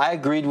 because I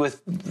agreed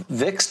with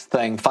Vic's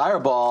thing.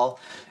 Fireball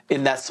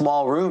in that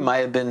small room might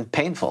have been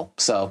painful.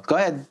 So go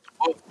ahead.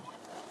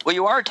 Well,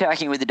 you are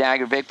attacking with the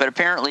dagger, Vic, but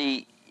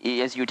apparently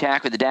as you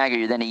attack with the dagger,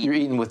 you're then You're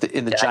eating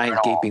in the giant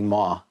gaping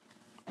maw.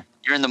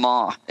 You're in the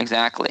maw,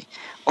 exactly.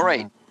 All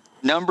right,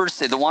 number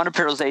 6, the wand of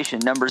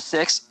paralyzation. Number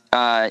 6,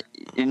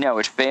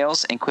 it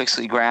fails and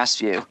quickly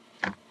grasps you.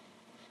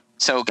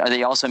 So are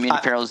they also immune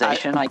to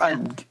paralyzation?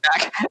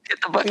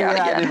 Get the book out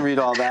again. I didn't read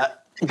all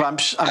that, but I'm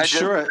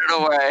sure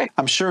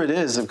I'm sure it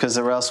is, because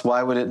or else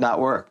why would it not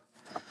work?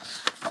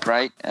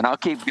 Right, and I'll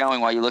keep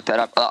going while you look that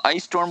up.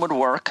 Ice Storm would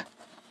work.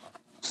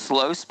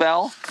 Slow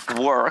Spell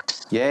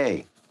works.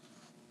 Yay.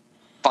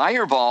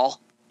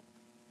 Fireball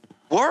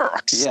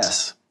works.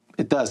 Yes,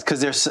 it does, because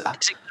they're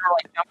jumping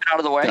out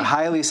of the way. They're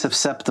highly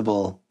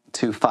susceptible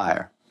to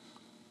fire.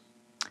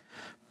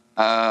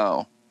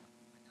 Oh,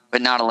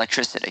 but not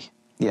electricity.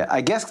 Yeah,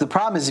 I guess the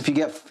problem is if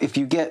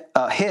you get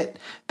hit,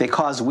 they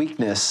cause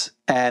weakness,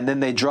 and then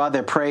they draw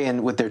their prey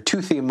in with their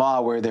toothy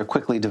maw, where they're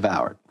quickly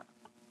devoured.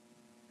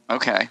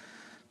 Okay.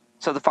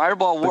 So the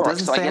fireball works. But it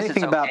doesn't say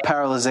anything about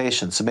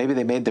paralyzation, so maybe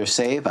they made their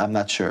save. I'm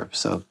not sure,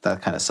 so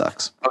that kind of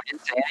sucks. Oh, it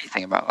didn't say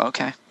anything about.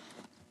 Okay.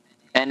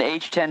 And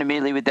H10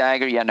 immediately with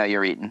dagger. Yeah, no,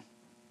 you're eating.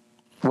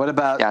 What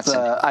about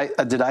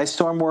did Ice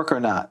Storm work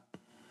or not?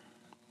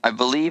 I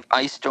believe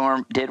Ice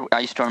Storm did work.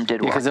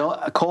 Because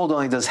cold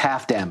only does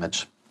half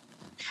damage.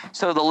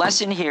 So the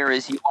lesson here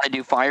is you want to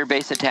do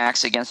fire-based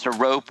attacks against a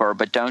roper,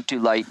 but don't do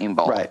lightning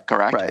bolt. Right.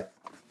 Correct. Right.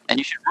 And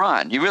you should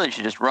run. You really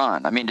should just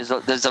run. I mean, does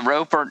the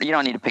roper? You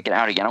don't need to pick it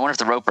out again. I wonder if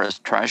the roper has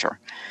treasure.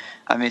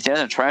 I mean, if it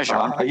has treasure.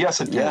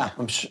 Yes, it did. Yeah.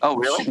 Oh,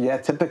 really? Yeah,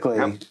 typically.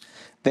 Yep.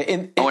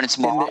 When it's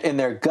small? In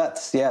their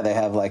guts, yeah, they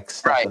have like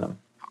stuff in them.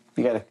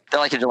 They're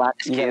like a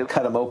gelatinous cube. You got to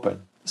cut them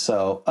open.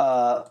 So,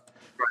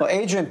 well,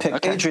 Adrian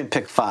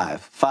picked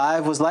 5.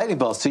 5 was lightning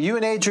bolt. So you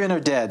and Adrian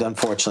are dead,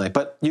 unfortunately.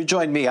 But you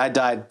joined me. I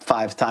died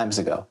 5 times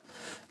ago.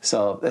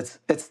 So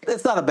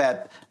it's not a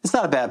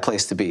bad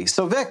place to be.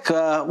 So Vic,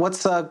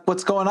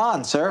 what's going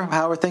on, sir?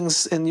 How are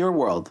things in your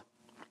world?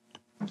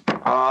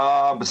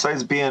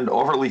 Besides being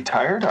overly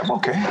tired, I'm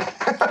okay.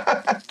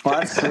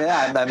 Well,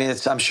 I mean,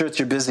 I'm sure it's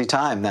your busy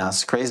time now.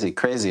 It's crazy.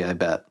 I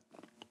bet.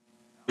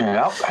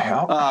 Yeah.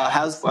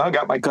 I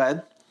got my. Go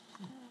ahead.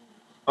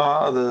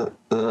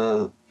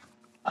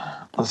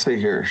 Let's see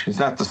here. She's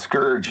not the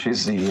Scourge.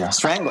 She's the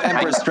Strangler.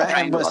 Emperor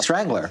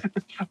Strangler.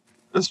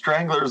 The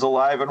Strangler is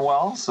alive and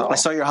well. So I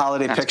saw your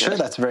holiday picture. Good.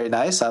 That's very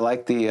nice. I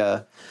like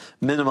the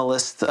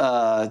minimalist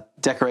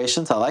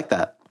decorations. I like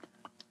that.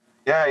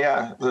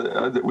 Yeah.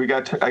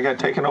 I got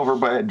taken over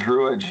by a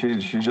druid. She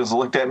just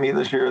looked at me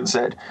this year and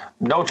said,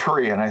 "No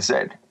tree," and I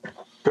said,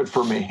 "Good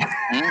for me."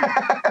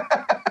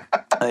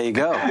 There you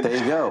go.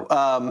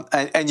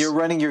 And you're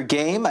running your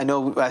game. I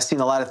know I've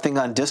seen a lot of things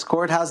on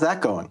Discord. How's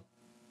that going?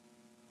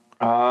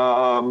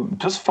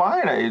 Just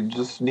fine. I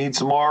just need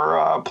some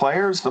more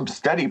players, some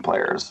steady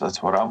players.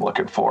 That's what I'm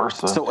looking for.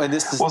 So and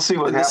this is, we'll see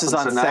what happens this is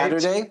on tonight.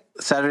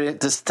 Saturday,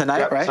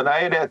 tonight, right?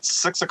 Tonight at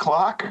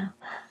 6:00,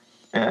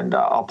 and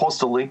I'll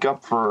post a link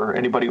up for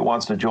anybody who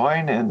wants to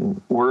join.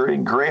 And we're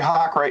in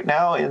Greyhawk right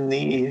now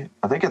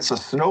I think it's the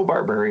Snow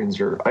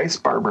Barbarians or Ice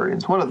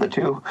Barbarians, one of the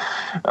two,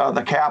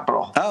 the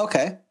capital. Oh,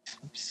 okay.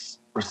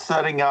 We're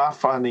setting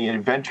off on the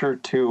adventure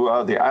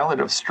to the island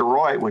of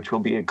Steroid, which will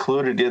be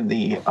included in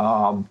the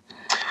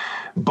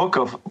book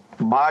of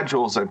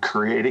modules I'm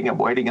creating. I'm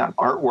waiting on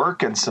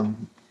artwork and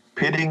some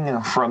bidding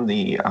from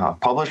the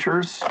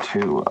publishers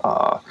to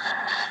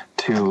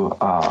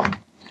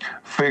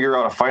figure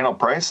out a final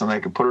price, and they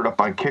can put it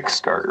up on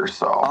Kickstarter.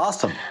 So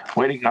awesome.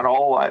 Waiting on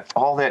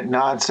all that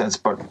nonsense,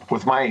 but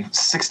with my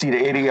 60 to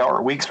 80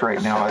 hour weeks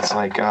right now, it's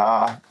like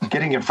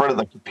getting in front of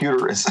the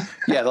computer is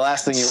the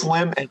last thing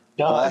slim and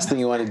done. The last thing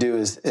you want to do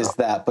is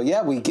that. But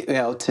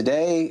yeah,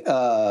 today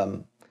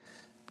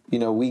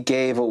we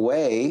gave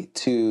away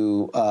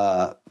to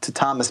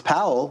Thomas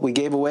Powell. We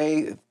gave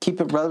away Keep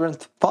It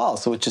Relevant Fall,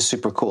 so which is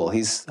super cool.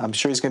 I'm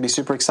sure he's going to be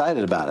super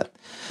excited about it.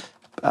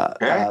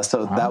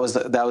 That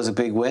was a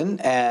big win,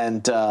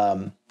 and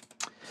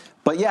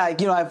but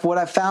yeah, what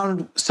I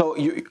found. So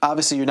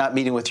obviously you're not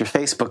meeting with your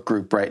Facebook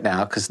group right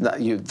now because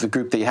the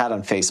group that you had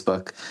on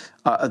Facebook.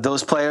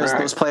 Those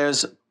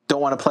players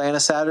don't want to play on a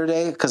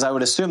Saturday because I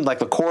would assume like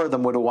the core of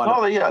them would have wanted.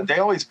 Oh yeah, they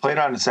always played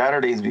on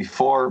Saturdays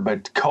before,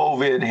 but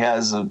COVID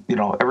has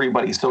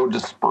everybody's so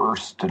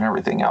dispersed and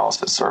everything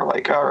else. It's sort of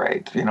like all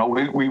right,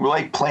 we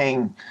like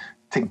playing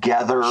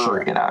together.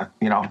 Sure.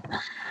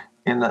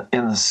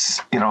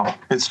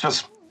 It's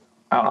just,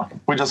 I don't know.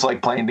 We just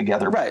like playing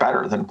together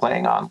better than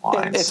playing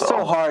online. It's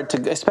so hard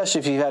to, especially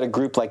if you've had a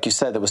group, like you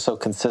said, that was so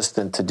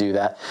consistent to do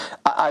that.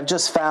 I've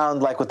just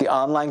found, like with the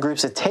online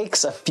groups, it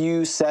takes a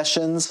few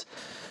sessions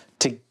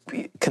to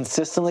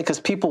consistently, because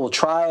people will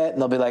try it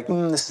and they'll be like,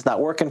 this is not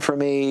working for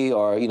me,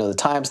 or, the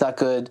time's not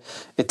good.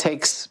 It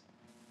takes,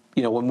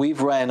 when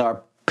we've ran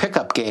our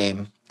pickup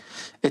game,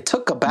 it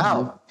took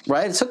about,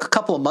 right? It took a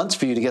couple of months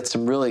for you to get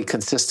some really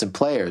consistent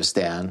players,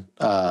 Dan.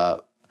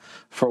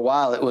 for a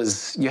while, it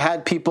was you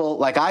had people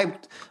like I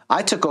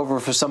took over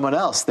for someone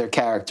else, their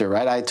character,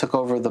 right? I took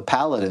over the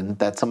paladin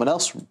that someone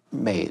else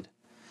made,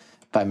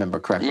 if I remember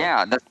correctly.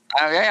 Yeah,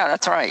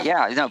 that's right.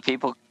 Yeah,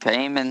 people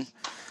came and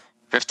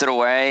drifted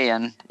away,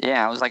 and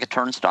it was like a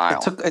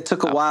turnstile. It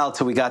took a while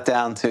till we got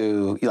down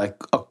to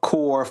like a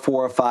core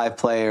 4 or 5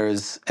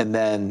 players, and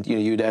then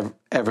you'd have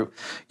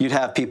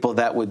people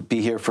that would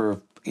be here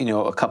for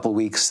a couple of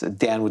weeks.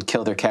 Dan would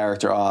kill their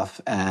character off,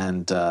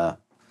 and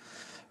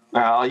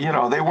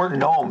well, they weren't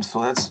gnomes,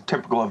 so that's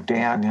typical of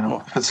Dan.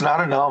 If it's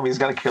not a gnome, he's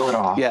going to kill it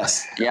off.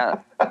 Yes. Yeah.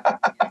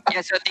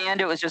 So at the end,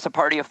 it was just a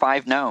party of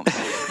 5 gnomes.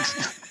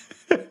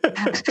 It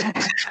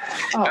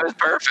was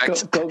perfect.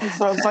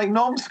 So it's like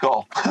Gnome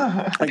Skull.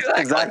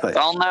 Exactly. It's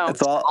all gnomes.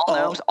 It's all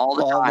gnomes all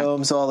the time. All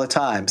gnomes all the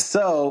time.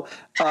 So,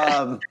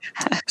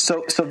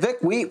 so Vic,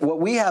 what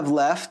we have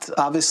left,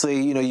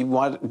 obviously,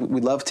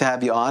 we'd love to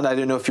have you on. I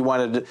don't know if you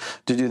wanted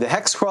to do the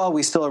Hex Crawl.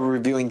 We still are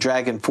reviewing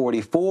Dragon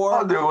 44.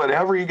 I'll do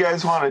whatever you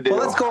guys want to do. Well,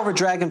 let's go over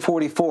Dragon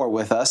 44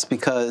 with us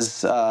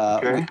because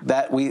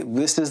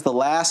this is the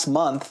last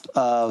month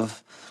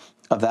of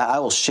that. I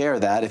will share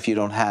that if you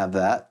don't have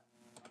that.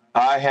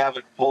 I have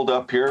it pulled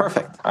up here.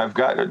 Perfect. I've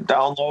got it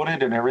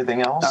downloaded and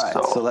everything else. All right,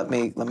 so let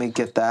me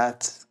get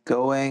that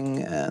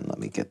going, and let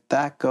me get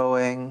that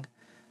going,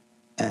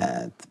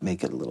 and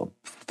make it a little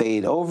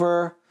fade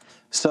over.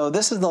 So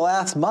this is the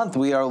last month.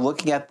 We are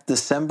looking at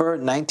December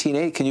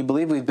 1980. Can you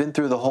believe we've been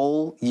through the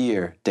whole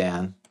year,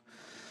 Dan,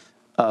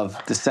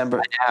 of December?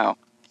 I know.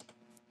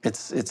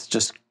 It's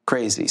just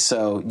crazy.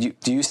 So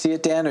do you see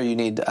it, Dan, or you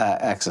need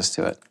access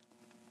to it?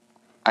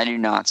 I do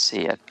not see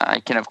it. I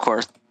can, of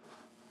course,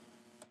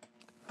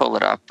 pull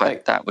it up,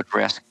 but that would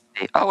risk.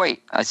 Oh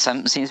wait,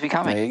 something seems to be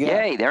coming. There you go.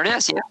 Yay! There it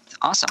is. Yeah,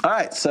 awesome. All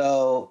right.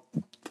 So,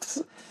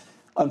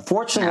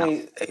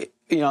 unfortunately,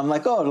 I'm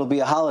like, it'll be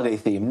a holiday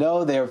theme.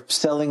 No, they're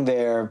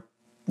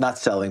not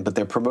selling, but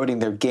they're promoting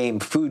their game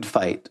Food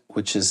Fight,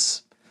 which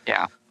is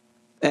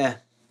meh.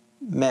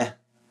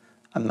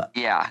 I'm not.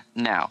 Yeah,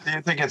 no. Do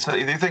you think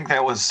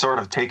that was sort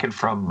of taken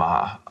from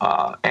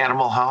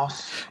Animal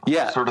House?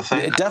 Yeah, sort of thing.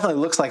 It definitely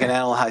looks like an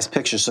Animal House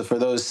picture. So for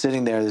those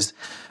sitting there, there's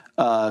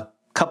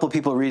couple of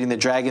people reading the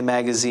Dragon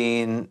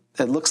magazine.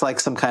 It looks like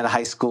some kind of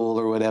high school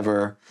or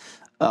whatever.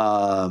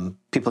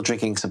 People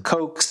drinking some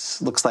Cokes.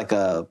 Looks like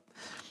a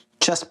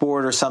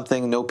chessboard or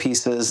something. No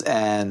pieces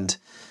and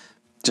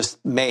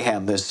just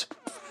mayhem. There's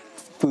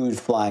food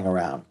flying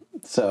around.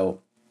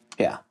 So,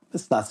 yeah,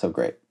 it's not so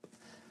great.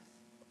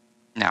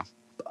 No.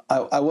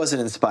 I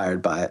wasn't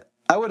inspired by it.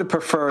 I would have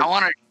preferred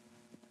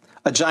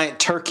a giant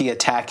turkey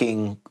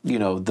attacking,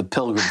 the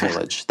Pilgrim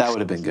Village. That would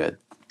have been good.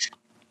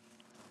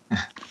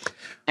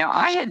 Now,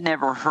 I had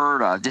never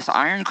heard of this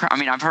Iron Crown. I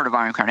mean, I've heard of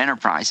Iron Crown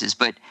Enterprises,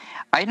 but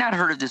I had not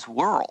heard of this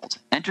world.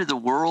 Enter the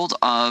world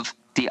of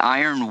the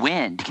Iron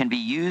Wind. Can be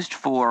used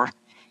for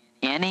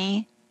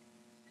any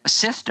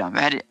system.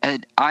 Had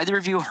either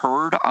of you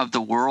heard of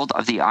the world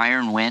of the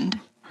Iron Wind?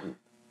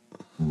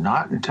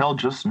 Not until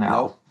just now.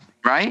 Nope.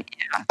 Right?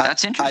 Yeah,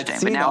 that's interesting.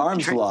 I'd seen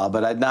Arms Law,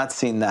 but I'd not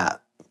seen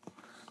that.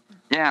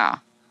 Yeah.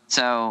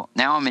 So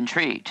now I'm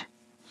intrigued.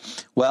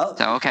 Well,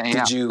 okay,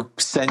 did you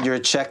send your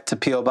check to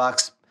P.O.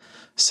 Box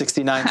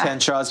 6910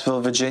 Charlottesville,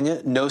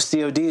 Virginia? No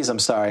CODs, I'm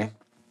sorry.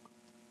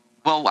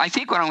 Well, I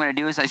think what I'm going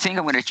to do is I'm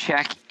going to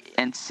check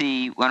and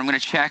see what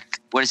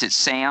is it,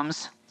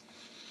 Sam's?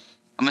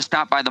 I'm going to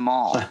stop by the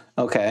mall.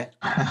 Okay.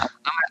 I'm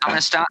going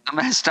to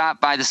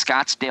stop by the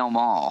Scottsdale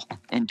Mall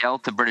in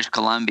Delta, British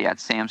Columbia at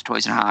Sam's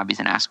Toys and Hobbies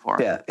and ask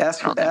for it. Yeah,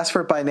 ask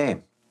for it by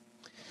name.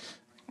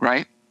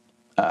 Right?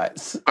 All right.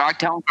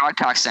 Tell them Grog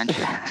Talk sent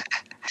you.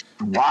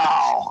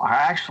 Wow, I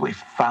actually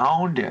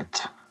found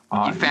it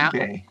on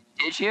eBay.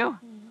 Did you?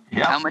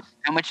 Yeah. How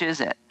much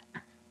is it?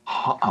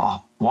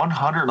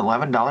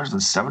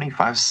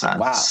 $111.75.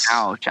 Wow.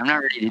 Ouch! I'm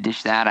not ready to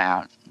dish that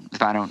out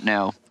if I don't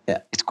know. Yeah.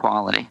 It's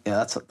quality.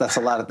 Yeah, that's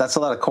a lot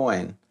of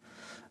coin.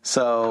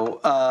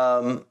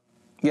 So,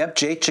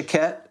 Jake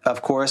Chiquette,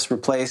 of course,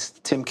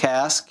 replaced Tim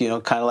Kask. Kind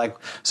of like.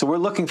 So we're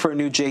looking for a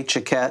new Jake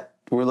Chiquette.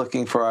 We're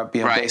looking for our,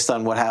 based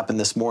on what happened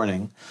this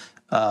morning.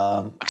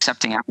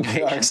 Accepting applications.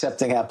 We are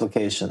accepting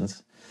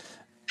applications.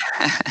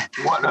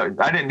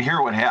 I didn't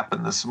hear what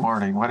happened this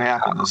morning. What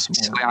happened this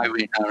morning?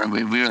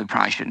 We really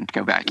probably shouldn't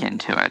go back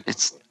into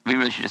it. We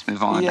really should just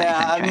move on.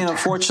 Yeah,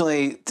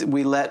 unfortunately,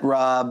 we let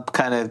Rob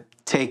kind of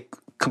take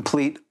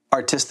complete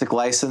artistic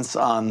license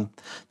on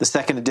the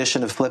second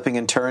edition of Flipping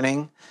and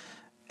Turning,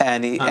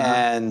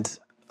 and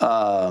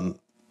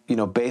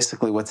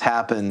basically what's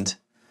happened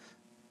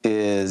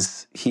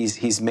is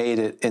he's made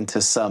it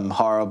into some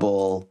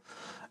horrible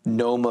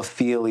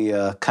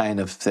nomophilia kind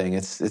of thing.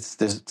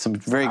 There's some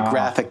very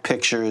graphic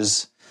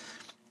pictures.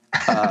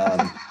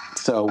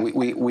 So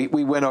we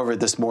went over it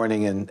this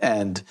morning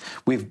and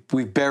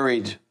we've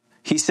buried.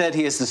 He said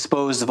he has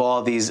disposed of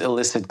all these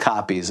illicit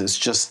copies. It's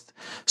just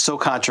so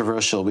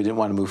controversial. We didn't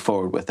want to move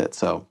forward with it.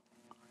 So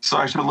So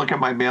I should look at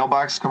my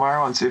mailbox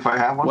tomorrow and see if I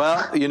have one?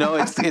 Well,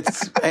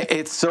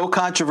 it's so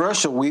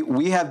controversial.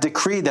 We have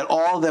decreed that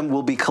all of them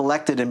will be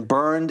collected and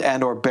burned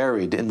and or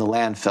buried in the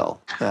landfill.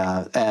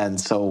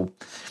 And so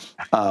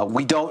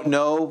we don't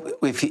know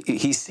if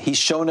he's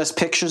shown us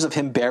pictures of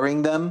him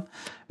burying them.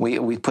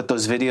 We put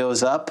those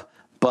videos up,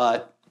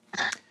 but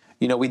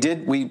we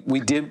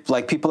did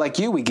like people like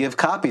you, we give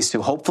copies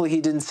to. Hopefully he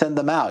didn't send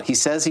them out. He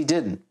says he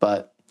didn't,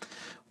 but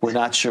we're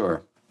not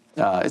sure.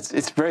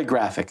 It's very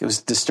graphic. It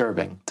was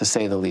disturbing, to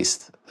say the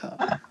least.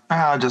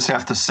 I'll just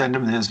have to send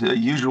him his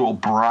usual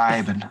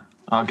bribe, and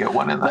I'll get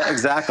one in there.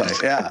 Exactly.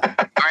 Yeah.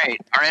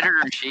 Great. Our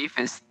editor-in-chief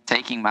is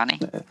taking money.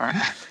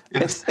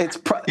 He's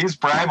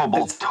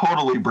bribable.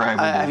 Totally bribable.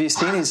 Have you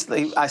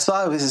seen? I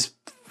saw his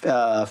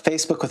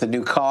Facebook with a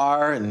new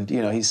car, and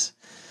he's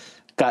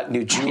got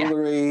new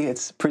jewelry.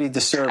 It's pretty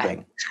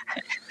disturbing.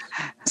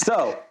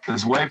 So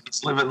his wife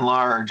is living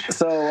large.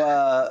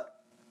 So.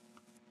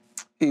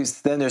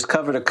 Then there's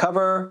cover to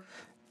cover,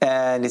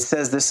 and it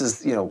says this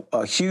is,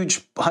 a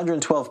huge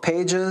 112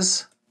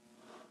 pages.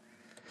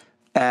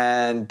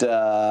 And,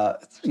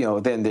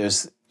 then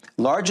there's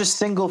largest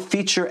single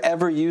feature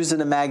ever used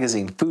in a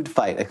magazine, Food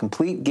Fight, a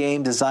complete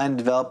game designed and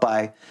developed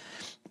by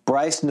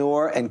Bryce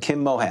Noor and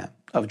Kim Mohan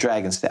of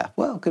Dragonstaff.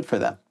 Well, good for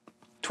them.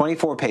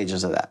 24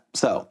 pages of that.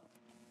 So.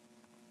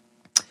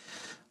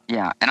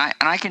 Yeah, and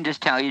I can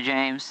just tell you,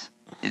 James,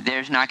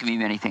 there's not going to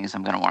be many things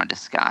I'm going to want to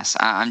discuss.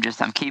 I'm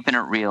keeping it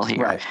real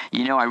here. Right.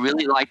 I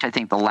really liked, I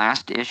think, the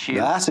last issue.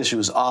 The last issue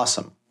was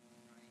awesome.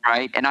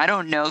 Right. And I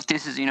don't know if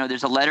this is,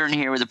 there's a letter in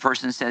here where the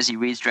person says he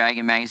reads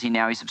Dragon Magazine,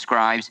 now he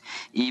subscribes,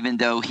 even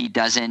though he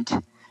doesn't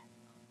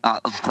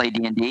play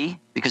D&D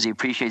because he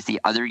appreciates the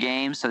other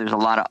games. So there's a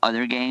lot of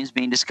other games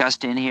being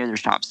discussed in here.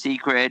 There's Top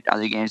Secret,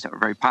 other games that were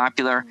very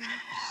popular.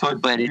 So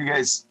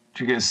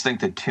do you guys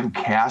think that Tim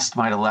Cast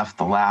might have left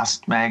the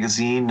last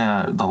magazine,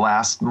 the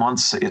last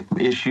month's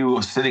issue,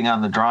 was sitting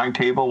on the drawing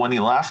table when he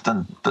left,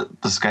 and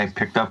this guy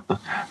picked up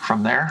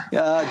from there?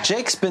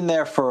 Jake's been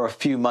there for a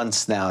few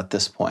months now at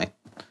this point,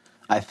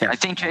 I think. I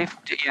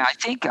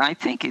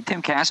think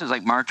Tim Cast was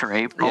like March or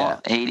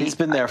April 80. He's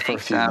been there for a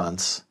few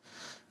months.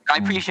 I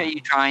appreciate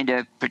you trying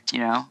to,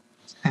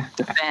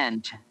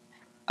 defend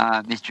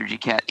Mr.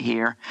 Jaquette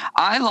here.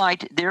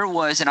 There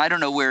was, and I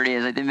don't know where it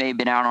is, I think it may have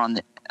been out on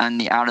the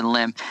out on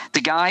limb,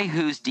 the guy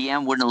whose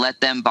DM wouldn't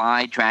let them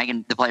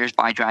the players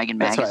buy Dragon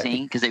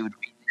Magazine because they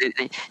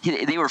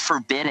were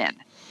forbidden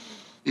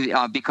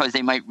because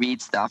they might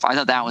read stuff. I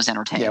thought that was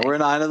entertaining. Yeah, we're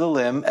in Eye of the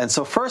Limb, and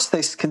so first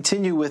they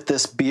continue with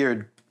this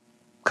beard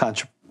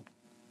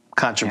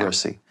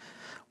controversy. Yeah.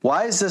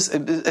 Why is this?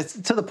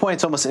 It's to the point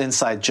it's almost an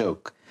inside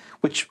joke,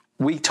 which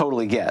we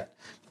totally get.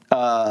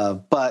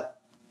 But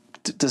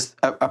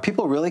are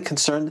people really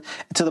concerned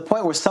to the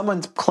point where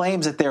someone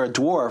claims that they're a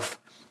dwarf?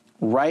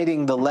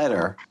 Writing the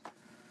letter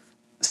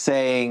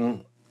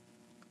saying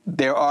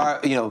there are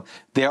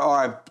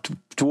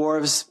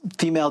dwarves,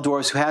 female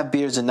dwarves who have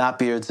beards and not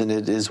beards, and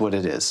it is what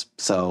it is.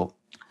 So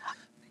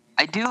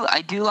I do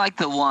like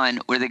the one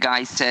where the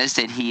guy says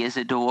that he is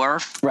a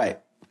dwarf. Right.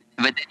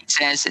 But then he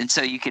says, and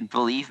so you can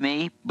believe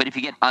me, but if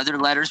you get other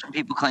letters from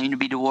people claiming to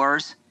be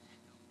dwarves,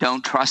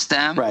 don't trust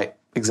them. Right,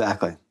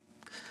 exactly.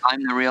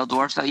 I'm the real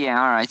dwarf. So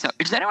yeah, all right. So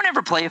does anyone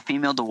ever play a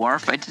female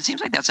dwarf? It seems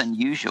like that's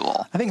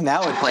unusual. I think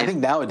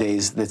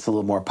nowadays it's a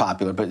little more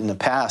popular, but in the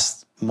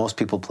past, most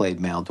people played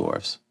male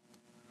dwarves.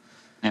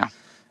 Yeah.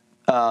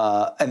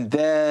 And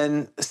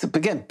then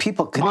again,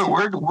 people.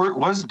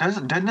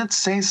 Didn't it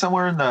say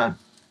somewhere in the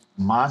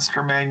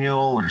Monster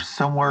Manual or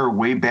somewhere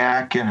way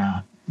back in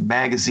a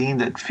magazine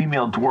that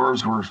female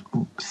dwarves were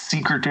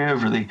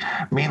secretive, or they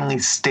mainly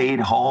stayed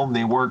home?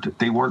 They weren't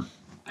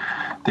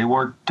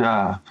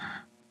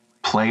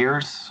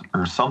players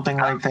or something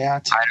like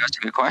that? That's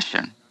a good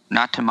question.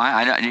 Not to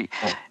my.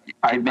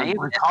 I'm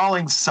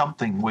recalling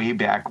something way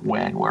back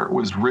when where it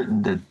was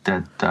written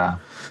that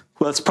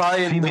well, it's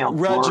probably in the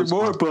Roger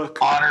Moore book.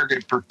 Honored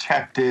and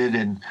protected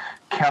and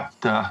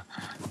kept,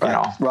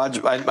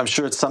 Roger, I'm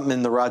sure it's something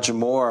in the Roger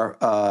Moore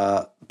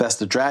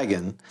Best of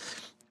Dragon,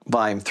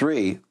 Volume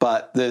 3.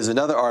 But there's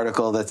another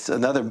article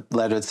another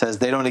letter that says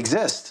they don't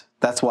exist.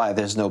 That's why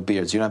there's no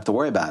beards. You don't have to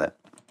worry about it.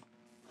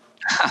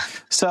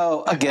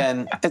 So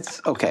again,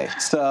 it's okay.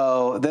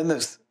 So then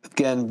there's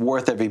again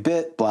worth every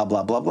bit. Blah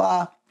blah blah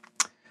blah.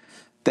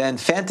 Then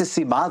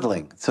fantasy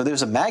modeling. So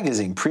there's a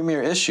magazine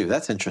premiere issue.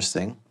 That's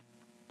interesting.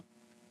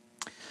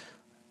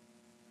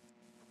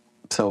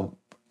 So,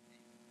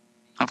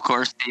 of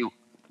course,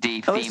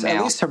 the female.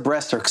 At least her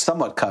breasts are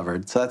somewhat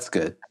covered, so that's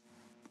good.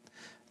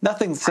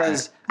 Nothing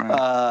says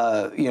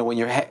when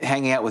you're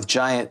hanging out with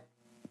giant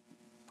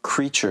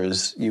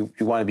creatures, you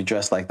want to be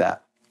dressed like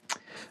that.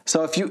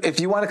 So if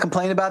you want to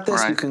complain about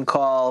this, you can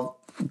go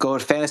to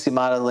Fantasy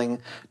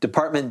Modeling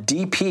Department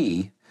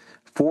DP,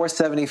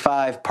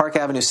 475 Park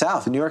Avenue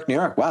South, New York, New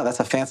York. Wow, that's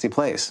a fancy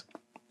place.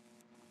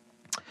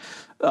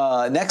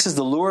 Next is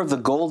The Lure of the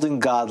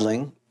Golden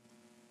Godling.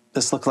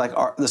 This looks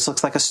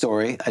like a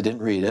story. I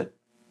didn't read it.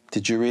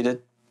 Did you read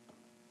it?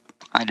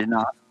 I did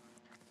not.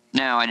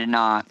 No, I did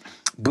not.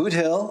 Boot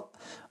Hill,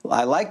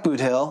 I like Boot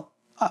Hill.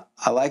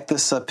 I like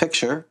this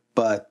picture,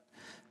 but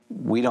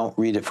we don't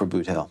read it for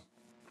Boot Hill.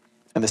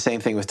 And the same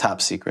thing with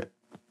Top Secret.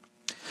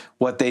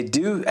 What they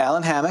do,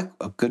 Alan Hammock,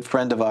 a good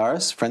friend of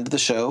ours, friend of the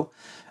show,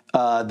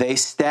 they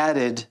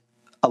statted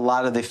a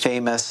lot of the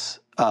famous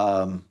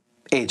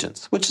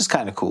agents, which is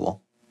kind of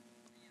cool.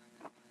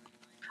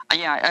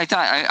 Yeah, I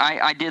thought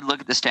I did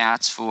look at the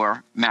stats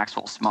for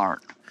Maxwell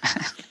Smart.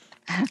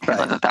 I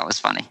thought that was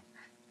funny.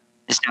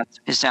 His stats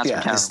Yeah, are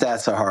terrible. his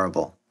stats are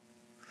horrible.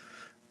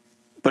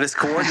 But his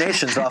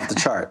coordination's off the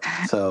chart.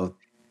 So,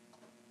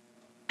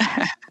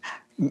 I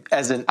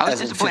was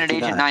disappointed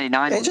Agent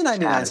 99. Agent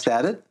 99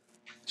 statted.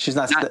 She's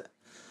not.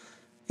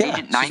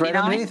 Agent 99? She's right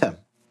underneath him.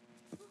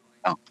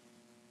 Oh,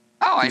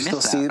 I you missed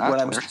that. still see what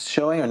I'm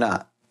showing or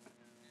not?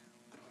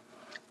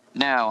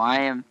 No, I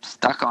am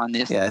stuck on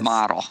this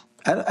model.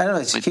 I don't know.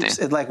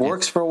 It like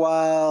works for a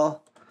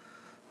while,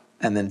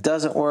 and then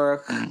doesn't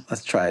work.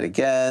 Let's try it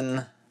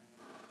again.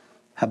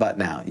 How about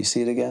now? You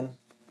see it again?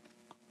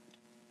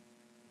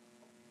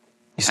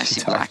 You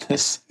see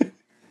darkness.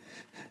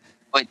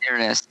 Wait, there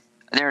it is.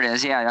 There it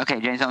is. Yeah.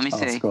 Okay, James. Let me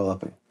see. Scroll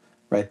up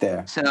right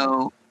there.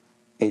 So,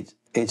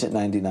 Agent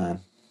 99.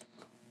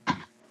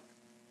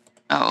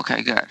 Oh,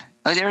 okay, good.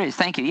 Oh, there it is.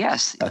 Thank you.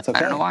 Yes. That's okay.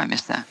 I don't know why I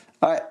missed that.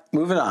 All right,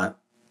 moving on.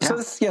 So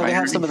they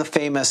have some of the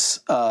famous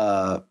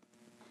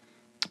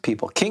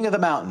people. King of the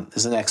Mountain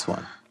is the next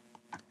one.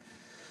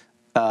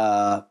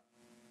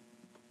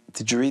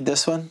 Did you read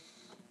this one?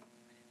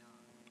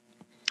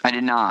 I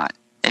did not.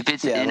 If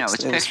it's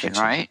it's fiction,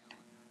 right?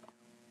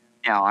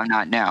 No, I'm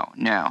not.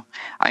 No.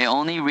 I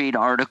only read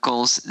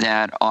articles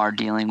that are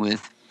dealing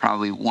with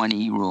probably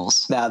 1E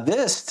rules. Now,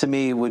 this to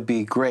me would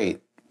be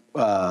great.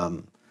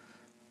 Nothing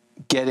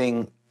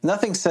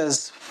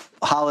says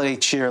holiday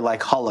cheer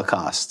like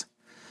Holocaust.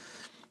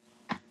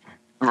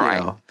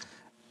 Right.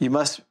 You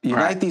must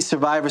unite these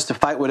survivors to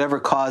fight whatever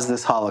caused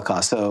this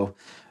Holocaust. So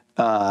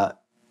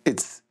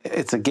it's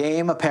a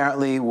game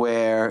apparently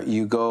where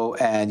you go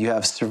and you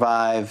have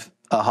survive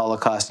a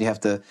Holocaust. And you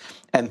have to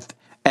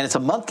and it's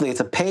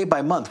a pay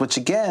by month, which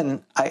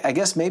again, I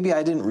guess maybe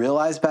I didn't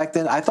realize back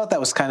then. I thought that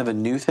was kind of a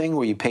new thing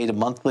where you paid a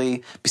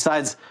monthly,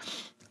 besides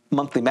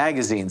monthly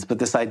magazines, but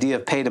this idea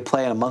of pay to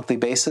play on a monthly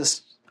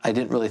basis, I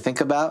didn't really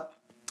think about.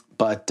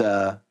 But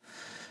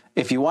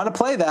if you want to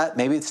play that,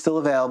 maybe it's still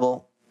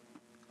available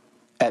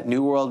at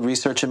New World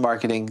Research and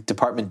Marketing,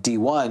 Department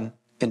D1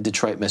 in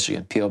Detroit,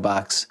 Michigan, P.O.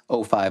 Box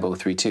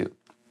 05032.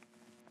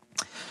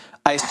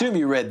 I assume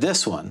you read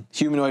this one,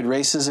 Humanoid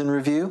Races in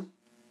Review.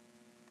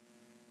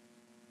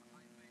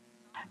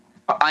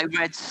 I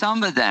read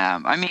some of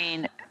them. I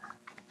mean,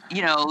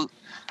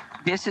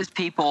 this is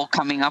people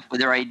coming up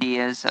with their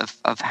ideas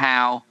of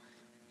how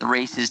the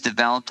race is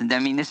developed. And I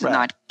mean, this is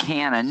not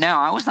canon. No,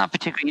 I was not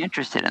particularly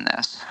interested in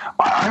this.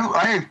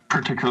 I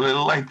particularly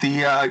like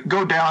the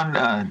go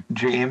down,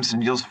 James,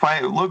 and you'll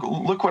find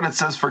look what it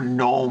says for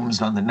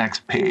gnomes on the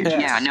next page.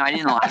 Yeah, no, I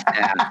didn't like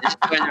that.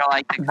 They're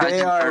like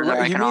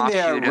the you mean they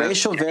are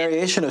racial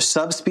variation of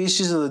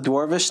subspecies of the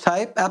dwarvish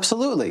type?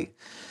 Absolutely.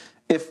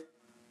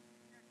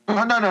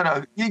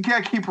 No. You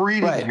can't keep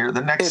reading here. The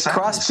next sentence. If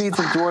crossbreeds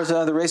of dwarves and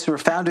other races were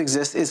found to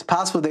exist, it's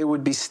possible they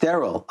would be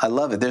sterile. I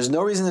love it. There's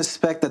no reason to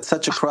suspect that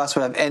such a cross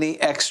would have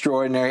any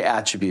extraordinary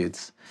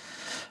attributes.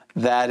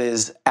 That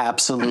is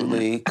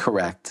absolutely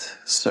correct,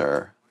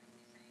 sir.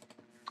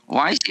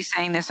 Why is he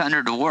saying this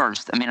under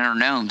dwarves? I mean, under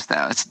gnomes,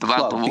 though. It's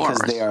about dwarves.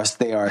 Because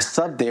they are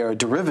a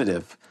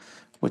derivative.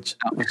 All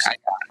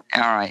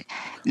right.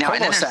 Now,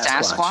 and then there's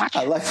Sasquatch.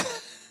 I like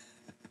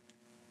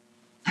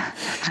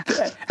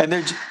that. And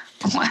they're...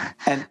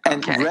 And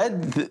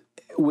read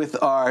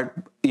with our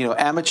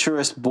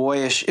amateurish,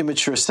 boyish,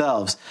 immature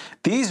selves,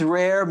 these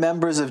rare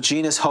members of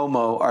genus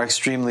Homo are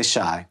extremely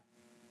shy.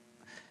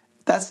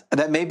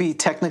 That may be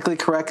technically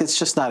correct. It's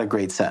just not a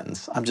great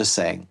sentence. I'm just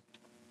saying.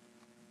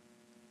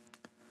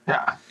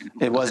 Yeah,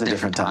 it was a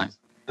different time.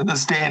 In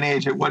this day and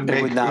age, it wouldn't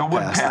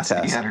pass the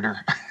editor.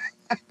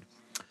 It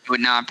would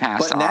not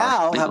pass. But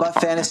now, how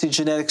about Fantasy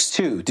Genetics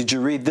 2? Did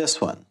you read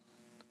this one?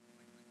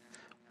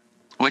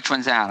 Which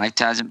one's that? I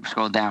hasn't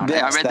scrolled down.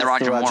 Yes, I read the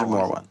Roger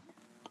Moore one.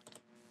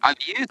 I've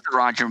used the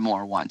Roger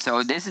Moore one.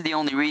 So this is the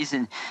only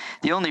reason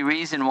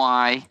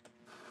why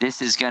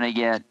this is going to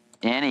get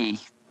any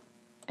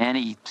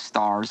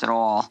stars at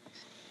all.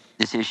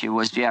 This issue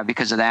was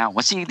because of that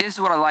one. See, this is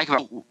what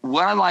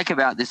I like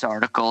about this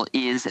article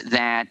is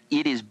that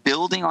it is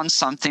building on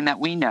something that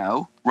we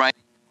know, right?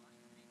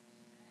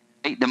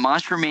 The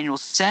Monster Manual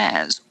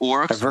says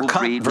orcs will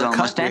breed with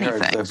almost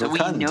anything. So we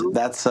know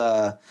that's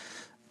the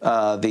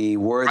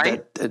word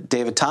that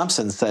David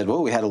Thompson said,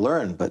 well, we had to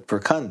learn, but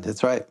Verkund,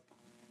 that's right.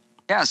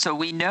 Yeah, so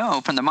we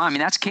know from the I mean,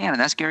 that's canon,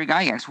 that's Gary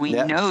Gygax. We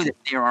know that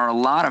there are a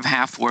lot of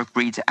half-orc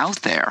breeds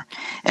out there.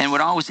 And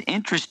what always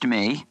interested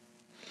me,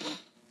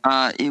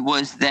 it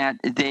was that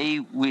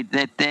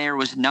there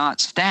was not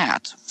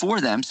stats for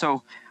them.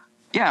 So,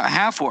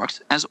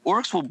 half-orcs, as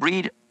orcs will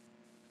breed,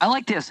 I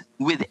like this,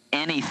 with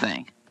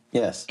anything.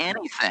 Yes.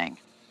 Anything.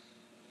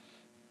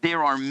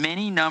 There are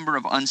many number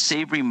of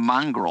unsavory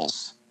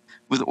mongrels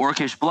with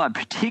orcish blood,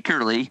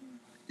 particularly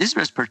this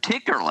is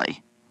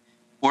particularly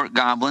orc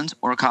goblins,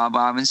 orc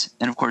hobgoblins,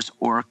 and of course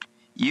orc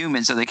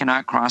humans, so they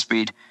cannot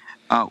crossbreed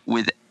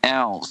with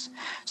elves.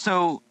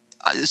 So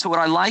what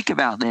I like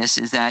about this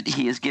is that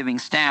he is giving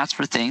stats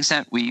for things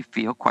that we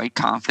feel quite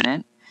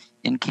confident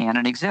in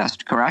canon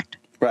exist, correct?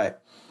 Right.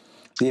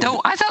 Yeah.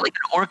 So I thought like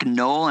an orc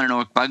gnoll and an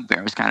orc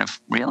bugbear was kind of,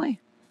 really?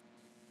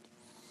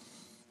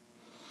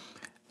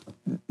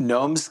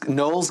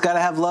 Gnolls got to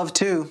have love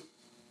too.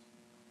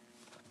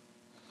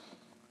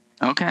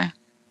 Okay.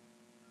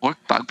 Orc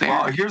bugbear.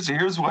 Well, here's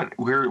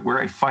where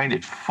I find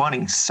it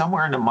funny.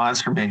 Somewhere in the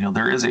monster manual,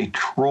 there is a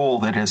troll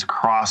that has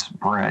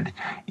crossbred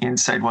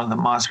inside one of the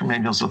monster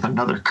manuals with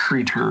another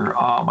creature.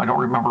 I don't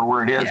remember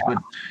where it is, but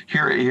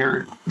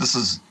here,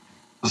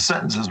 the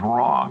sentence is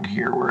wrong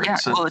here. Where it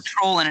says, well, a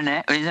troll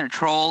and isn't a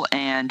troll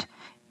and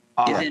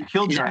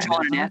hill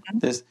giant.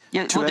 There's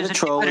Yeah, two-headed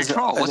troll. What's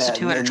a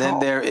two-headed troll?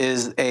 And then there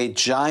is a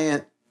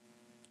giant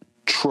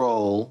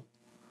troll,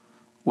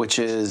 which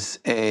is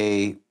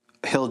a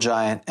hill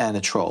giant and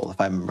a troll,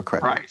 if I remember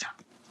correctly. Right.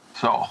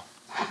 So,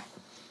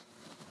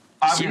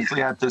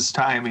 obviously, at this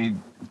time,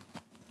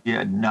 he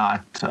had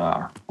not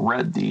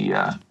read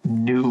the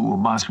new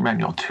Monster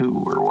Manual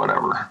 2 or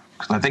whatever,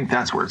 because I think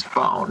that's where it's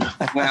found.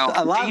 Well,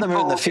 a lot of them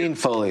are in the Fiend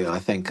Folio, I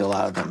think, a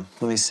lot of them.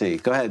 Let me see.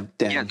 Go ahead,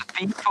 Dan. Yeah, the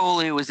Fiend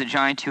Folio was the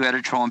giant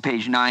two-headed troll on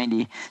page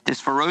 90.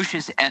 This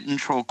ferocious Etten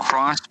troll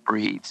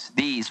crossbreeds.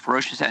 These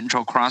ferocious Etten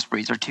troll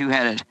crossbreeds are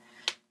two-headed.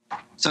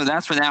 So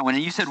that's for that one.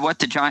 And you said what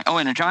the giant... Oh,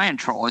 and a giant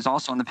troll is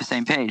also on the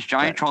same page.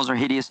 Giant trolls are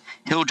hideous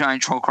hill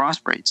giant troll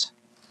crossbreeds.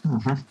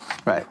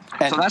 Mm-hmm. Right.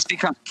 And, so that's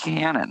become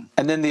canon.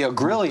 And then the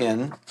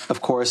Ogrillion,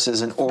 of course,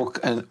 is an orc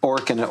and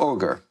an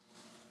ogre.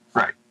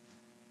 Right.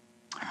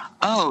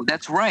 Oh,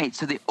 that's right.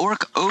 So the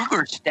orc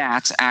ogre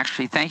stats,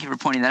 actually, thank you for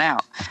pointing that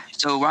out.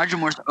 So Roger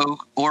Moore's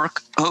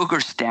orc ogre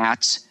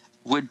stats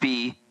would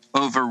be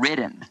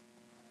overridden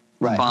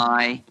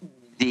by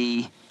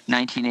the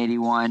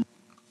 1981.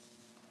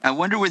 I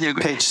wonder where the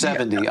page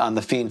 70 on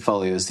the Fiend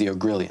Folio is the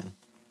Ogrillion.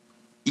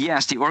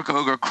 Yes, the orc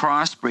ogre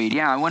crossbreed.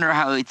 Yeah, I wonder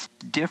how it's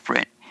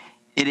different.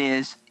 It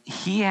is.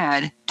 He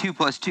had 2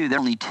 + 2. They're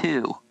only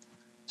 2,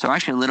 so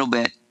actually a little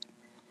bit.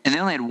 And they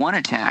only had 1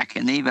 attack,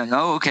 and they even.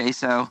 Oh, okay,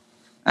 so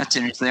that's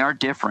interesting. They are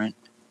different.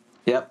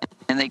 Yep.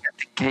 And they got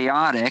the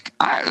chaotic.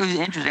 It was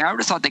interesting. I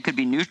would have thought they could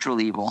be neutral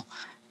evil,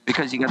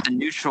 because you got the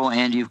neutral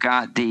and you've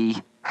got the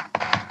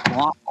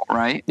lawful,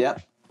 right?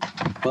 Yep.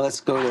 Well, let's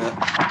go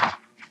to.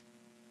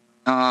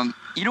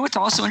 You know what's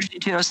also interesting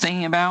too, I was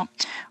thinking about,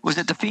 was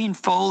that the Fiend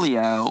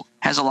Folio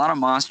has a lot of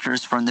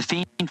monsters from the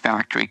Fiend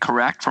Factory,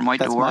 correct? From White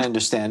Dwarf? That's my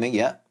understanding,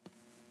 yeah.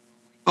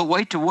 But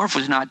White Dwarf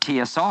was not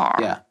TSR.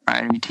 Yeah.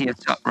 Right? I mean,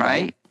 TSR,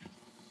 right?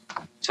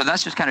 So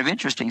that's just kind of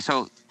interesting.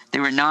 So they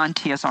were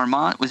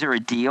non-TSR was there a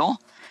deal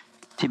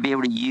to be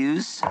able to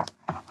use?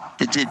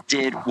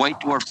 Did White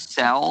Dwarf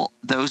sell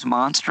those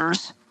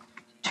monsters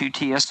to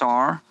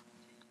TSR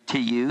to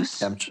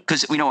use?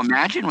 Because we know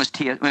Imagine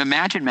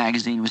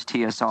magazine was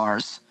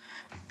TSR's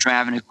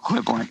Draven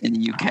equivalent in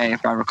the UK,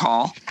 if I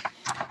recall.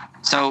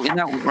 So isn't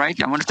that right?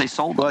 I wonder if they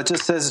sold them. Well, it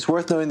just says it's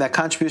worth noting that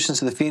contributions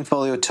to the Fiend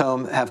Folio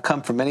tome have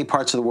come from many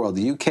parts of the world: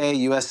 the UK,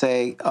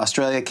 USA,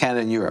 Australia, Canada,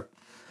 and Europe.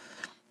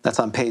 That's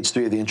on page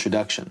 3 of the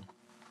introduction.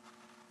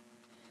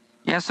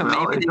 Yeah, so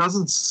maybe it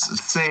doesn't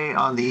say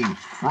on the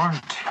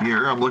front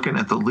here. I'm looking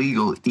at the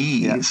legal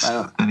ease.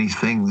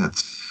 Anything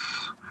that's.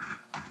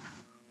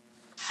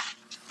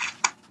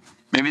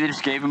 Maybe they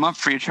just gave them up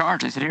free of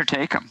charge. They said, "Here,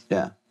 take them."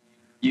 Yeah.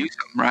 Use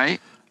them, right?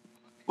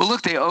 Well,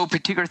 look, they owe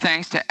particular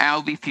thanks to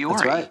Albie Fiore,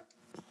 that's right,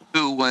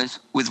 who was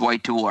with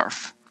White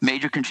Dwarf,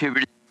 major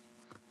contributor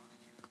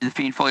to the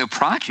Fiend Folio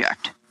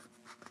project.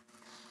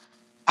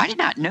 I did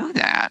not know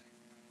that.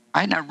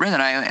 I had not read that.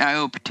 I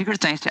owe particular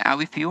thanks to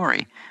Albie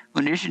Fiore,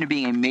 who, in addition to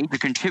being a major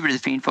contributor to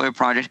the Fiend Folio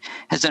project,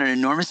 has done an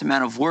enormous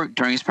amount of work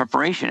during its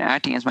preparation,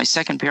 acting as my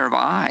second pair of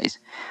eyes,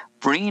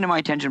 bringing to my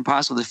attention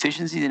possible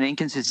deficiencies and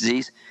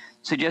inconsistencies,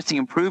 suggesting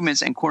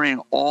improvements, and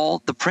coordinating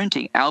all the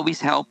printing. Albie's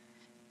help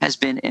has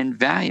been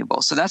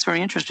invaluable. So that's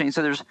very interesting.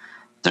 So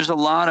there's a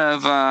lot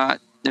of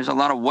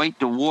White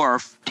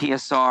Dwarf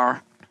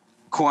TSR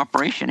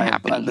cooperation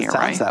happening here,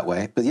 right? It sounds that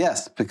way, but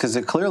yes, because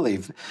it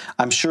clearly,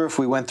 I'm sure if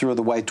we went through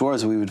the White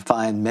Dwarves, we would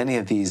find many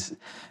of these,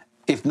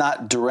 if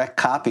not direct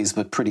copies,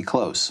 but pretty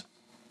close.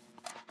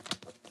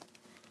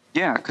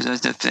 Yeah, because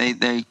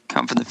they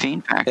come from the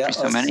Fiend Factory,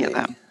 so many of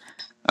them.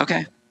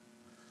 Okay.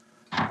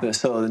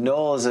 So the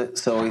Noel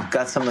so we've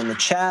got some in the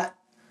chat.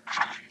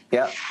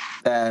 Yep,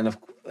 and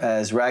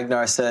as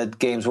Ragnar said,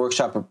 Games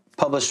Workshop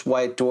published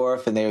White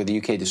Dwarf, and they were the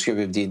UK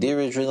distributor of D&D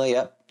originally.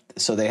 Yep.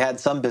 So they had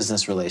some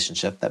business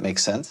relationship. That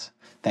makes sense.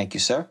 Thank you,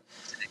 sir.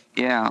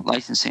 Yeah,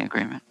 licensing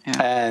agreement.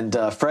 Yeah. And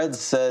Fred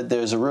said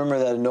there's a rumor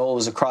that a Gnoll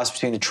was a cross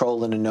between a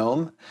troll and a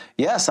gnome.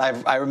 Yes,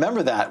 I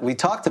remember that. We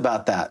talked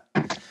about that.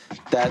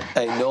 That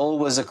a Gnoll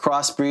was a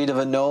crossbreed of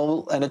a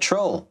Gnoll and a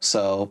troll.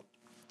 So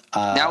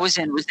that was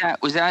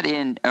that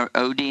in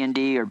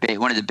OD&D or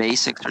one of the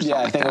basics or something?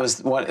 Yeah, I think it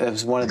was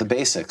one of the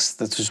basics.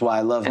 That's just why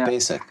I love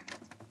basic.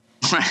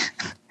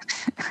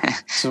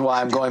 This is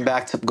why I'm going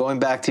back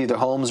to either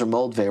Holmes or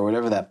Moldvay or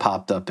whatever that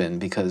popped up in,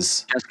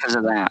 because Just because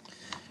of that.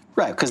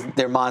 right, because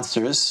they're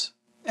monsters,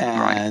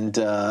 and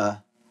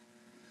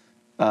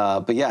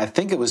but yeah, I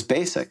think it was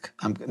basic.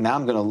 I'm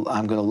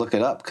gonna look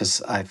it up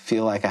because I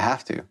feel like I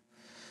have to.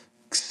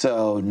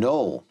 So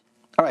Gnoll.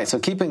 All right, so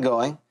keeping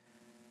going.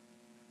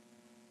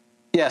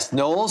 Yes,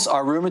 gnolls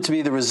are rumored to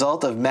be the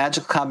result of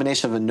magical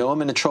combination of a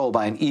gnome and a troll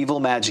by an evil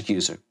magic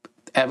user.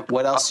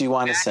 What else do you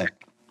want to say?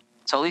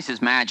 So at least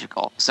it's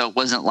magical. So it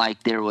wasn't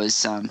like there was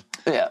some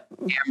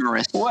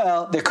amorous.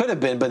 Well, there could have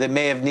been, but they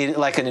may have needed,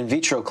 like an in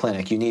vitro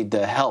clinic. You need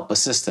the help,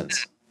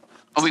 assistance.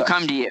 Oh, we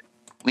come to you.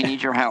 We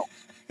need your help.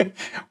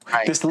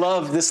 Right. This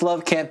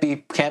love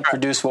can't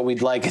produce what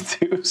we'd like it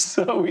to.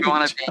 So we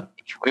want a baby.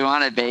 We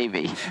want a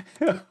baby.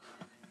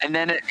 And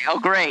then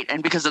great.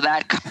 And because of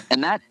that,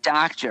 and that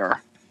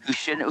doctor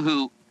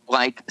who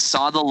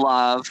saw the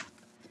love,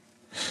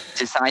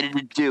 decided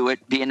to do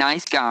it, be a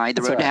nice guy.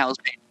 The road to hell is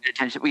paying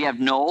attention. We have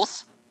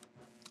gnolls.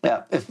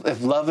 Yeah,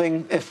 if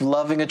loving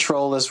a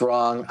troll is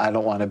wrong, I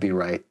don't want to be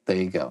right. There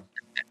you go.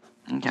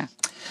 Okay.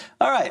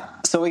 All right,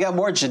 so we got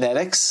more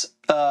genetics.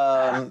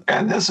 And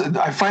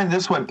I find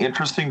this one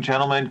interesting,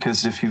 gentlemen,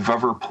 because if you've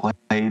ever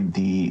played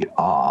the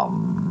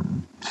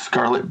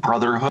Scarlet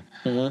Brotherhood,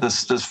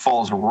 this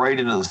falls right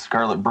into the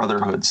Scarlet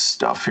Brotherhood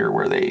stuff here,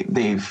 where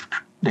they've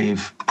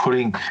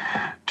putting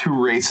two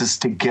races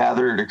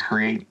together to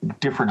create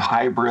different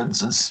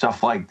hybrids and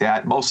stuff like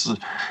that.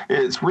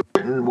 It's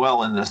written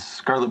well in the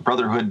Scarlet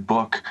Brotherhood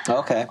book.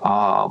 Okay.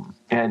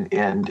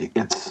 And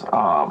it's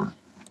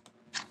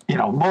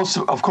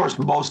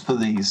most of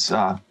these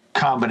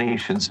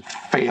combinations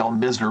fail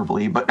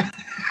miserably, but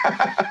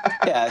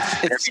yeah,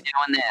 it's every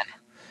now and then.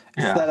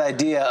 It's that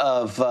idea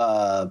of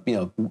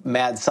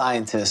mad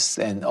scientists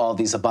and all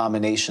these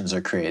abominations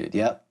are created.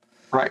 Yep.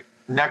 Right.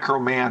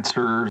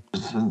 Necromancers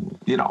and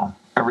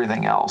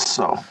everything else.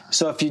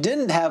 So if you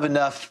didn't have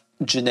enough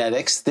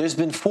genetics, there's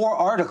been 4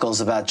 articles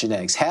about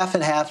genetics. Half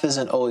and half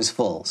isn't always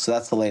full. So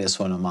that's the latest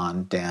one I'm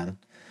on, Dan.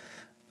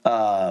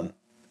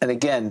 And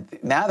again,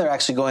 now they're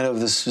actually going over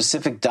the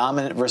specific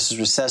dominant versus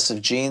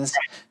recessive genes.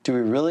 Do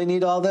we really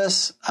need all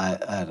this? I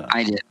don't know.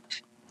 I did.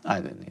 I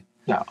didn't need.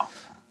 No.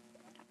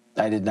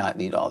 I did not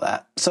need all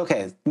that. So,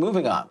 okay,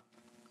 moving on.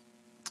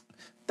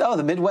 Oh,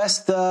 the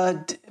Midwest.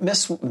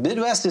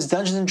 Midwest is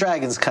Dungeons and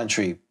Dragons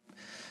country.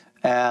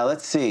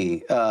 Let's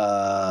see.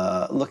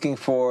 Looking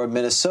for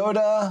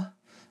Minnesota.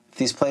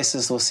 These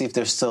places, we'll see if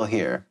they're still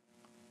here.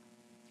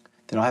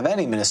 They don't have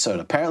any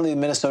Minnesota. Apparently,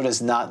 Minnesota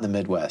is not in the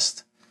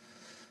Midwest.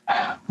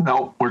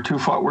 No, we're too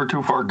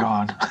far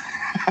gone.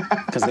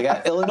 Because they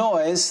got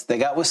Illinois, they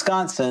got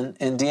Wisconsin,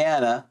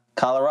 Indiana,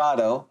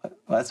 Colorado.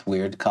 Well, that's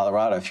weird,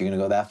 Colorado, if you're going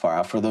to go that far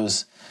out. For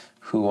those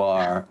who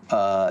are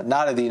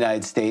not in the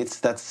United States,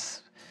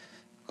 that's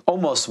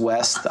almost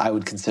west, I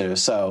would consider.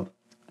 So,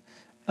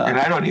 and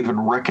I don't even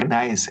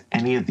recognize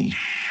any of these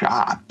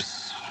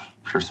shops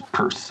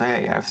per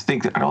se. I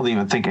don't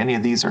even think any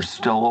of these are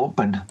still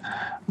open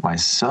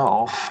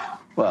myself.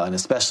 Well, and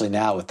especially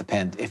now with the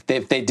pandemic,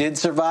 if they did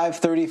survive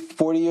 30,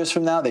 40 years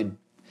from now,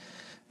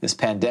 this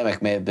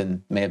pandemic may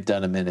have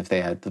done them in if they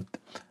had.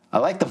 I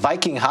like the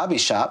Viking Hobby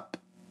Shop.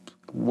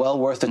 Well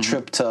worth a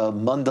trip to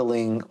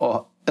Mundelein,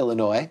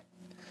 Illinois.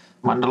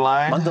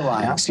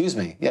 Mundelein, yeah. Excuse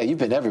me. Yeah, you've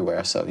been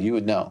everywhere, so you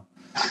would know.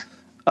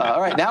 All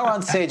right, now we're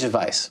on Sage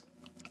Advice.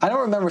 I don't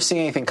remember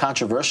seeing anything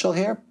controversial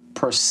here,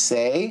 per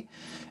se,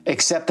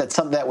 except that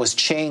something that was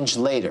changed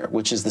later,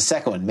 which is the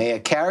second one. May a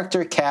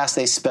character cast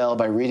a spell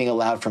by reading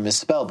aloud from his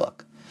spell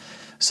book?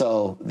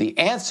 So the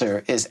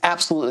answer is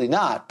absolutely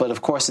not, but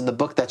of course in the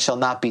book that shall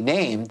not be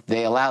named,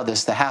 they allow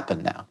this to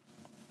happen now.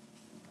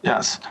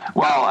 Yes.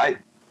 Well,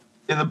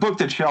 in the book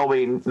that shall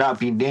not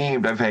be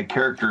named, I've had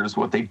characters.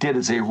 What they did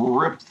is they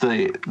ripped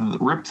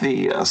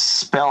the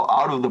spell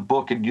out of the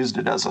book and used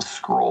it as a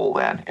scroll.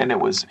 Then, and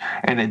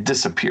it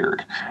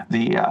disappeared.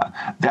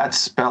 That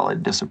spell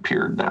had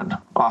disappeared then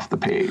off the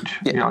page.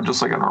 Yeah.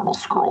 Just like a normal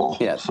scroll.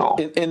 Yeah. So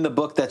in the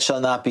book that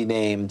shall not be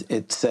named,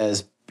 it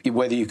says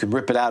whether you can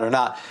rip it out or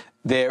not.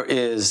 There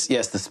is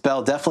the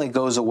spell definitely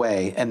goes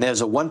away, and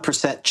there's a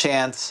 1%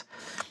 chance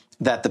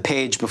that the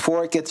page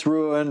before it gets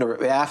ruined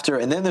or after,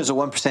 and then there's a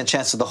 1%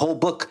 chance that the whole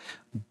book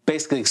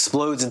basically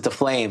explodes into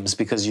flames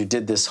because you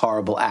did this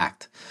horrible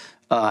act.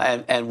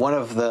 And one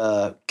of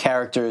the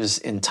characters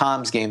in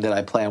Tom's game that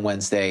I play on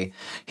Wednesday,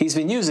 he's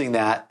been using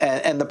that,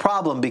 and the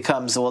problem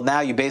becomes, well, now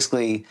you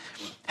basically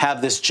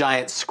have this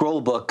giant scroll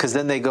book, because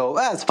then they go,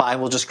 it's fine,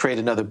 we'll just create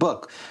another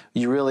book.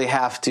 You really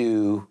have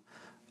to,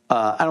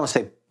 I don't want to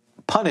say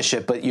punish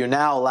it, but you're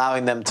now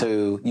allowing them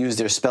to use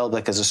their spell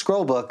book as a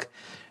scroll book.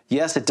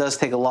 Yes, it does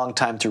take a long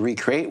time to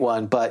recreate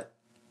one, but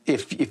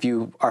if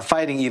you are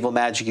fighting evil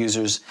magic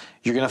users,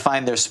 you're going to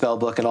find their spell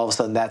book, and all of a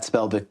sudden that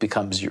spell book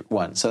becomes your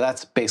one. So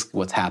that's basically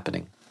what's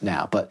happening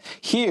now. But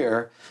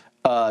here,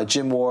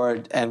 Jim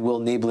Ward and Will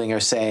Niebling are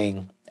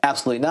saying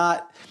absolutely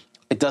not.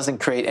 It doesn't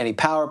create any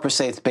power per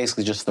se. It's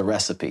basically just the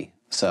recipe.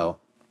 So,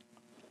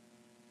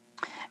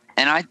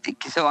 And I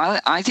think so.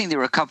 I think there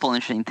were a couple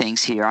interesting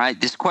things here.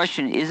 This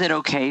question: is it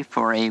okay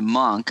for a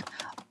monk,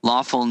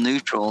 lawful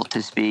neutral,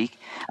 to sneak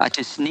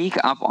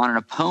up on an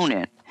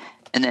opponent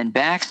and then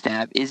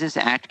backstab? Is this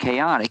act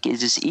chaotic?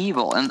 Is this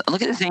evil? And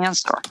look at this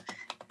answer: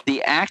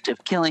 the act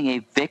of killing a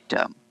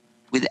victim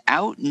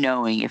without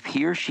knowing if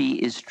he or she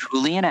is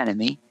truly an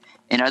enemy.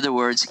 In other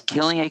words,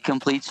 killing a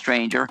complete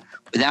stranger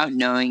without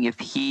knowing if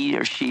he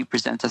or she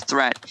presents a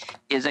threat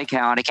is a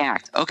chaotic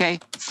act. Okay,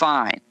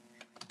 fine.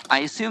 I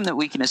assume that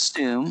we can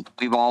assume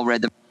we've all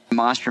read the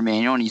monster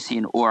manual, and you see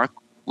an orc,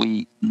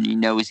 you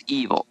know is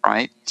evil,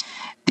 right?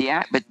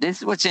 But this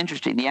is what's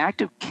interesting: the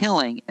act of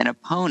killing an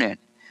opponent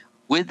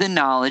with the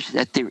knowledge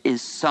that there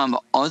is some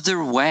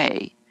other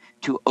way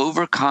to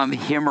overcome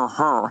him or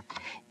her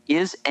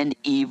is an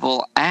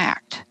evil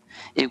act.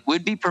 It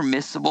would be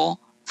permissible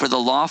for the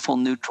lawful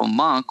neutral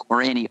monk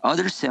or any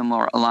other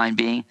similar aligned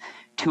being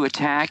to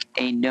attack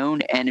a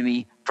known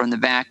enemy from the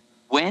back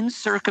when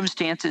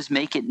circumstances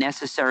make it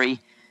necessary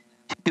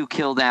to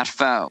kill that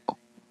foe.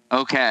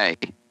 Okay,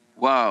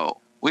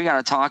 whoa, we got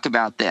to talk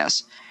about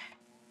this.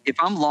 If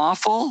I'm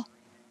lawful,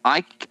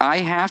 I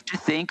have to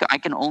think I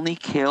can only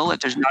kill if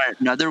there's not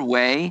another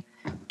way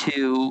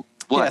to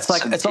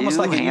it's almost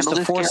like a use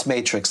of force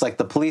matrix, like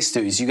the police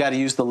do. You got to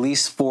use the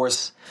least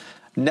force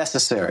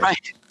necessary.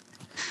 Right.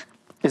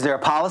 Is there a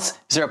policy?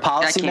 Is there a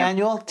policy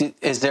manual? Do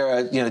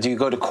you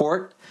go to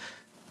court?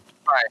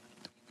 Right.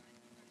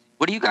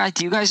 What do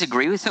you guys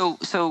agree with?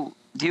 So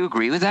do you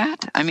agree with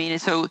that? I mean,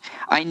 so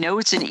I know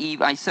it's an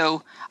evil.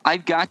 So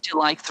I've got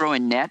to throw a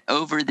net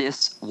over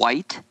this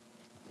white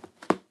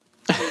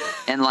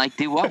and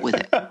do what with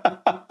it?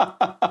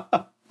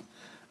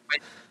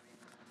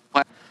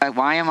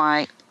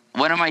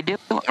 What am I doing?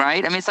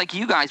 Right? I mean, it's like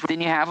you guys.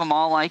 Didn't you have them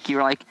all you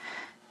were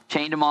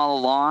chained them all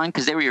along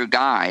because they were your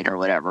guide or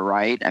whatever,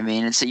 right? I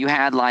mean, and so you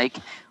had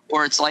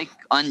or it's like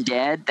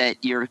undead that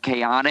you're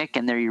chaotic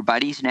and they're your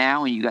buddies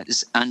now, and you got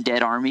this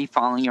undead army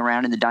following you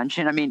around in the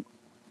dungeon. I mean,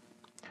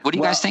 what do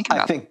you guys think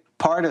about? I think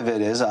part of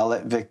it is, I'll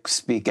let Vic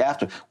speak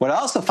after. What I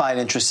also find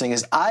interesting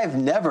is I've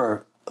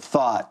never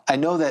thought, I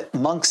know that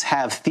monks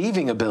have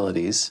thieving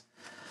abilities,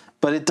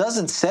 but it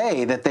doesn't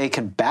say that they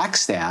can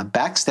backstab.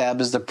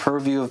 Backstab is the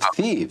purview of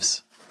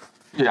thieves.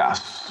 Yeah,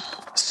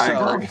 so,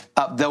 I agree.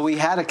 Though we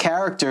had a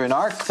character in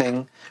our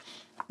thing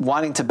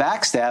wanting to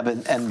backstab,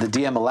 and the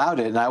DM allowed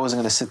it, and I wasn't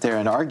going to sit there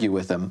and argue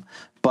with him.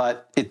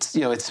 But it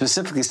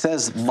specifically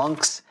says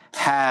monks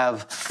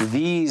have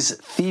these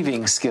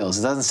thieving skills.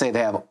 It doesn't say they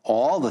have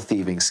all the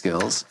thieving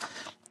skills.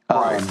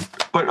 Right.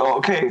 But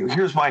okay,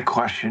 here's my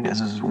question: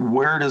 is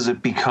where does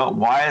it become?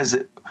 Why is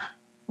it?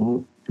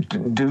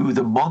 Do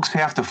the monks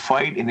have to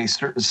fight in a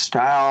certain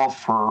style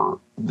for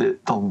the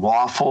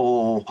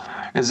lawful?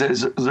 Is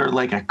there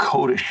a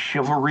code of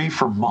chivalry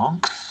for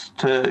monks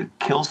to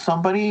kill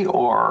somebody,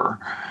 or?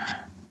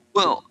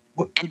 Well,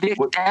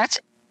 that's.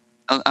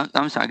 Oh,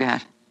 I'm sorry. Go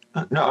ahead.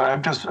 No,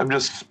 I'm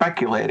just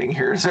speculating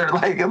here. Is there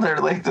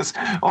this?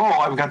 Oh,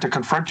 I've got to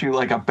confront you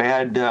like a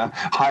bad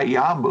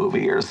Hayya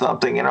movie or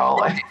something,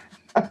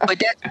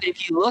 But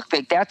if you look,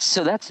 Vic,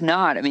 that's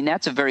not. I mean,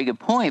 that's a very good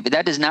point, but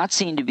that does not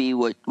seem to be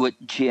what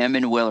Jim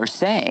and Will are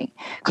saying,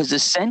 because the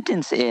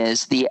sentence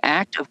is the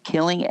act of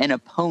killing an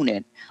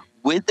opponent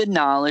with the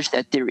knowledge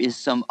that there is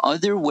some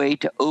other way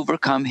to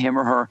overcome him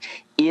or her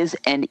is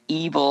an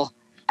evil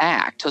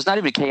act. So it's not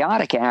even a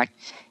chaotic act;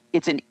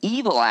 it's an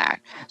evil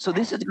act. So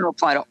this is going to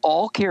apply to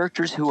all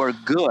characters who are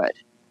good,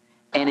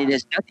 and it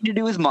has nothing to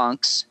do with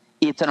monks.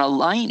 It's an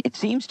It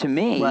seems to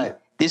me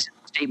this is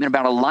a statement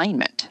about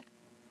alignment.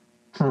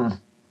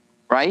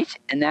 Right?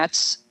 And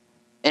that's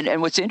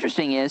and what's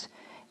interesting is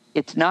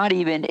it's not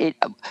even it.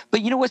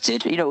 But you know what's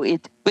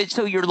interesting? But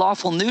so you're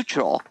lawful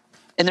neutral,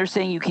 and they're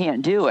saying you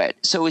can't do it.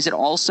 So is it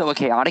also a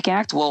chaotic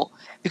act? Well,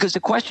 because the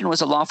question was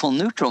a lawful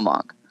neutral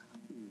monk.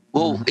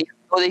 Well,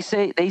 they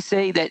say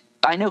that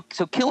I know.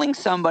 So killing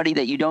somebody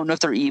that you don't know if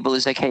they're evil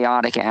is a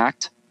chaotic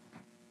act.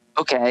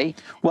 Okay.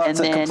 Well, it's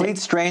a complete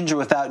stranger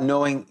without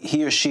knowing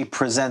he or she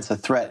presents a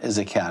threat is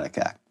a chaotic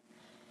act.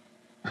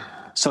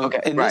 So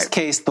in this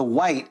case, the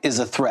white is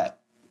a threat.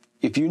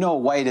 If you know a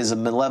white is a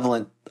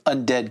malevolent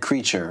undead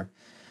creature,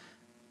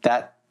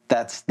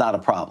 that's not a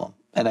problem.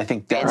 And I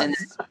think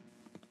that's...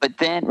 But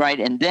then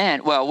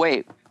this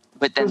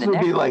would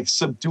be like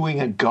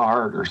subduing a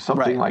guard or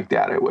something like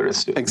that, I would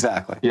assume.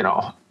 Exactly.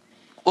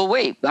 Well,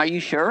 wait, are you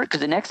sure? Because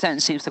the next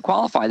sentence seems to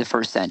qualify the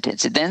first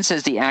sentence. It then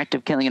says the act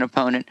of killing an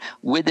opponent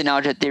with the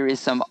knowledge that there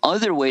is some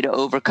other way to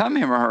overcome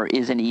him or her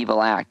is an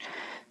evil act.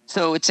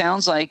 So it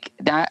sounds like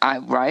that,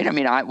 right? I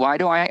mean, why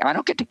do I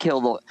don't get to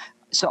kill the?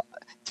 So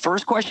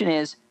first question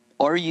is,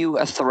 are you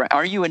a threat?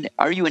 Are you an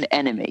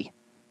enemy?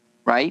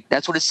 Right?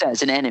 That's what it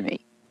says. An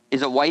enemy.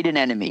 Is a white an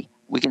enemy?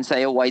 We can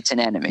say a white's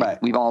an enemy.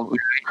 Right. We've all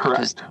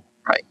correct.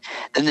 Right.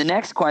 Then the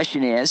next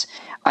question is,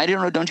 I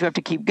don't know. Don't you have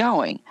to keep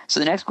going?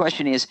 So the next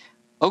question is,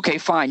 okay,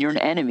 fine. You're an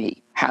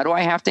enemy. How do I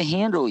have to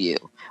handle you?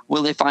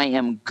 Well, if I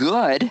am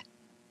good,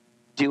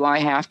 do I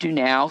have to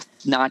now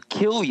not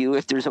kill you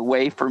if there's a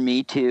way for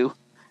me to?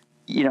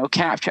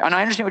 Capture. And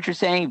I understand what you're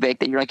saying, Vic,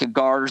 that you're like a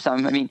guard or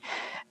something. I mean,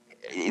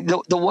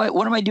 the white.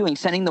 What am I doing?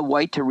 Sending the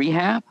white to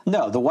rehab?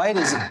 No, the white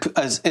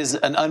is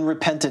an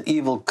unrepentant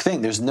evil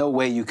thing. There's no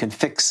way you can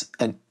fix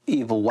an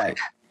evil white.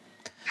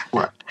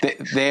 Right.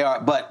 They are,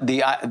 but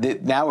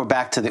now we're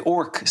back to the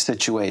orc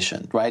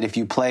situation, right? If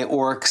you play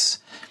orcs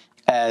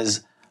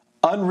as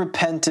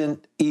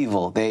unrepentant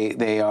evil,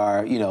 they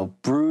are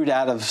brewed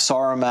out of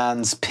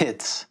Saruman's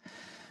pits.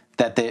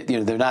 That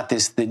they're not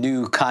the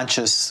new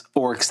conscious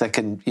orcs that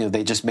can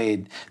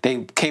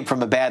they came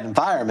from a bad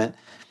environment.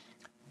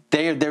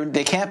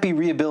 They can't be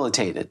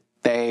rehabilitated.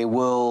 They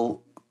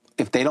will,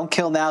 if they don't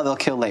kill now, they'll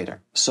kill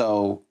later.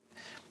 So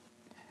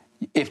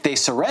if they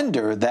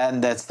surrender,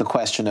 then that's the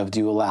question of, do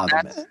you allow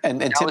them?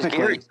 And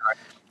typically,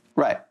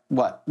 right?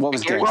 What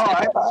was Gary? Well,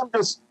 I'm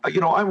just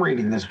I'm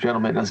reading this,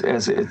 gentleman, as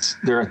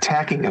they're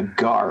attacking a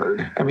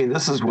guard. I mean,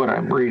 this is what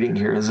I'm reading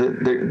here. Is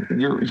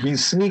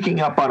he's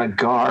sneaking up on a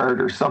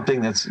guard or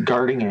something that's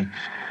guarding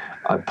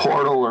a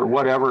portal or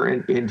whatever,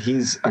 and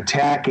he's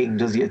attacking.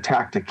 Does he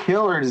attack to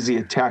kill, or does he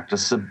attack to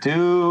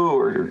subdue,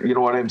 or you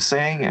know what I'm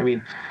saying? I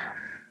mean,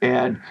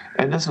 and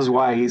this is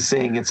why he's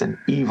saying it's an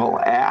evil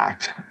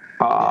act.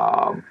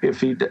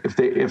 If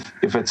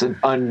it's an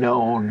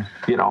unknown,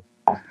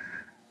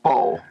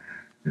 foe,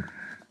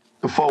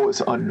 the foe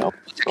is unknown.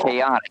 It's a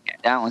chaotic.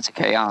 That one's a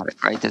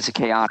chaotic, right? That's a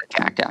chaotic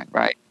act,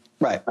 right?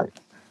 Right. All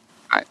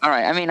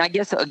right. I mean, I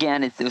guess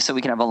again, it's so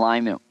we can have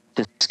alignment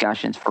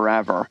discussions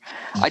forever.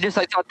 I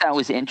thought that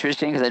was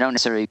interesting because I don't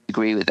necessarily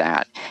agree with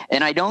that,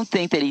 and I don't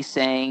think that he's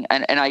saying,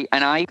 and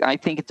I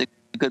think it's a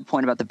good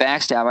point about the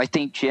backstab. I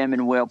think Jim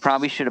and Will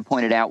probably should have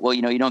pointed out, well,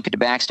 you don't get to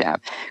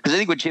backstab, because I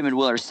think what Jim and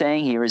Will are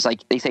saying here is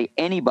like they say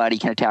anybody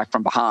can attack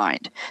from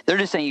behind. They're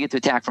just saying you get to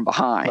attack from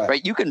behind,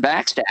 right? You can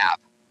backstab.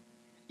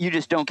 You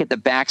just don't get the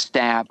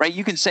backstab, right?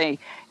 You can say,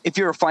 if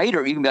you're a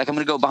fighter, you can be like, I'm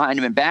going to go behind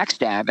him and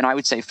backstab, and I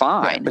would say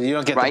fine. Right, but you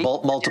don't get the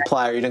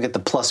multiplier. You don't get the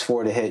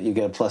 +4 to hit. You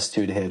get a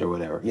 +2 to hit or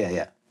whatever.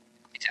 Yeah.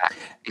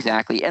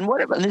 Exactly. And what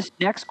about this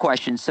next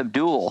question,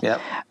 subdual? Yep.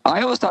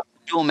 I always thought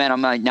subdual meant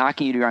I'm like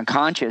knocking you to your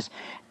unconscious.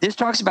 This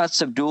talks about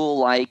subdual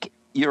like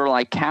you're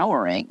like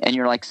cowering and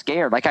you're like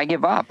scared. Like I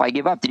give up.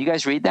 Did you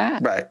guys read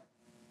that? Right.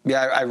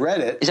 Yeah, I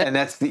read it, and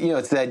that's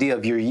it's the idea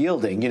of you're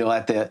yielding.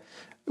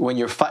 When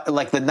you're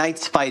like the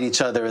knights fight each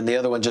other, and the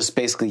other one just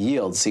basically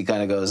yields. He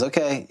kind of goes,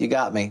 "Okay, you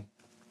got me."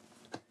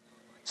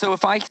 So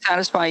if I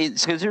satisfy,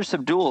 because there's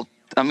subdual.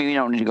 I mean, we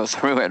don't need to go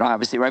through it,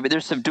 obviously, right? But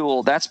there's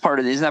subdual. That's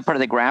isn't that part of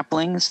the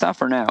grappling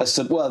stuff, or no?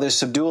 Well, there's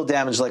subdual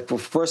damage. Like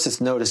first, it's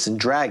noticed in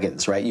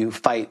dragons, right? You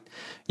fight,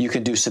 you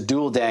can do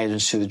subdual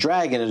damage to the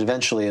dragon, and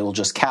eventually it will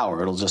just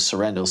cower. It'll just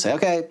surrender. It'll say,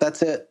 "Okay,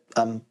 that's it.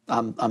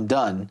 I'm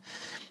done."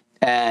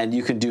 And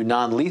you can do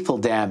non-lethal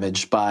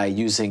damage by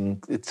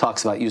it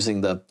talks about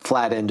using the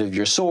flat end of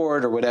your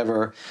sword or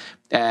whatever,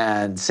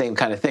 and same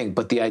kind of thing.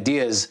 But the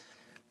idea is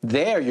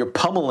there you're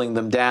pummeling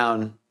them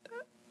down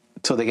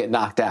till they get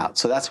knocked out.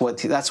 So that's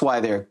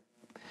why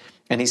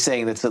and he's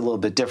saying that's a little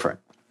bit different.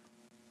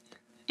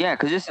 Yeah,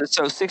 because this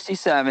is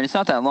 67. It's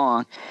not that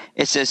long.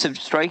 It says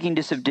striking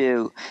to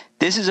subdue.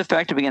 This is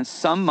effective against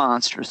some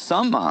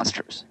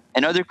monsters,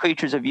 and other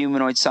creatures of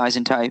humanoid size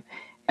and type,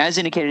 as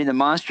indicated in the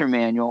monster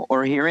manual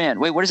or herein.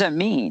 Wait, what does that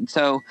mean?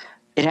 So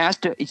it has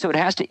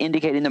to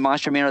indicate in the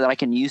monster manual that I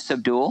can use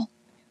subdual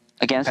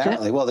against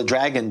Apparently. it? Well, the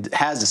dragon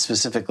has it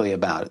specifically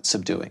about it,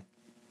 subduing.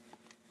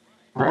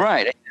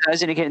 Right.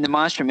 As indicated in the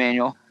monster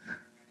manual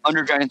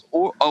under dragons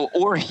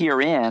or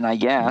herein, I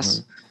guess.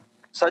 Mm-hmm.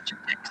 So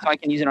I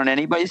can use it on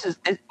anybody.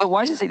 But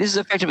why does it say this is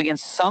effective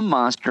against some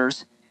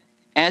monsters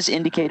as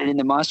indicated in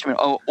the monster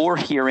manual, or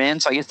herein?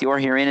 So I guess the or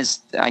herein is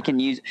I can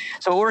use.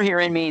 So or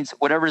herein means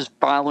whatever's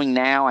following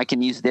now, I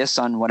can use this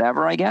on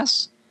whatever, I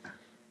guess.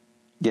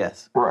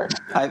 Yes. Right.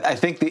 I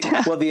think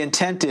the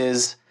intent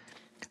is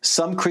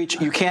some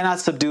creature you cannot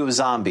subdue a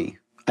zombie.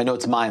 I know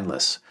it's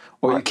mindless,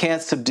 or you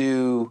can't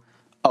subdue.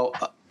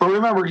 But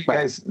remember, you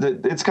guys,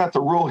 it's got the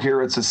rule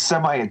here. It's a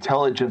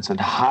semi-intelligence and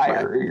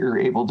higher. Right. You're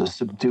able to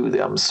subdue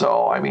them.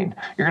 So, I mean,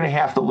 you're going to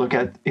have to look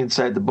at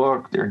inside the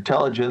book, their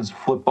intelligence,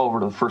 flip over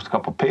to the first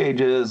couple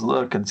pages,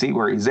 look and see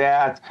where he's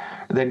at.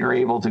 And then you're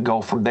able to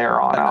go from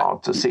there on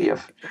out to see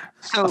if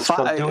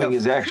subduing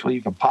is actually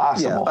even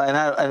possible.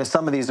 Yeah, and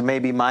some of these may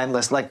be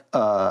mindless. Like,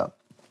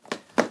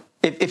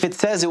 if it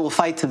says it will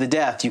fight to the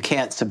death, you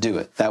can't subdue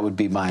it. That would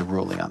be my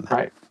ruling on that.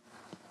 Right.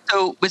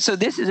 So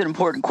this is an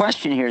important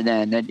question here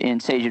then in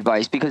Sage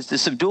Advice, because the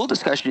subdual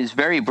discussion is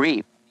very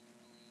brief.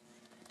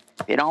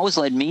 It always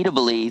led me to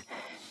believe,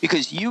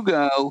 because you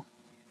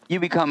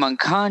become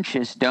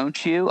unconscious,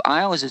 don't you?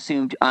 I always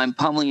assumed I'm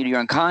pummeling you to your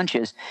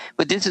unconscious,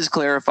 but this is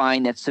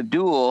clarifying that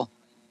subdual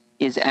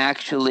is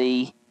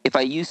actually, if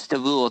I use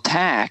subdual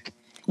attack,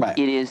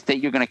 it is that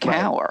you're going to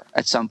cower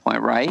at some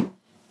point, right?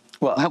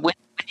 Well, when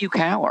do you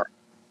cower?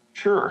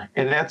 Sure,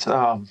 and that's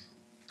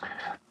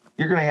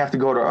you're going to have to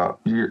go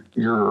to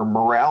your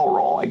morale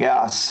roll, I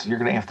guess. You're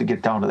going to have to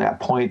get down to that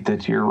point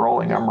that you're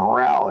rolling a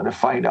morale and to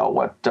find out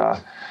what,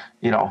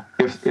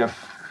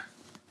 if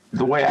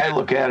the way I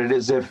look at it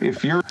is if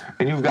you've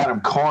got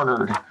them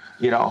cornered,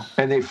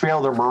 and they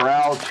fail their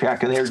morale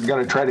check and they're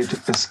going to try to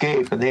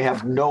escape and they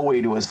have no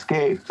way to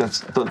escape,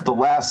 that's the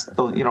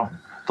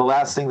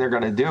last thing they're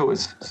going to do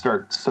is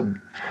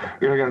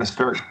you're going to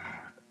start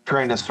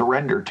trying to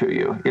surrender to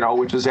you,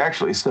 which is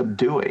actually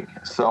subduing.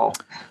 So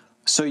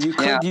you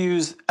could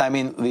use,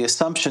 the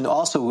assumption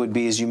also would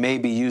be is you may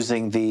be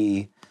using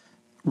the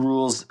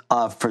rules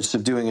for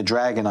subduing a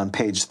dragon on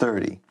page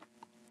 30.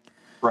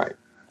 Right.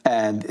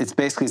 And it's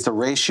a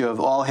ratio of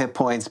all hit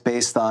points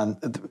based on,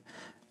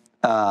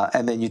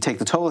 and then you take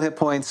the total hit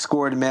points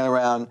scored in melee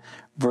round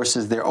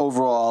versus their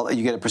overall.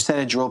 You get a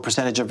percentage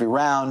every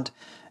round,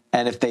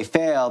 and if they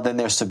fail, then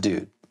they're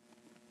subdued.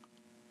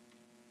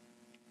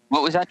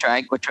 What was that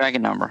What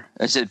dragon number?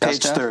 Is it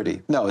page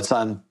 30? No, it's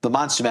on the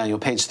monster manual,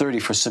 page 30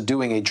 for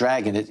subduing a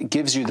dragon. It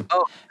gives you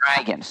the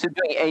dragon,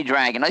 subduing a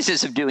dragon. I said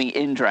subduing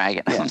in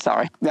dragon. Yeah. I'm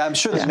sorry. Yeah, I'm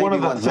sure there's one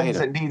of the things later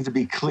that needs to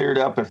be cleared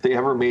up if they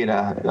ever made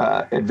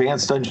a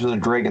Advanced Dungeons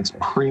and Dragons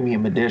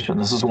Premium Edition.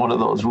 This is one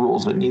of those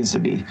rules that needs to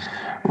be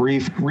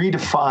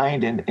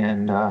redefined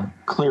and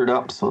cleared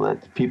up so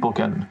that people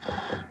can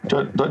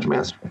Dungeon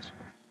Masters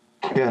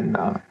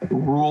can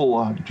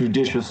rule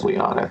judiciously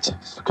on it,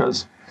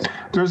 because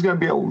there's going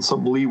to be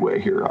some leeway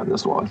here on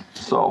this one.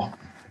 So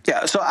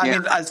I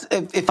mean,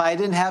 if I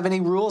didn't have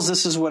any rules,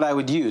 this is what I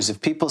would use.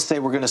 If people say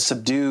we're going to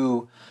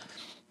subdue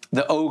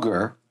the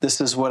ogre, this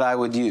is what I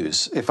would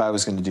use if I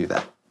was going to do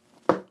that.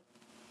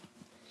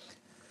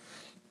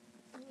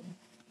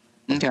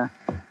 Okay.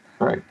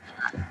 Right.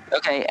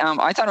 Okay.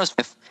 I thought it was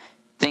if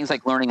things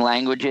like learning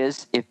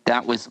languages, if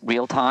that was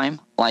real time,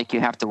 like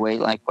you have to wait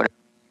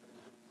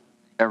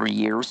whatever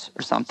years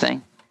or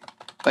something.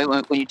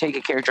 But when you take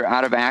a character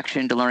out of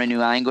action to learn a new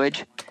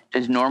language,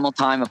 does normal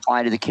time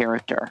apply to the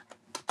character?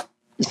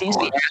 It seems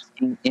to be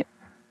asking if.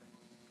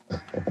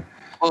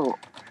 Well,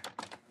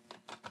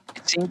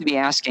 it seems to be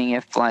asking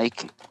if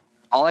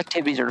all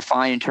activities are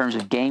defined in terms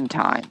of game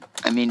time.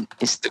 I mean,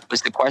 was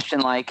the question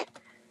do I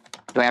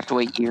have to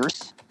wait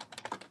years?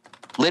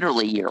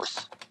 Literally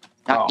years,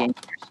 not game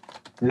years.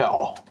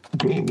 No,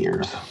 game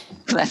years.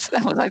 I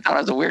thought it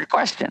was a weird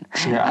question.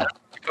 Yeah.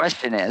 The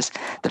question is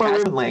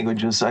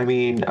languages.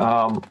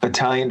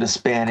 Italian to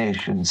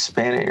Spanish and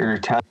Spanish or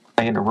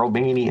Italian to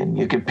Romanian.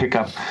 You could pick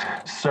up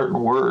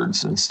certain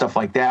words and stuff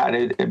like that.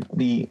 It'd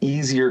be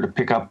easier to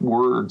pick up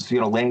words,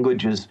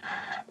 languages,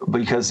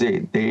 because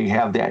they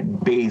have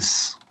that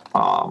base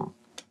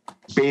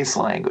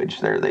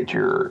language there that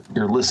you're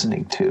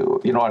listening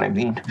to. You know what I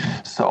mean?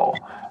 So.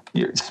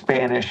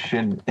 Spanish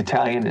and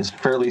Italian is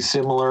fairly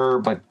similar,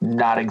 but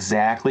not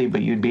exactly.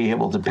 But you'd be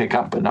able to pick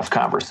up enough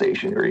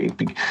conversation, or you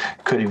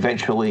could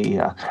eventually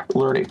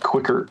learn it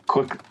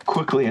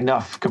quickly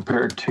enough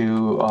compared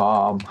to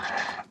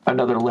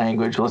another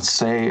language. Let's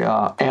say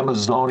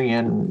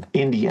Amazonian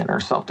Indian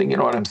or something. You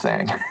know what I'm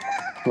saying?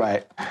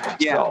 Right.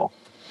 Yeah. So,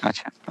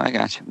 Gotcha. I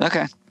gotcha.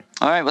 Okay.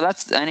 All right. Well,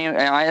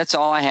 that's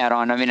all I had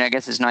on. I mean, I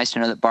guess it's nice to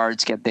know that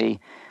bards get a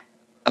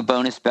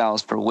bonus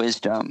spells for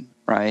wisdom,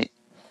 right?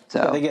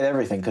 So they get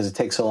everything because it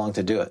takes so long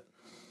to do it.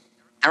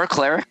 They're a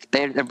cleric.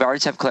 The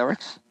bards have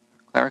clerics.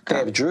 They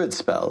have druid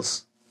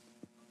spells.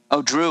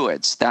 Oh,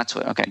 druids. That's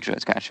what. Okay,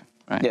 druids. Gotcha.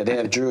 Right. Yeah, they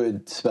have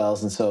druid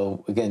spells, and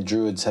so again,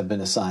 druids have been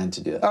assigned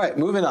to do it. All right,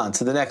 moving on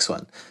to the next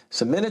one.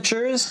 Some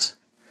miniatures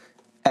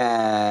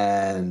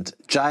and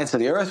Giants of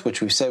the Earth,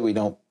 which we've said we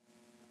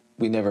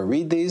never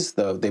read these,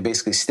 though they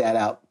basically stat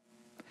out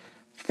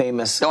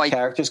famous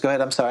characters. Go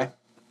ahead. I'm sorry.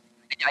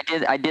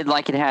 I did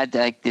like it had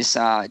this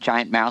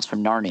giant mouse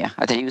from Narnia.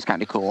 I thought he was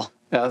kind of cool.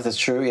 Yeah, that's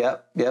true.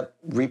 Yep.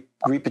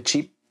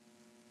 Reepicheep.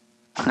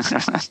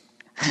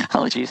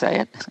 I'll let you say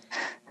it.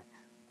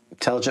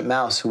 Intelligent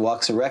mouse who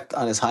walks erect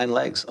on his hind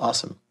legs.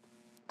 Awesome.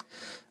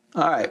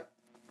 All right.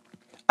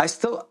 One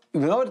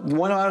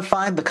I want to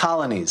find? The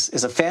Colonies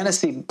is a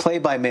fantasy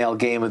play-by-mail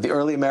game of the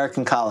early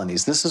American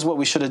colonies. This is what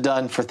we should have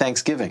done for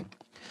Thanksgiving.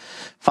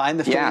 Find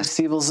the famous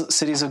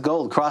cities of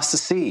gold, cross the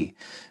sea.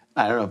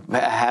 I don't know,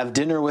 have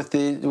dinner with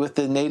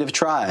the native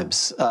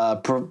tribes,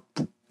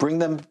 bring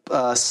them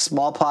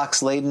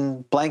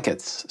smallpox-laden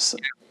blankets.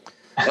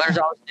 There's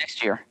always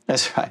next year.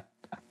 That's right.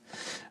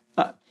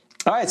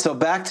 All right, so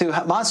back to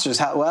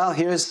monsters.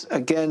 Here's,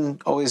 again,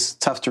 always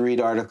tough to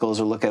read articles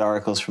or look at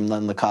articles from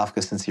Len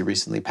Lakofka since he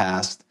recently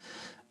passed.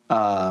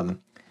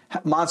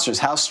 Monsters,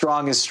 how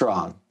strong is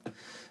strong?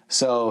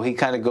 So he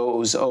kind of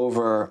goes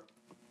over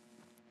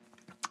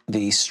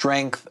the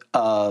strength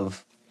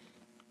of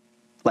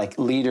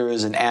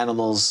leaders and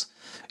animals,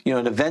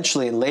 and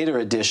eventually in later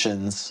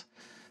editions,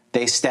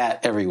 they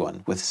stat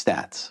everyone with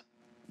stats,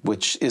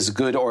 which is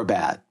good or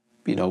bad.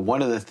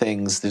 One of the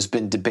things there's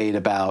been debate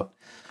about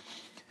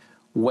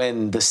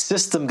when the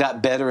system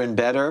got better and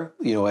better,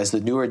 as the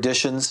newer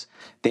editions,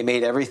 they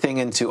made everything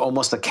into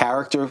almost a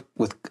character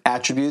with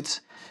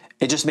attributes.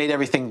 It just made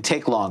everything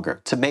take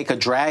longer. To make a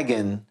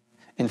dragon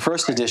in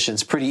first edition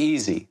is pretty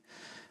easy.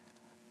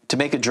 To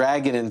make a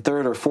dragon in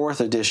third or fourth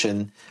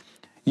edition,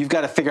 you've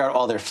got to figure out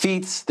all their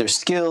feats, their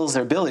skills,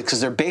 their abilities,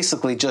 because they're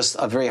basically just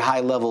a very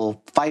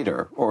high-level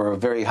fighter or a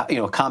very,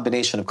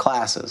 combination of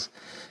classes.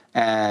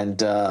 And,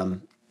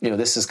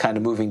 this is kind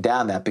of moving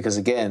down that because,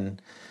 again,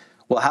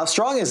 well, how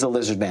strong is the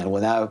lizard man?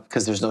 Well, now,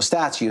 because there's no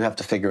stats, you have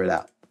to figure it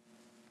out.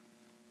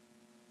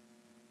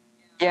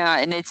 Yeah,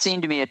 and it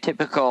seemed to me a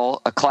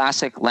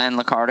classic Len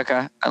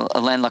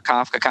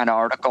Lakofka kind of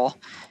article,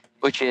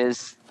 which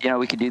is,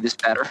 we could do this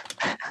better.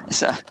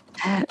 So,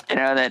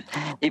 that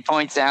he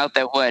points out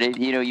that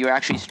you're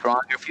actually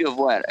stronger. If you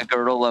have a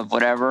girdle of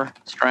whatever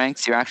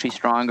strengths, you're actually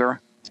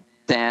stronger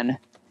and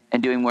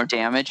doing more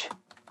damage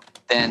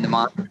than the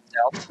monster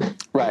itself.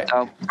 Right.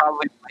 So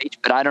probably right,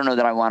 but I don't know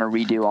that I want to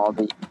redo all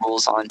the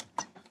rules on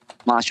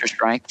monster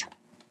strength.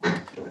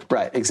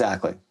 Right,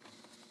 exactly.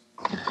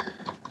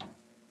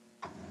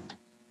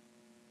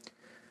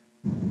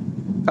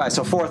 All right,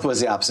 so fourth was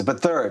the opposite, but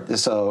third,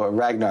 so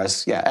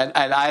Ragnar's, and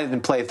I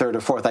didn't play third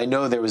or fourth. I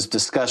know there was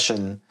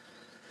discussion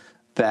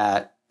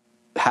that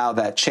how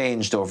that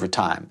changed over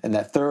time, and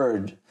that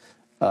third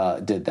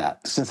did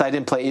that. Since I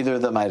didn't play either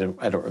of them, I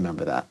don't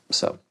remember that.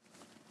 So,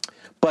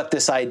 but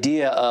this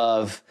idea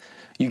of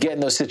you get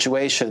in those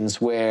situations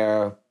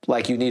where,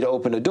 like, you need to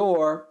open a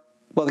door.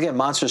 Well, again,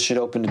 monsters should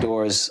open the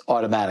doors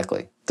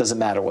automatically. Doesn't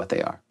matter what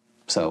they are.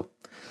 So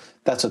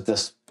that's what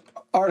this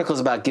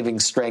article's about, giving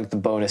strength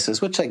and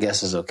bonuses, which I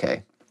guess is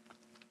okay.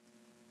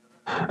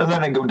 And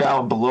then I go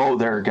down below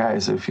there,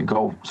 guys. If you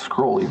go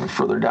scroll even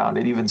further down,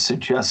 it even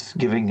suggests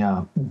giving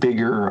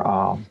bigger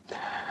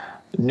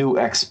new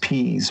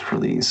XPs for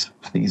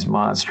these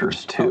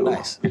monsters too,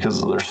 nice.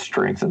 Because of their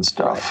strength and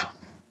stuff. Right.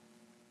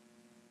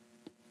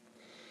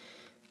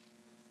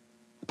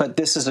 But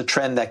this is a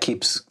trend that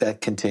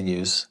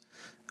continues.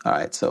 All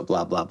right, so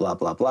blah blah blah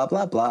blah blah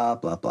blah blah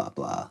blah blah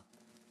blah.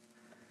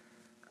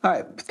 All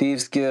right,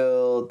 Thieves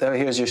Guild.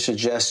 Here's your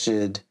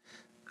suggested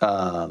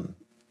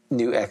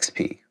new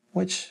XP,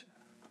 which.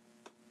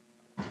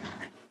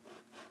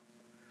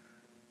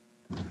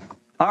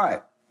 All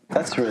right,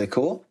 that's really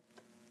cool.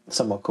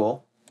 Somewhat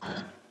cool.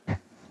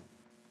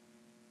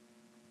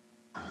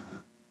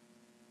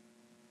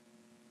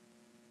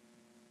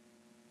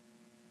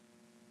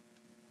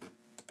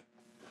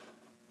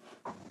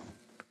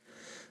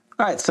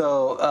 All right,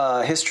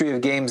 so history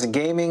of games and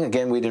gaming.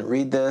 Again, we didn't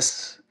read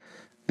this.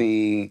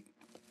 The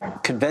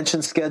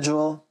convention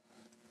schedule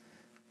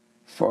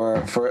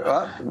for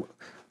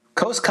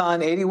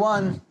CoastCon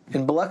 81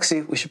 in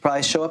Biloxi. We should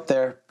probably show up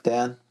there,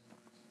 Dan.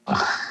 Well,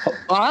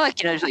 I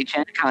like, like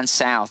Gen Con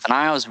South, and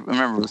I always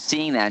remember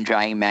seeing that in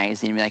Dragon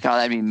Magazine and be like, oh,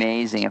 that'd be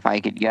amazing if I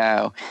could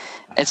go.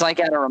 It's like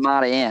at a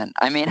Ramada Inn.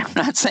 I mean, I'm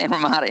not saying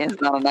Ramada Inn's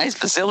not a nice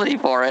facility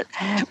for it,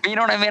 but you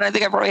know what I mean? I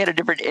think I probably had a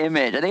different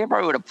image. I think I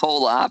probably would have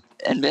pulled up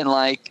and been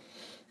like,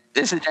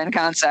 this is Gen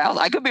Con South.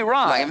 I could be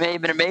wrong. Right. It may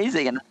have been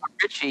amazing. And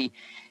Richie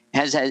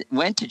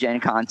went to Gen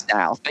Con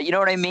South. But you know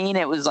what I mean?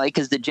 It was like,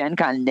 because the Gen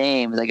Con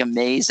name was like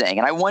amazing.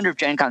 And I wonder if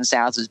Gen Con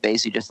South was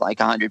basically just like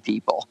 100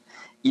 people,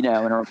 in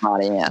a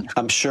Ramada Inn.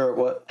 I'm sure it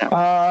was.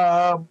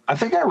 I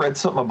think I read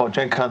something about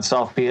Gen Con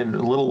South being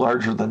a little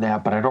larger than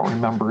that, but I don't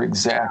remember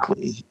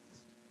exactly.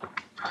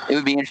 It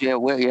would be interesting.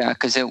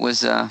 Because it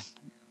was,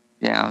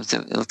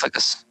 it looked like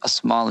a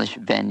smallish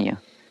venue.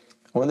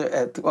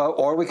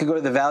 Or we could go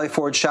to the Valley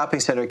Forge Shopping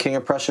Center, King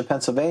of Prussia,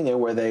 Pennsylvania,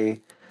 where they're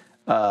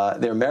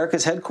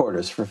America's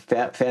headquarters for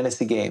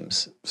fantasy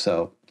games.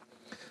 So,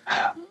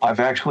 I've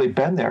actually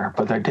been there,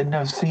 but I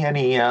didn't see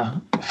any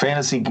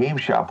fantasy game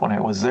shop when I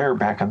was there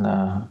back in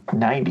the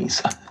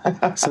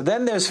 90s. So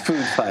then there's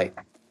Food Fight.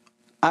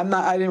 I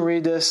didn't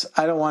read this.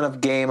 I don't want a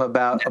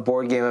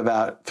board game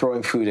about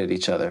throwing food at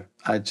each other.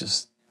 I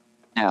just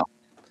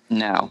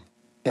no.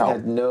 I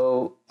had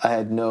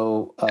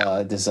no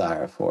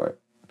desire for it.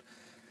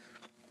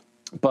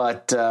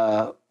 But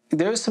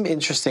there's some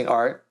interesting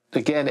art.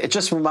 Again, it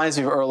just reminds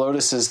me of Earl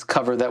Otis's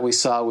cover that we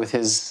saw with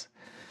his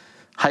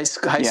high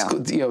school,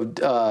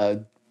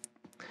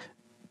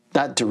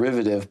 not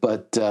derivative,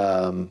 but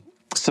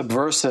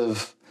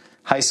subversive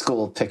high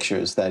school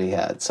pictures that he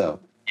had. So,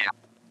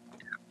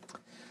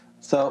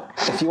 So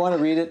if you want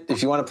to read it,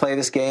 if you want to play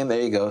this game,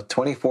 there you go.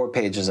 24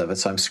 pages of it.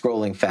 So I'm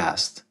scrolling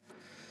fast.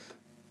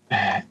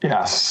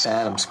 Yes.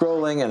 And I'm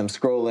scrolling, and I'm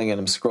scrolling, and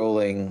I'm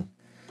scrolling,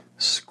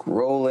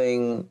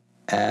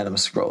 and I'm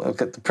scrolling.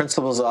 Look at the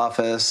principal's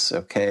office.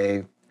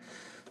 Okay.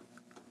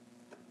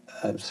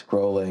 I'm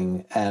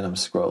scrolling, and I'm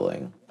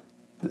scrolling.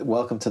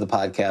 Welcome to the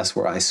podcast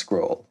where I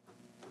scroll.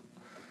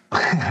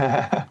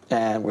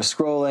 And we're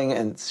scrolling,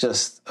 and it's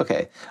just,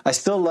 okay. I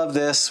still love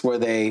this where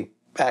they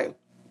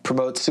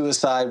promote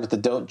suicide with the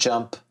don't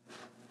jump.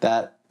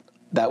 That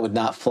would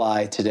not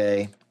fly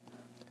today.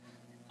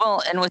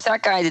 Well, and with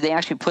that guy, did they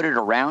actually put it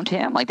around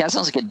him? Like, that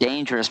sounds like a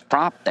dangerous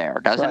prop there,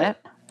 doesn't it?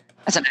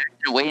 That's an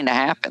accident waiting to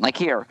happen. Like,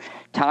 here,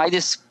 tie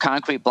this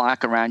concrete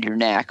block around your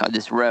neck on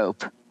this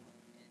rope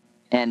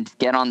and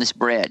get on this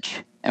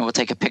bridge, and we'll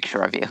take a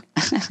picture of you.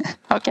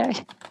 Okay.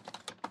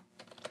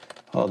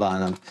 Hold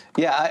on.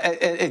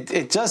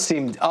 It does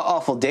seem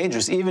awful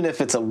dangerous, even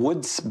if it's a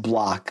wood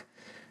block.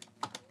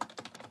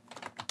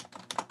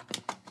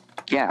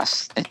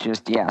 yes.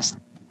 Yes.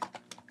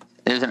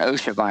 There's an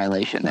OSHA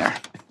violation there.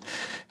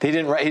 He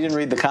didn't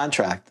read the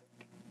contract.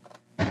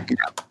 It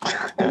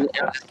was a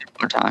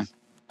similar time.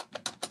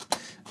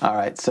 All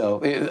right,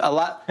 so a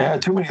lot. Yeah,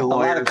 too many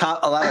lawyers.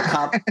 A lot of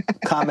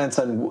comments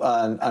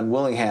on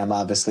Willingham.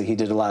 Obviously, he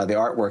did a lot of the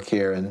artwork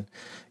here, and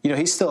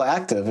he's still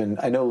active. And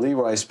I know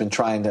Leroy's been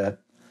trying to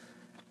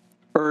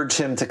urge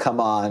him to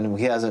come on.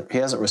 He hasn't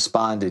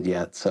responded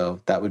yet, so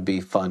that would be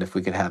fun if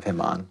we could have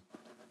him on.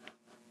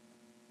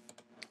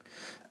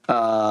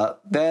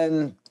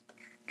 Then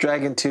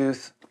Dragon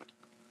Tooth.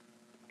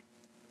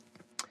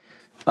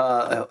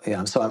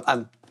 Yeah, so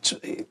I'm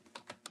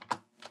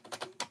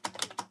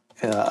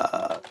there you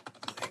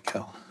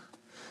go.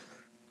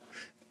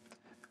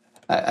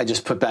 I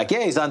just put back,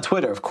 he's on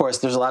Twitter. Of course,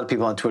 there's a lot of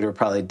people on Twitter who are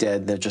probably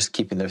dead. They're just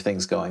keeping their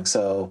things going.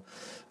 So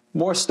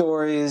more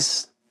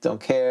stories,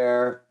 don't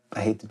care. I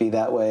hate to be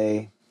that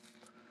way.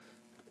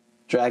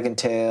 Dragon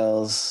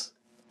Tales,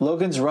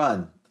 Logan's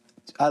Run.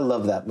 I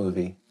love that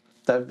movie.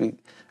 That'd be.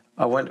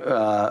 I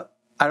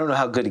don't know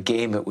how good a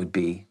game it would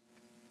be.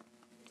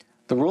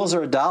 The rules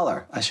are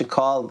 $1. I should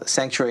call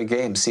Sanctuary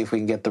Games, see if we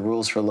can get the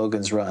rules for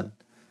Logan's Run.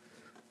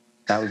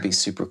 That would be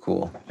super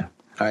cool. All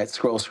right,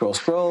 scroll.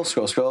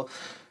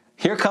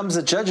 Here comes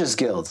the Judges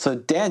Guild. So,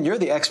 Dan, you're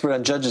the expert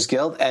on Judges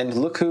Guild, and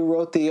look who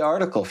wrote the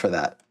article for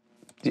that.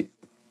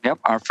 Yep,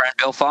 our friend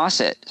Bill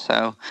Fawcett.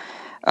 So,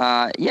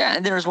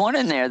 and there's one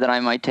in there that I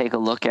might take a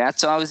look at.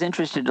 So I was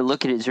interested to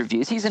look at his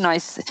reviews. He's a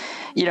nice,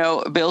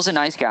 Bill's a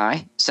nice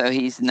guy. So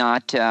he's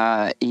not,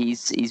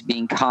 he's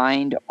being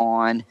kind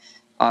on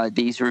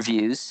these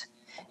reviews.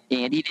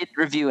 And he didn't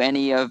review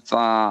any of,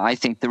 I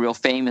think, the real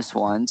famous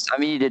ones. I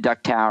mean, he did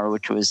Duck Tower,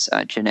 which was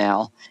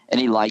Janelle, and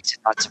he liked it,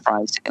 not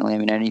surprisingly. I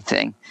mean,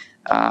 anything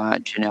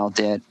Janelle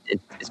did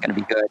is going to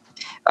be good.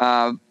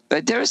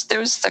 But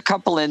there's a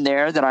couple in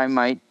there that I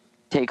might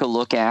take a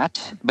look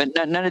at. But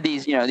none of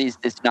these,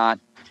 it's not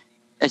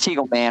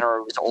Eagle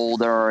Manor was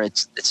older.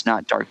 It's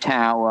not Dark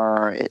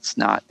Tower. It's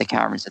not The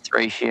Caverns of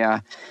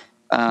Thracia.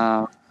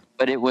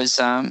 But it was,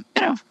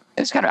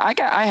 it's kind of.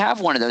 I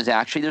have one of those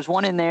actually. There's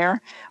one in there.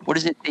 What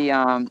is it?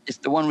 It's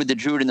the one with the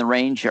Druid and the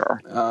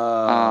Ranger.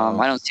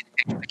 I don't see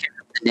the picture. I can't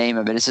remember the name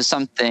of it. It's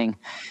something.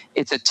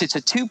 It's a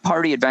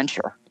 2-party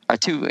adventure.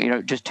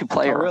 Just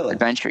 2-player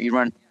adventure. You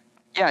run.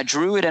 Yeah,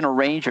 Druid and a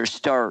Ranger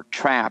start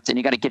trapped, and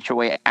you got to get your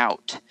way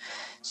out.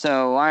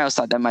 So I always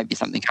thought that might be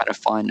something kind of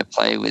fun to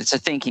play with. It's a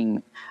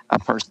thinking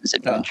person's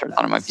adventure. I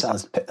thought it might be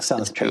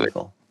sounds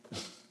painful.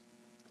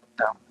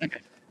 So, okay.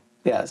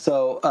 Yeah.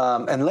 So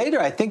and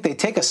later, I think they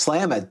take a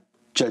slam at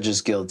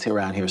Judges Guild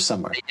around here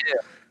somewhere. They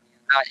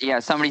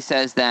do. Somebody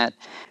says that.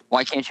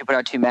 Why can't you put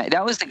out 2 magazines?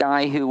 That was the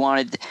guy who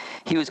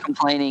he was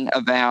complaining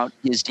about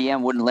his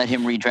DM wouldn't let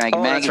him read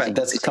Dragon Magazine. That's right.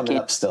 That's coming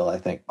up still, I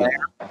think.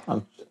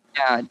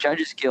 Yeah.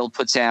 Judges Guild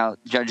puts out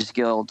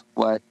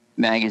what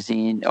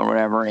magazine or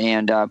whatever,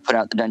 and put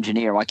out the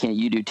Dungeoneer. Why can't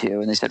you do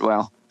 2? And they said,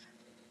 well,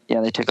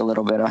 they took a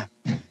little bit of.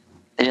 They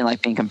didn't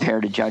like being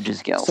compared to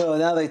Judges Guild. So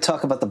now they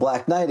talk about the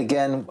Black Knight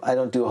again. I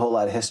don't do a whole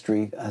lot of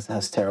history,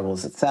 as terrible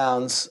as it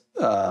sounds.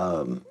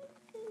 3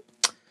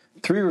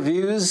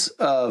 reviews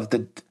of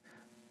the.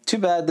 Too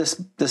bad this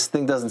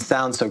thing doesn't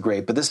sound so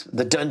great, but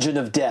the Dungeon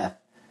of Death.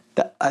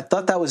 I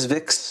thought that was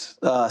Vic's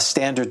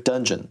standard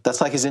dungeon.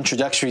 That's like his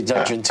introductory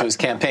dungeon to his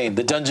campaign,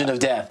 the Dungeon of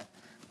Death.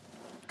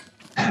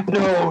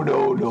 No.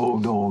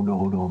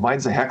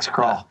 Mine's a hex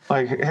crawl.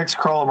 Like hex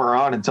crawl them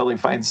around until they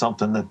find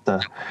something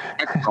that.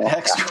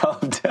 Hex crawl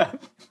of death.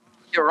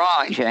 You're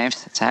wrong,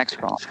 James. It's a hex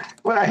crawl.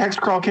 Well, a hex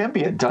crawl can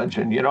be a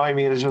dungeon. I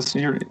mean, it's just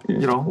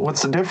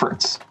what's the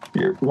difference?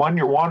 You're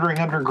wandering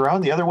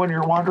underground. The other one,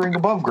 you're wandering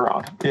above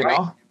ground. You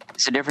know.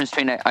 It's the difference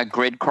between a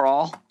grid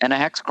crawl and a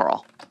hex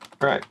crawl.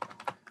 Right.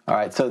 All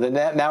right. So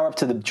now we're up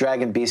to the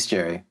Dragon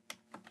Bestiary.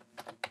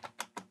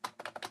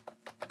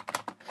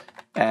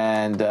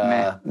 And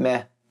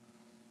meh.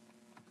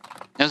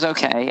 It was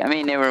okay. I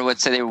mean, they were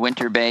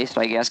winter based,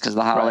 I guess, because of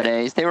the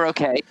holidays. Right. They were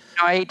okay.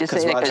 I hate to say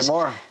it because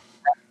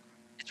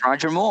it's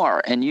Roger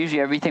Moore, and usually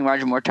everything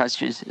Roger Moore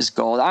touches is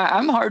gold.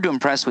 I'm hard to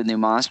impress with new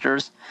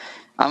monsters.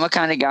 I'm a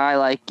kind of guy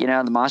like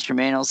the Monster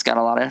Manual's got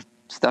a lot of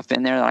stuff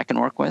in there that I can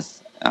work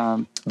with.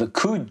 The Isn't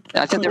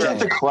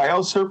the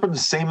Cryo Serpent the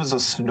same as a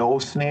snow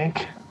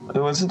snake?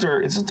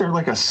 Isn't there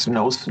like a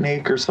snow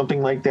snake or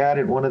something like that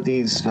in one of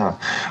these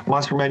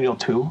Monster Manual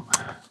 2?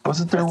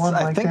 Wasn't there one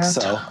like that? I think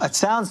so. It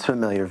sounds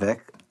familiar,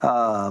 Vic.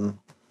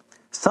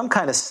 Some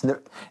kind of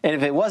and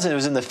if it wasn't, it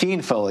was in the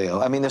Fiend Folio.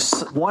 I mean,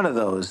 there's one of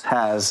those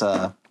has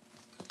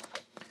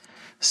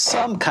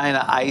some kind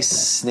of ice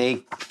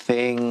snake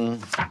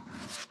thing.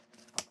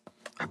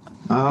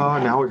 Oh,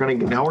 now we're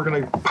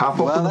gonna pop up.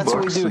 Well, that's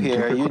what we do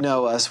here. You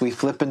know us. We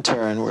flip and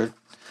turn. We're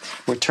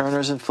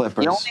turners and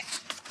flippers.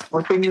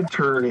 Flipping and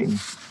turning.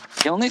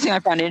 The only thing I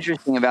found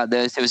interesting about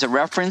those, there was a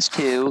reference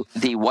to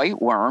the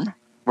white worm,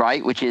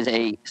 right, which is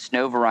a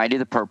snow variety of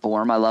the purple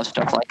worm. I love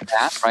stuff like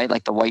that, right,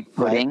 like the white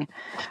pudding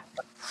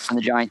from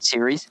the Giant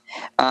series.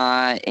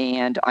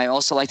 And I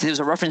also liked there was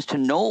a reference to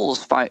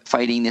Knowles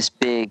fighting this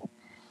big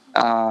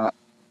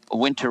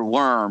winter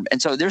worm.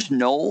 And so there's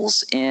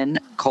gnolls in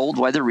cold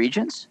weather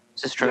regions.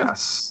 Is this true?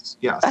 Yes.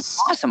 That's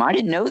awesome. I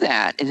didn't know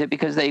that. Is it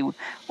because they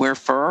wear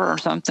fur or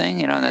something?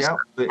 You know, that's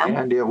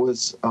and it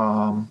was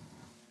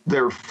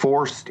they're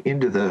forced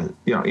into the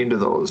into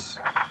those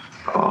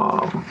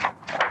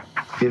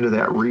into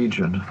that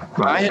region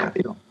by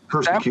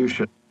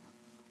persecution.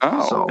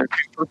 They're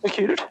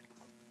persecuted.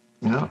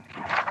 Yeah.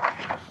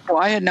 Well,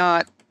 I had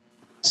not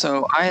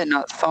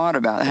thought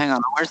about. Hang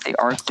on, where's the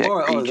Arctic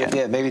region?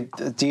 Yeah, maybe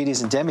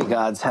Deities and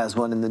Demigods has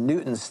one in the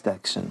Newton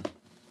section.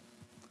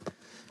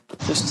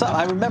 There's some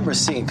I remember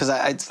seeing because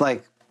it's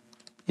like,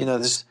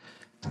 there's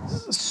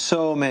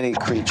so many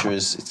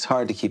creatures. It's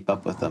hard to keep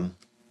up with them.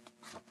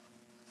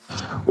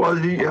 Well,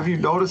 have you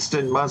noticed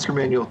in Monster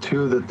Manual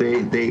 2 that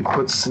they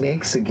put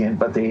snakes again,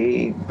 but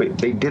they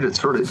did it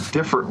sort of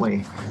differently,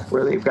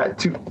 where they've got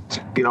two,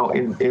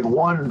 in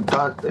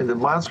the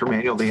Monster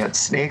Manual they had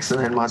snakes, and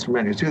then Monster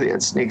Manual 2 they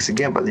had snakes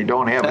again, but they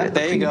don't have it.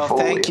 There you go.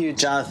 Thank you,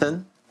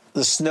 Jonathan.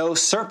 The snow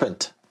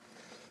serpent.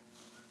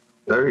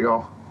 There you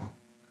go.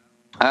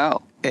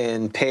 Oh.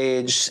 In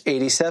page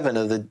 87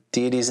 of the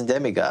Deities and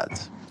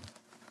Demigods.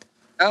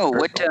 Oh,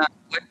 what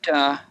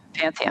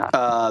Pantheon?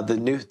 The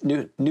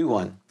new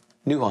one.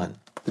 New one.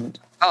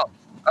 Oh,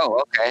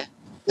 okay.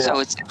 Yeah. So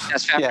that's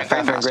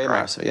Fafhrd and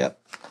Greymaster, yep.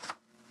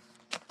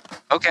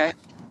 Okay.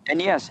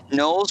 And yes,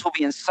 gnolls will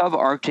be in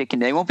subarctic,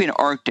 and they won't be in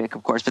Arctic,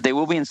 of course, but they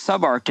will be in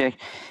subarctic.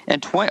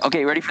 And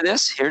okay, ready for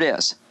this? Here it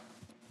is.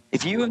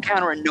 If you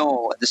encounter a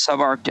gnoll in the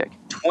subarctic,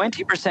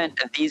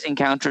 20% of these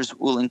encounters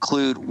will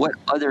include what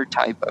other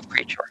type of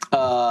creature?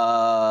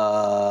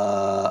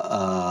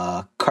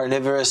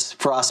 Carnivorous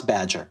frost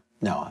badger.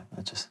 No,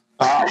 I just...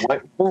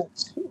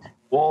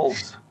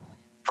 Wolves.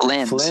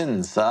 Flins.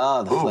 Flins. The Flins.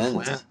 I don't even know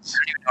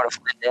what a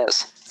flint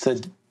is. It's a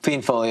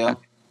fiend folio.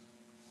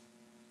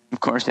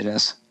 Of course it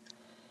is.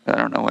 I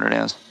don't know what it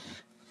is.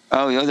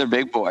 Oh, they're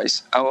big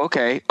boys. Oh,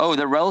 okay. Oh,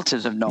 they're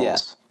relatives of gnolls.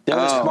 Yes. They're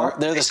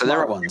the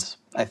smart ones,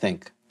 I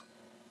think.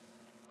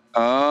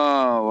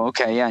 Oh,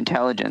 okay. Yeah,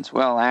 intelligence.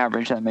 Well,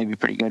 average. That may be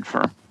pretty good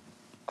for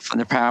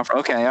their power.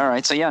 Okay, all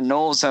right. So, yeah,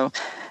 gnolls. So,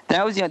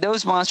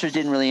 those monsters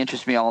didn't really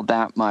interest me all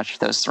that much,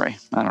 those three.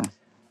 I don't know.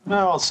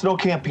 No, snow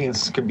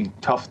campaigns can be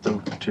tough to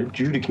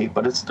adjudicate,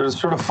 but they're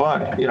sort of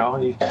fun.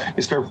 You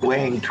start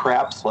laying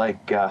traps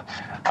like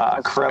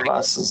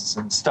crevasses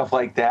and stuff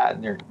like that,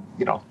 and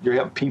you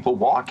have people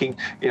walking,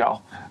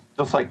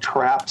 just like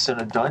traps in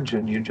a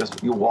dungeon. You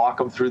walk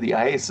them through the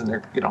ice, and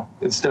they're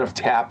instead of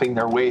tapping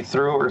their way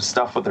through or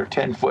stuff with their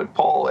 10-foot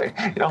pole,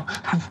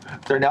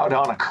 they're now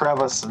down a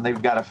crevice and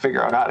they've got to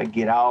figure out how to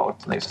get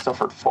out, and they've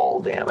suffered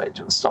fall damage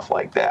and stuff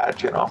like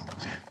that.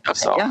 Okay,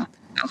 so. Yeah.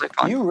 Sounds like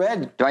fun. You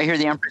read? Do I hear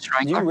the Emperor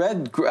Strangler? You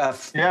read?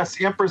 Yes,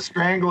 the Emperor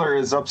Strangler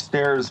is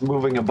upstairs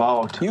moving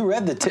about. You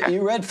read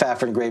you read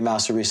Fafhrd and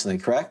Greymaster recently,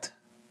 correct?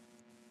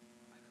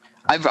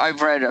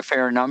 I've read a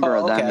fair number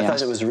of them. Okay, I yes.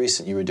 thought it was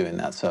recent you were doing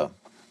that. So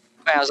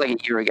it was like a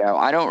year ago.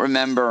 I don't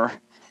remember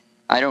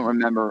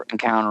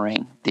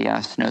encountering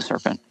the snow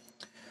serpent.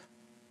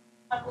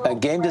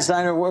 Game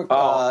designer work.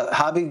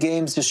 Hobby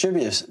games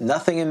distributors.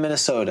 Nothing in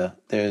Minnesota.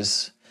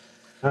 There's.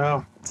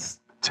 Oh, it's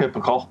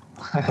typical.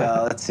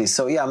 Let's see.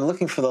 So, I'm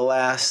looking for the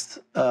last,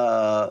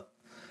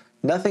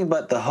 nothing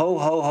but the ho,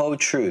 ho, ho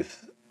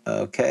truth.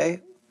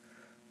 Okay.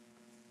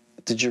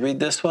 Did you read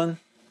this one?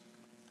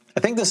 I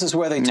think this is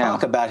where they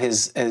talk about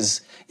his,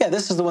 this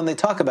is the one they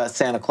talk about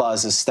Santa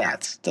Claus's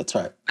stats. That's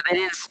right. But they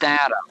didn't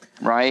stat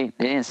him, right?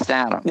 They didn't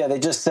stat him. Yeah, they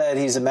just said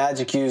he's a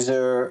magic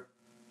user,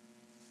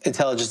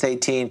 intelligence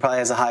 18, probably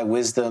has a high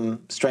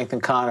wisdom, strength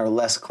and con are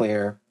less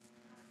clear.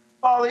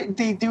 Well,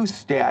 they do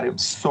stat him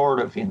sort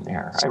of in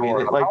there. I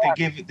mean,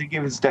 they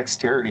give his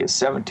dexterity a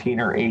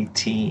 17 or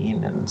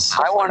 18, and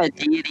stuff. I wanted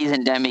Deities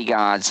and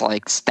Demigods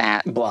like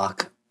stat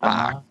block.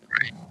 Right.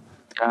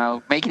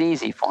 Make it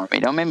easy for me.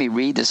 Don't make me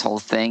read this whole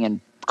thing and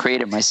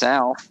create it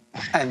myself.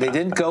 And they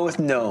didn't go with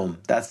gnome.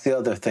 That's the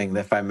other thing,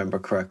 if I remember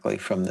correctly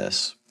from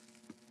this.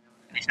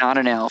 He's not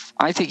an elf.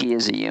 I think he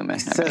is a human.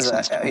 He says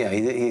that. Yeah,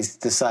 he's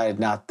decided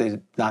not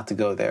to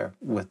go there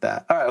with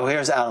that. All right. Well,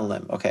 here's Out on a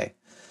Limb. Okay.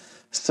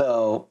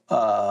 So,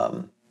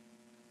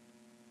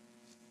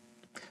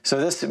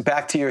 this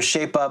back to your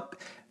shape up.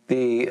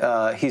 The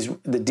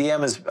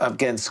DM is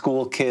again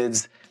school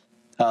kids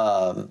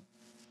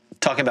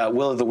talking about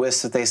Will o' the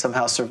Wisps that they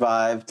somehow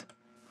survived,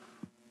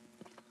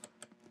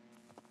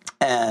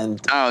 and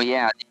the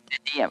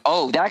DM.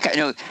 Oh, that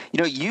guy.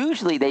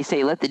 Usually they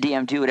say let the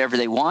DM do whatever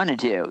they want to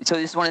do. So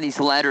this is one of these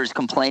letters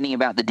complaining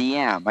about the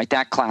DM, like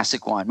that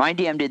classic one. My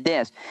DM did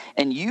this,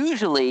 and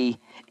usually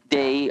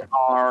they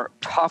are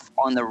tough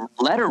on the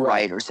letter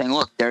writer, saying,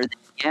 look, they're the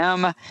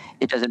DM.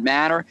 It doesn't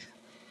matter.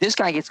 This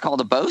guy gets called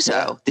a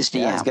bozo, this DM.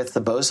 Yeah, he gets the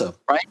bozo.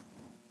 Right?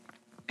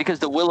 Because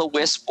the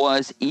Will-O-Wisp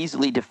was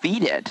easily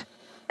defeated.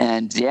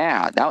 And,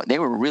 they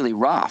were really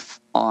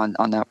rough on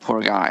that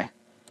poor guy.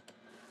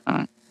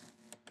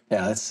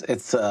 Yeah,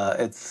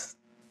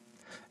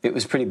 it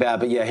was pretty bad.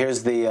 But,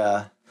 here's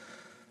the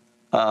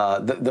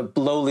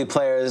lowly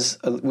players.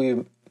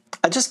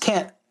 I just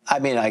can't – I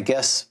mean, I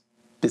guess –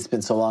 it's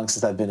been so long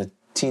since I've been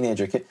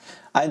teenager kid.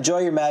 I enjoy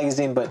your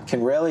magazine, but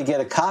can rarely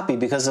get a copy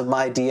because of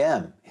my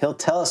DM. He'll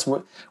tell us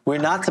we're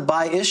not to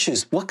buy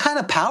issues. What kind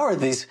of power are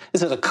these?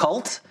 Is it a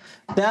cult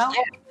now?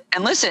 Yeah.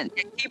 And listen,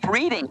 keep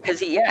reading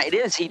because it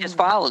is. He just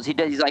follows.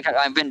 He's like,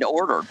 I've been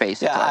ordered,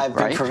 basically. Yeah, I've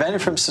been right?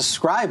 prevented from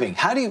subscribing.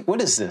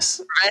 What is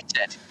this?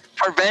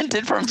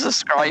 Prevented from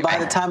subscribing. By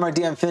the time our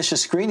DM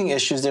finishes screening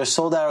issues, they're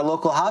sold at our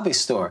local hobby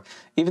store.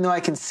 Even though I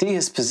can see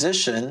his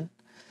position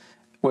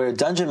where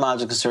dungeon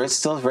modules are concerned, it's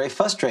still very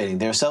frustrating.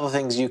 There are several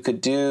things you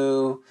could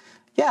do.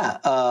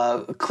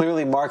 Yeah,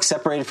 clearly Mark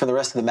separated from the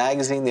rest of the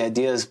magazine. The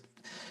idea is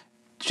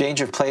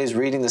Danger of Play is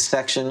reading the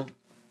section.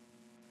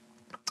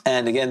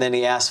 And again, then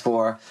he asked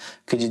for,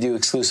 could you do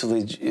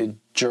exclusively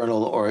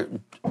Journal or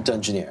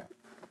Dungeoneer?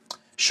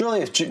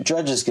 Surely if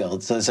Judges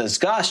Guild says,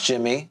 gosh,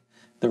 Jimmy,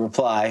 the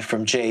reply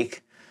from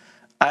Jake,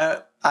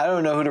 I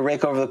don't know who to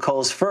rake over the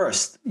coals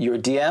first. Your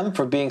DM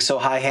for being so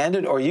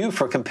high-handed or you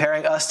for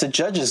comparing us to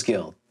Judges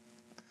Guild?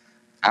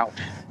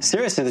 Ouch.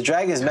 Seriously, the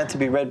Dragon is meant to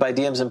be read by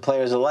DMs and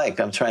players alike.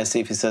 I'm trying to see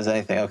if he says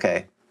anything.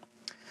 Okay.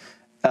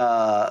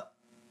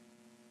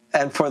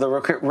 And for the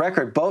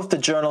record, both the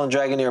Journal and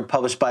Dragoneer are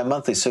published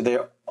bi-monthly, so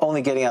they're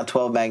only getting out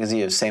 12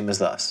 magazines, same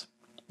as us.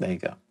 There you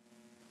go.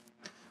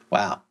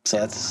 Wow.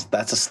 So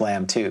that's a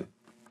slam too.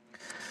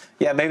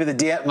 Yeah, maybe the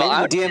DM. Maybe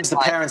the DM's the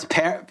parent's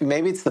parent.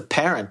 Maybe it's the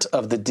parent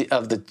of the.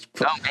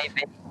 Oh,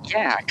 maybe.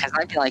 Yeah, because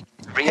I'd be like,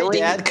 really?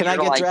 Hey, Dad, can I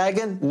get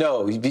Dragon?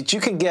 No, but you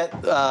can get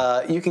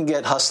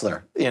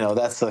Hustler.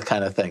 That's the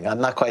kind of thing. I'm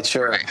not quite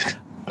sure. Right.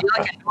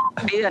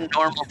 Be a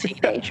normal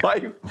teenager.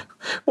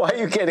 Why are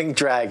you getting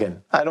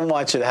Dragon? I don't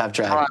want you to have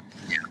Dragon.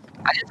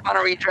 I just want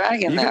to read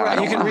Dragon now.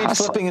 You can read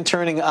Hustler. Flipping and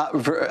Turning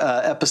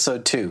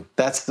episode 2.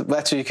 That's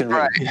what you can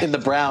read in the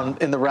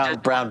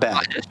brown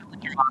bag.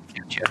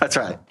 That's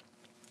right.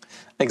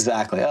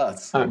 Exactly.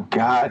 Oh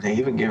God! They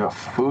even give a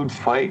food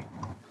fight.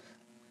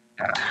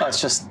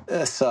 It's just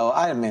so.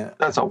 I mean,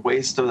 that's a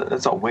waste of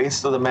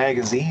the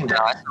magazine.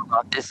 No,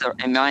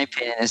 in my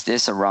opinion, is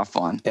this a rough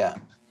one? Yeah.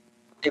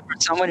 If for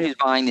someone who's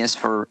buying this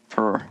for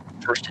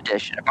first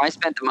edition, if I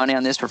spent the money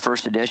on this for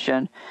first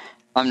edition,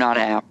 I'm not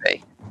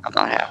happy.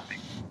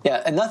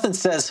 Yeah, and nothing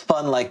says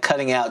fun like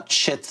cutting out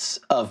chits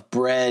of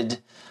bread,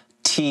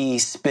 tea,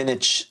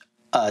 spinach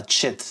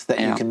chits that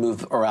you can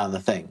move around the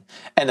thing,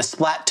 and a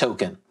splat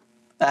token.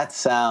 That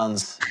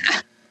sounds...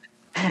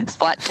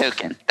 Splat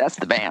Token. That's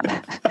the band.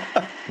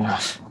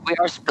 We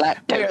are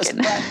Splat Token. We are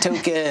Splat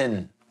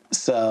Token.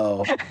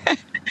 So...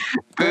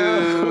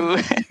 Boo.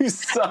 You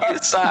suck. You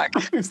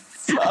suck. You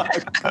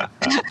suck.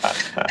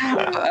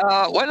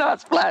 We're not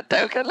Splat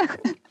Token.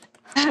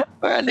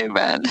 We're a new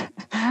band.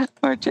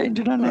 We're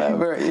changing our name.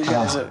 You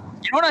guys are...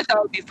 You know what I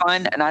thought would be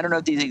fun? And I don't know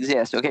if these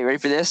exist. Okay, ready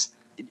for this?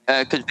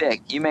 Because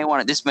Vic,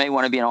 this may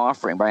want to be an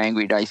offering by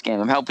Angry Dice Game.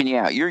 I'm helping you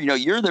out. You're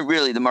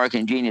really the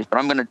marketing genius, but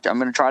I'm gonna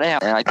try to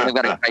help. And I think I've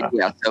got a good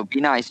idea. So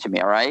be nice to me,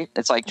 all right?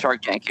 It's like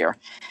Shark Tank here.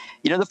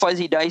 You know the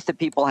fuzzy dice that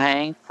people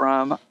hang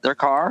from their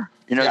car?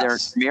 Their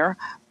mirror.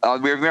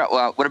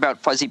 What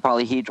about fuzzy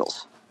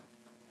polyhedrals?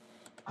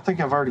 I think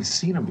I've already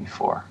seen them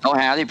before. Oh,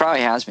 he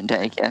probably has been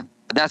taken.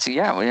 But that's And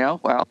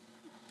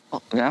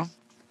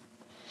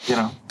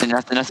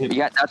nothing.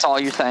 Yeah, that's all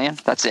you're saying.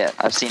 That's it.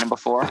 I've seen them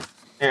before.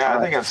 Yeah,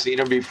 I think I've seen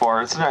them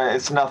before. It's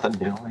nothing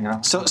new,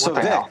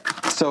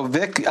 So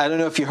Vic, I don't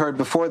know if you heard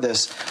before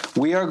this,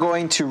 we are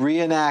going to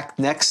reenact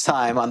next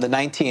time on the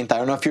 19th. I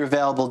don't know if you're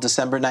available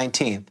December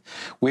 19th.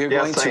 We're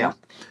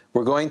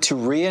going to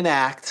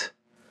reenact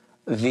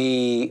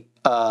the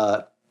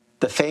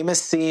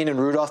famous scene in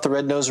Rudolph the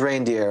Red-Nosed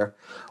Reindeer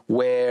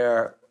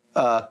where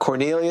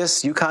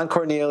Yukon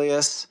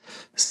Cornelius,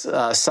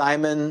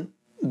 Simon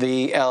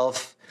the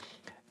elf,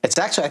 it's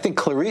actually, I think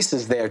Clarice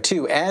is there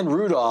too, and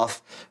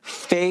Rudolph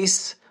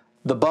face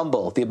the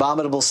Bumble, the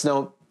abominable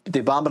monster.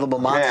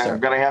 Yeah, I'm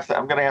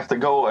gonna have to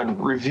go and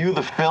review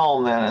the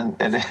film and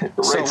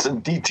write some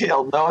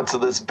detailed notes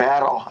of this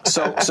battle.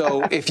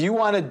 So if you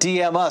want to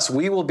DM us,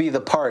 we will be the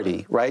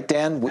party, right,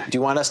 Dan? Do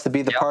you want us to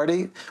be the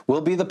party?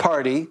 We'll be the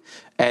party,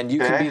 and you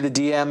can be the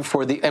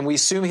DM and we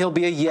assume he'll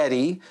be a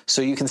Yeti,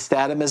 so you can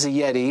stat him as a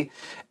Yeti.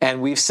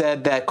 And we've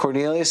said that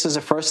Cornelius is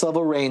a first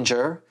level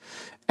ranger.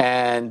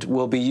 And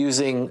we'll be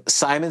using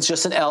Simon's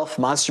just an elf,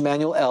 Monster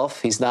Manual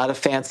elf. He's not a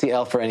fancy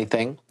elf or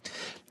anything.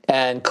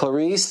 And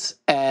Clarice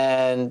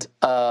and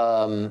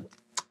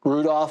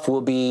Rudolph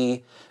will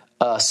be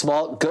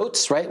small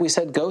goats, right? We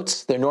said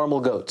goats. They're normal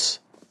goats.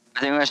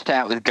 I think we're going to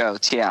start with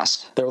goats,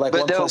 yes. They're like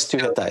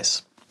 1+2 hit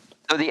dice.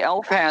 So the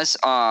elf has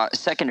a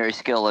secondary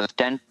skill of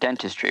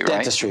dentistry, right?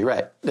 Dentistry,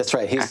 right. That's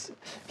right.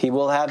 He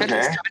will have...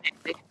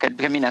 Could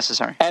be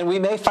necessary. And we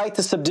may fight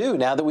to subdue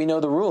now that we know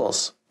the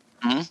rules.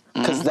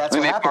 Because that's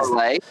what happens.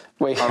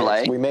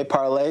 We may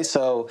parlay.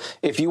 So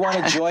if you want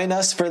to join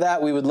us for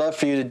that, we would love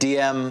for you to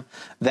DM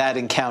that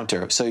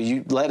encounter. So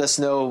you let us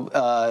know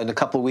in a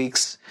couple of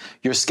weeks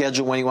your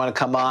schedule when you want to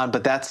come on.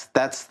 But that's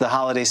the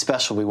holiday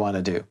special we want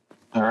to do.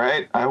 All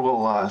right, I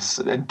will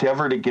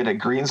endeavor to get a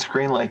green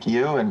screen like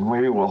you, and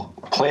maybe we'll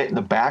play it in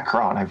the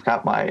background. I've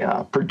got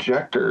my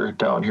projector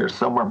down here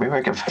somewhere. Maybe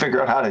I can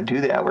figure out how to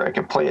do that, where I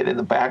can play it in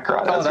the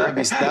background. Oh, that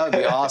would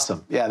be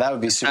awesome. Yeah, that would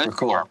be super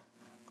cool.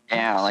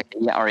 Yeah,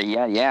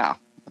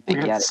 We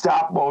can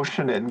stop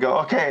motion and go.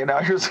 Okay, now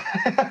here's.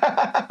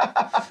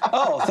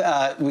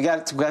 We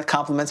got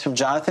compliments from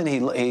Jonathan.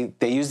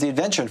 They used the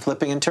adventure in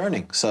Flipping and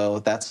Turning, so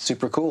that's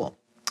super cool.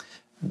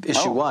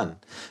 Issue 1.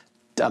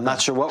 I'm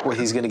not sure what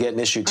he's going to get in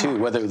issue 2,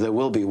 whether there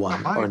will be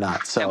one or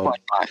not. So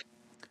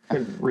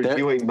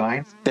reviewing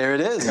mine. There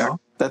it is. Yeah.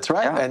 That's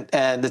right. Yeah.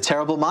 And the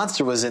Terrible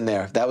Monster was in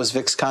there. That was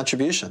Vic's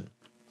contribution.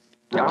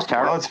 That was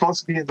terrible. Well, it's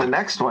supposed to be in the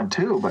next one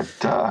too, but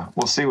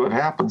we'll see what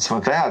happens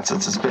with that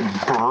since it's been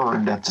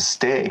burned at the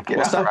stake.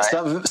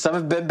 Well, some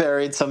have been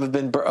buried. Some have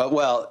been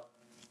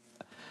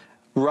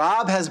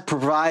Rob has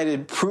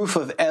provided proof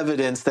of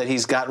evidence that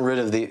he's gotten rid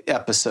of the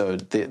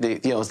episode.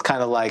 It's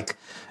kind of like.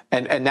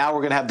 And now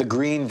we're going to have the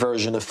green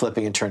version of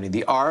Flipping and Turning.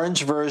 The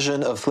orange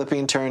version of Flipping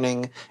and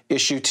Turning,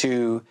 issue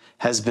 2,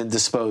 has been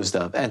disposed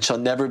of and shall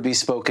never be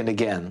spoken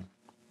again.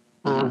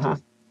 Mm-hmm.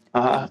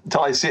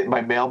 Until I see it in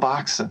my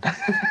mailbox.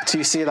 So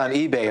you see it on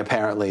eBay,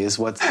 apparently, is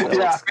what's going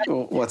to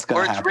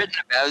happen.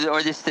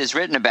 This is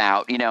written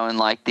about, in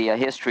like the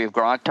history of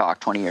Grog Talk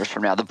 20 years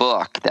from now, the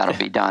book. That'll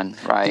be done,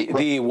 right?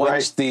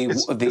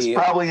 It's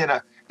probably in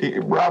a...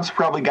 Rob's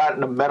probably got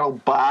in a metal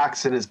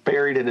box and is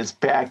buried in his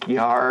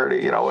backyard,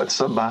 with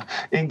some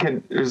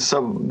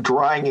some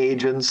drying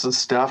agents and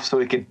stuff, so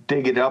he can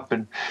dig it up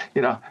in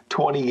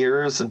 20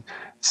 years and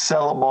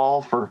sell them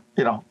all for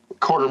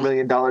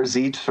 $250,000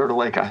 each, sort of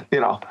like a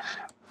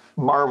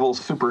Marvel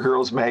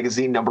Superheroes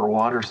Magazine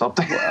 #1 or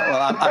something.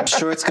 Well, I'm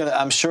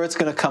sure it's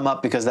gonna come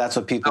up because that's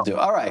what people do.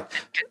 All right,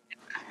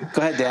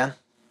 go ahead, Dan.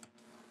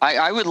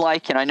 I would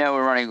like, and I know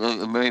we're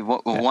running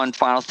one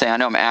final thing. I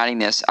know I'm adding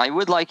this. I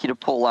would like you to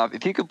pull up,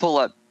 if you could pull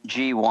up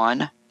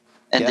G1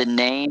 and the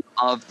name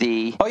of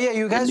the... Oh, yeah,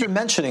 you guys were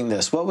mentioning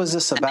this. What was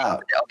this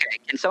about? Okay,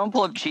 can someone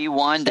pull up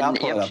G1? Yeah, I'll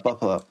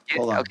pull it up.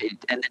 Hold on. Okay,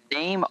 and the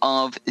name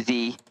of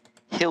the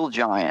hill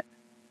giant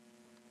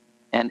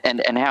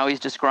and how he's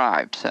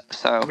described.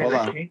 So hold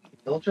on.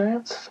 Hill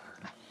giants?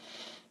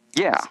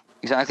 Yeah,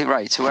 exactly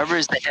right. So whoever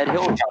is the head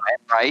hill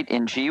giant, right,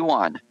 in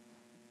G1...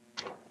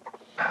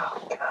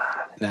 Oh, God.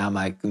 Now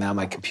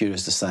my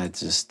computer's decided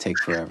to just take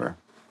forever.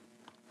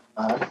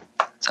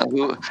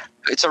 So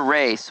it's a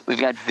race. We've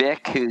got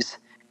Vic who's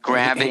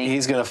grabbing.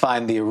 He's going to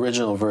find the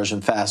original version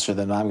faster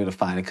than I'm going to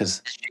find it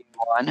because.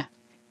 G1. All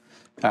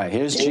right,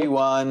 here's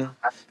G1.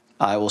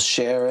 I will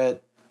share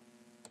it.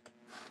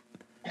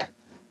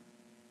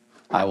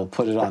 I will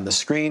put it on the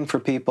screen for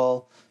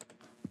people.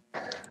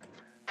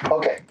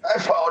 Okay, I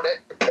found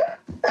it.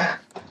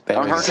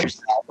 Don't hurt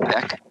yourself,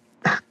 Vic.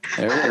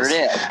 There it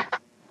is.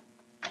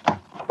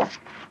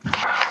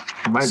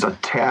 Mine's a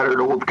tattered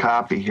old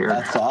copy here.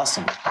 That's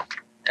awesome.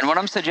 And what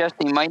I'm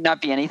suggesting might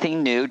not be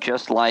anything new,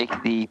 just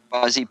like the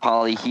fuzzy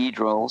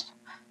polyhedrals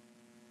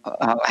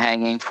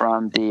hanging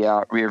from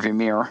the rearview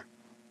mirror.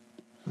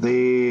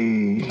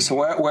 So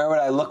where would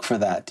I look for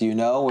that? Do you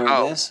know where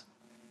it is?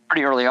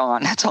 Pretty early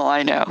on. That's all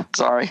I know.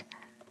 Sorry.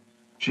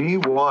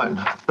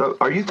 G1.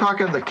 Are you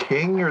talking the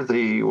king or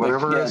the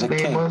whatever his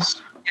name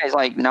was? Yeah, he's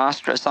like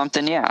Nostra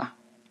something, yeah.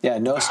 Yeah,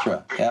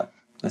 Nostra. Yep.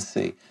 Let's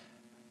see.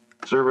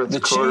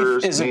 The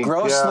chief is a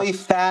grossly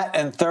fat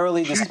and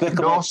thoroughly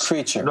despicable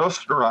creature.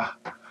 Nostra.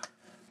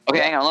 Okay,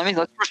 hang on.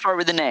 Let's first start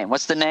with the name.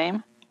 What's the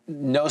name?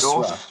 Nostra.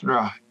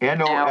 Nosnra.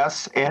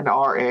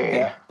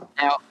 Yeah.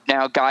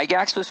 Now,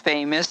 Gygax was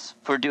famous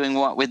for doing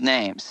what with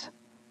names?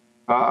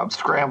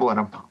 Scrambling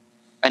them.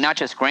 And not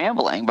just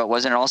scrambling, but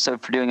wasn't it also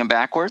for doing them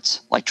backwards,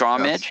 like draw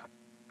image?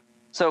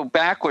 So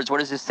backwards, what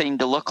does this seem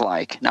to look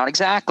like? Not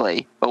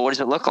exactly, but what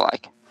does it look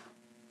like?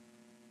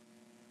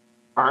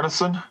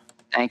 Arneson.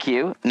 Thank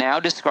you. Now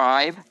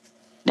describe.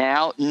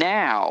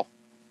 Now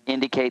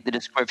indicate the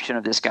description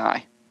of this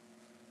guy.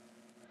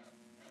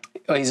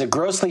 He's a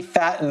grossly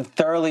fat and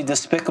thoroughly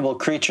despicable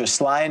creature,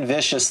 sly and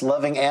vicious,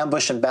 loving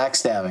ambush and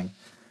backstabbing.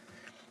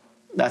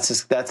 That's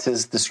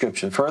his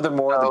description.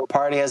 Furthermore, the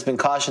party has been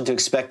cautioned to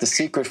expect a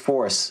secret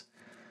force.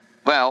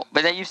 Well,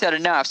 but then you said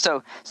enough.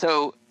 So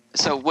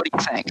what do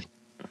you think?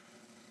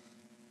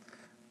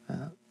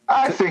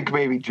 I think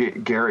maybe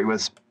Gary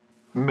was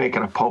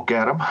making a poke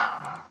at him.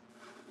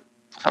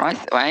 Right?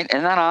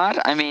 Isn't that odd?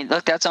 I mean,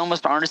 look, that's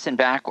almost Arneson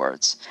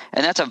backwards,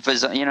 and that's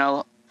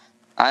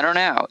I don't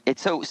know.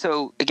 It's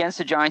so against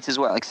the Giants as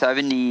well, like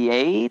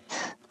 78.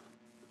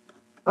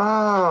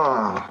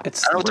 Oh,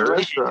 where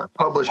is the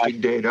publishing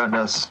date on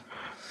this?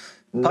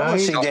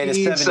 Publishing date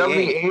is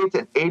 78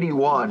 and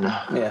 81.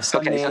 Yeah,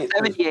 78. Okay, so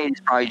 78 is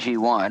probably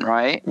G1,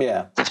 right?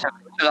 Yeah.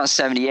 About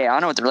 78. I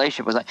don't know what the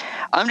relationship was like.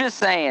 I'm just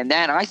saying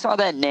that I saw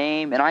that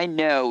name, and I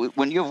know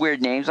when you have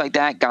weird names like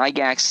that,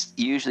 Gygax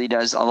usually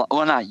does, well,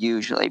 not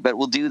usually, but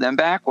will do them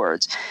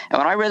backwards. And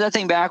when I read that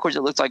thing backwards,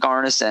 it looked like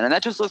Arneson, and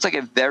that just looks like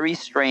a very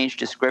strange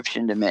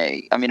description to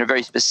me. I mean, a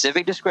very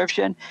specific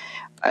description.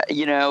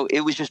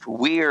 It was just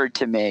weird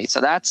to me.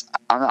 So that's,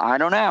 I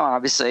don't know,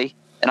 obviously.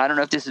 and I don't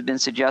know if this has been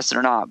suggested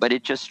or not, but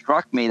it just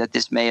struck me that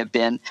this may have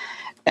been,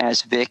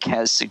 as Vic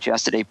has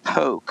suggested, a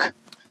poke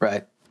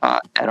Right.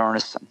 At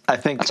Arneson. I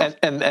think,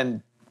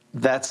 and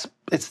that's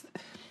it's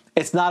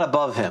not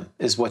above him,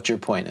 is what your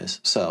point is.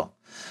 So,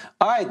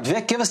 all right,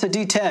 Vic, give us a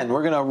D10.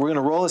 We're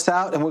gonna roll this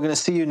out, and we're gonna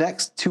see you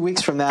next 2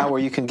 weeks from now, where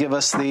you can give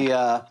us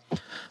the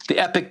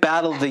epic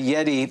battle of the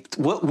Yeti.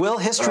 Will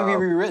history be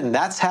rewritten?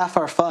 That's half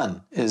our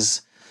fun.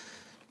 Is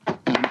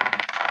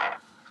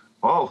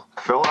fell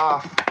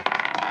off.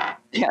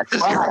 Yeah,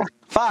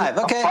 five.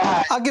 Okay,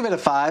 I'll give it a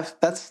 5.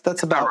 That's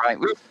about all right.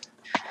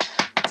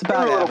 It's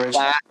about average.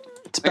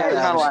 It's about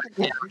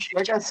average.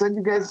 I gotta send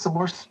you guys some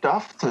more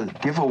stuff to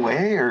give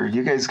away, or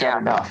you guys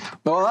got enough?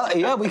 Well,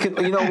 yeah, we could.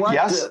 You know what?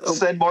 Yes,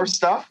 send more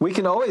stuff. We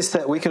can always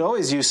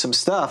use some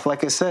stuff.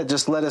 Like I said,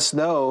 just let us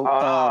know.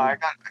 I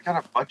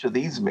got a bunch of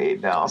these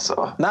made now.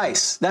 So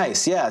nice.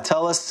 Yeah,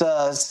 tell us.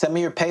 Send me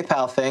your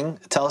PayPal thing.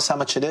 Tell us how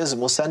much it is, and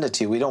we'll send it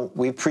to you.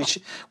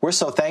 We're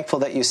so thankful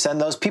that you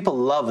send those. People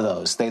love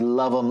those. They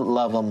love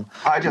them.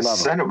 I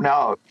just send them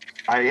now.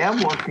 I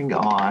am working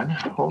on.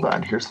 Hold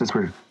on here, since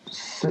we're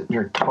sitting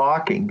here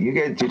talking. You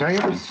guys, did I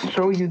ever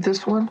show you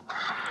this one?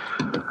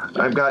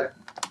 I've got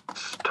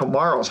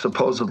tomorrow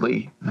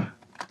supposedly.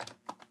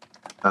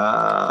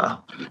 I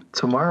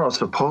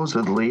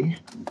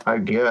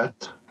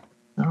get.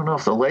 I don't know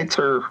if the lights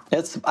are.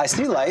 I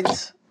see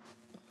lights.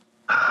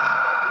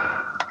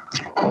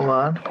 Hold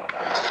on.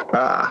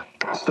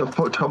 So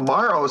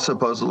tomorrow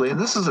supposedly, and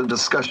this is a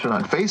discussion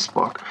on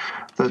Facebook,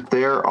 that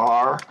there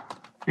are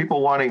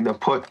people wanting to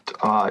put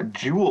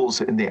jewels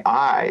in the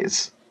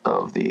eyes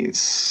of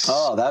these.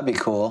 Oh, that'd be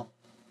cool.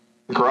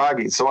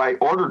 Groggy. So I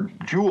ordered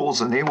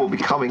jewels, and they will be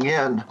coming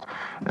in,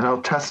 and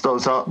I'll test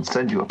those out and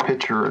send you a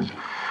picture. And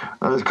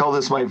I call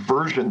this my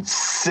version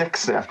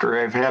 6 after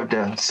I've had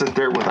to sit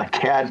there with a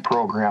CAD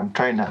program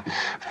trying to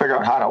figure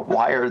out how to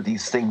wire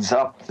these things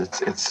up.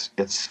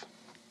 It's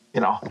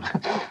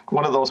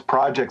one of those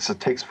projects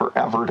that takes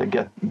forever to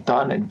get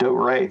done and do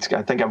right.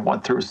 I think I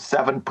went through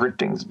 7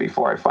 printings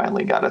before I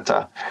finally got it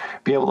to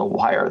be able to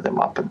wire them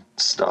up and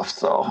stuff.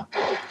 So,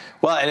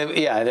 well, and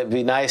it'd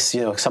be nice,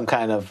 some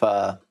kind of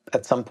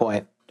at some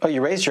point. Oh,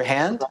 you raised your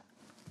hand?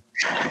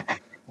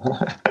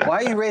 Why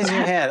are you raising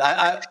your hand?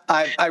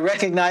 I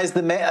recognize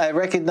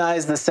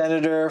the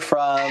senator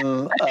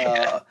from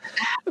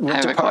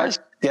Winter Park.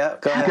 Yeah,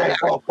 go ahead. Okay,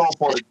 go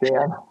for it,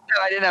 Dan.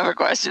 I didn't have a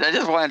question. I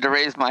just wanted to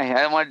raise my hand.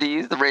 I wanted to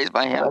use the raise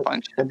my hand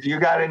function. And you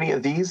got any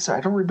of these? I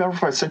don't remember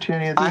if I sent you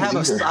any of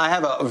these. I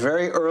have a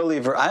very early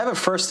I have a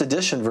first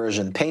edition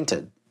version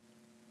painted.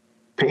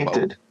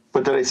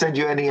 But did I send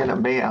you any in a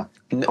mail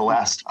the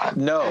last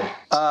time? No.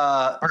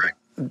 All right.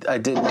 I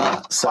did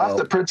not. So I'll have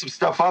to print some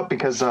stuff up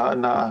because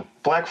on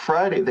Black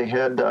Friday they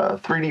had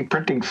 3D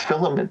printing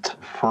filament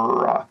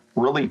for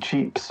really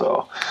cheap,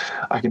 so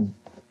I can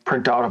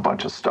print out a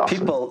bunch of stuff.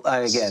 People,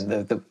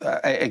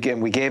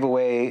 again, we gave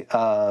away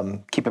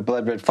Keep It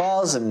Blood Red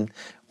Falls, and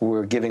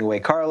we're giving away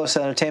Carlos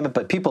Entertainment,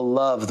 but people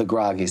love the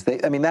Groggies.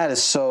 That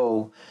is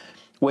so.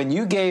 When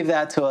you gave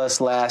that to us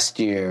last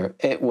year,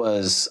 it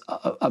was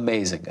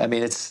amazing.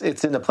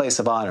 It's in the place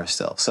of honor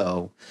still.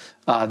 So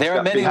there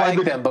are many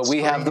like them, but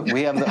we have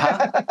the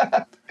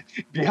huh?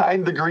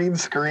 Behind the green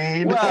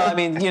screen. Well,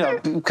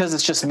 because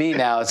it's just me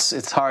now,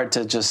 it's hard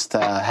to just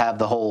have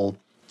the whole.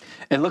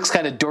 It looks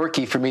kind of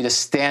dorky for me to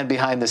stand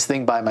behind this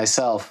thing by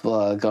myself,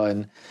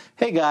 going,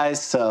 "Hey guys."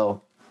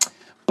 So,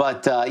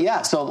 but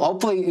so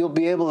hopefully you'll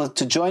be able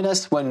to join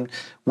us when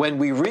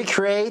we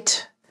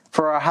recreate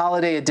for our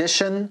holiday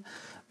edition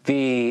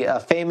the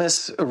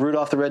famous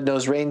Rudolph the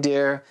Red-Nosed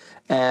Reindeer,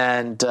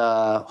 and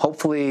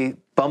hopefully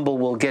Bumble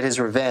will get his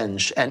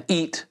revenge and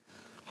eat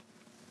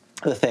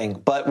the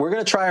thing. But we're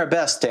going to try our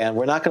best, Dan.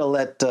 We're not going to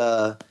let.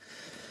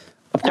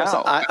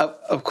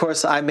 Of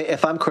course,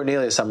 if I'm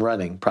Cornelius, I'm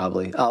running.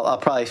 Probably, I'll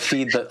probably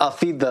feed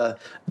the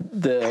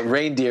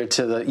reindeer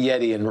to the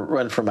Yeti and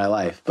run for my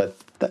life. But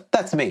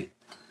that's me.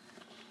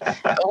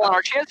 Well,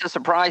 our chance of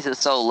surprise is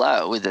so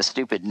low with this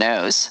stupid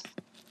nose.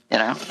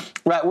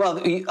 Right.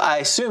 Well, I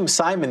assume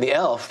Simon the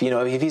elf.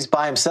 If he's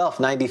by himself,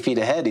 90 feet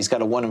ahead, he's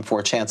got a 1 in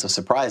 4 chance of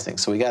surprising.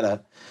 So he's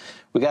gonna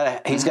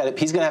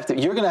have to.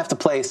 You're gonna have to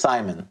play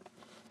Simon.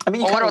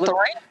 You kind of look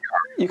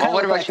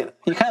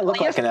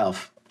like an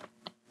elf.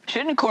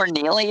 Shouldn't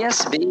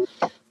Cornelius be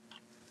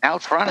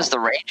out front as the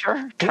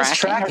ranger?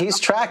 He's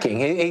tracking.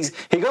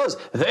 He goes,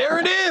 there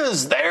it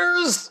is.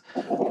 There's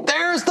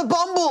the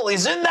Bumble.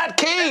 He's in that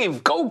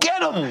cave. Go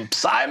get him,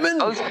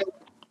 Simon.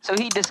 So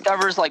he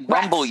discovers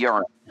Bumble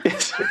urine.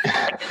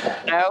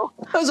 No?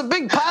 There's a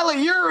big pile of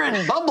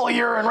urine, Bumble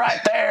urine right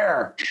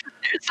there.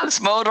 It's a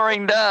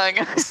smoldering dung.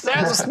 There's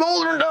a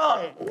smoldering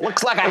dung.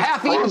 Looks like a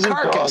half-eaten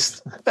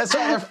carcass. That's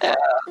all they're...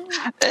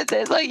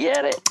 It's like,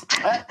 get it.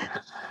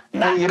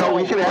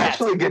 We could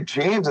actually get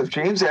James. If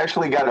James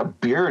actually got a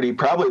beard, he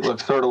probably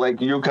looks sort of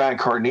like Yukon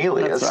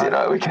Cornelius.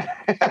 Right.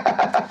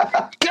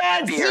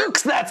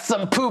 Gadzooks, that's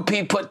some poop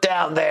he put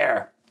down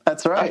there.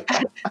 That's right.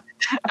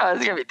 Oh,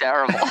 it's going to be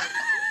terrible.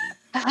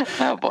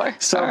 Oh boy!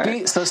 So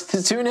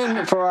tune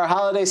in for our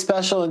holiday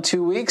special in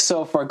 2 weeks.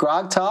 So for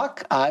Grog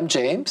Talk, I'm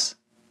James.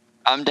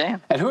 I'm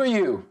Dan. And who are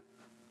you?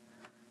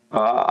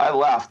 I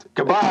left.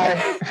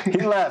 Goodbye. He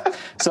left.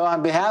 So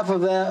on behalf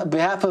of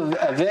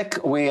Vic,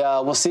 we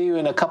will see you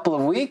in a couple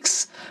of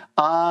weeks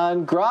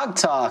on Grog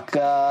Talk.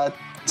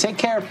 Take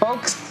care,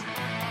 folks.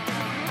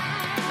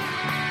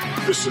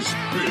 This has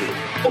been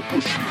a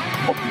Bushy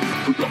Puppy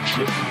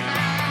production.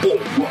 All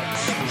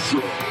rights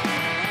reserved.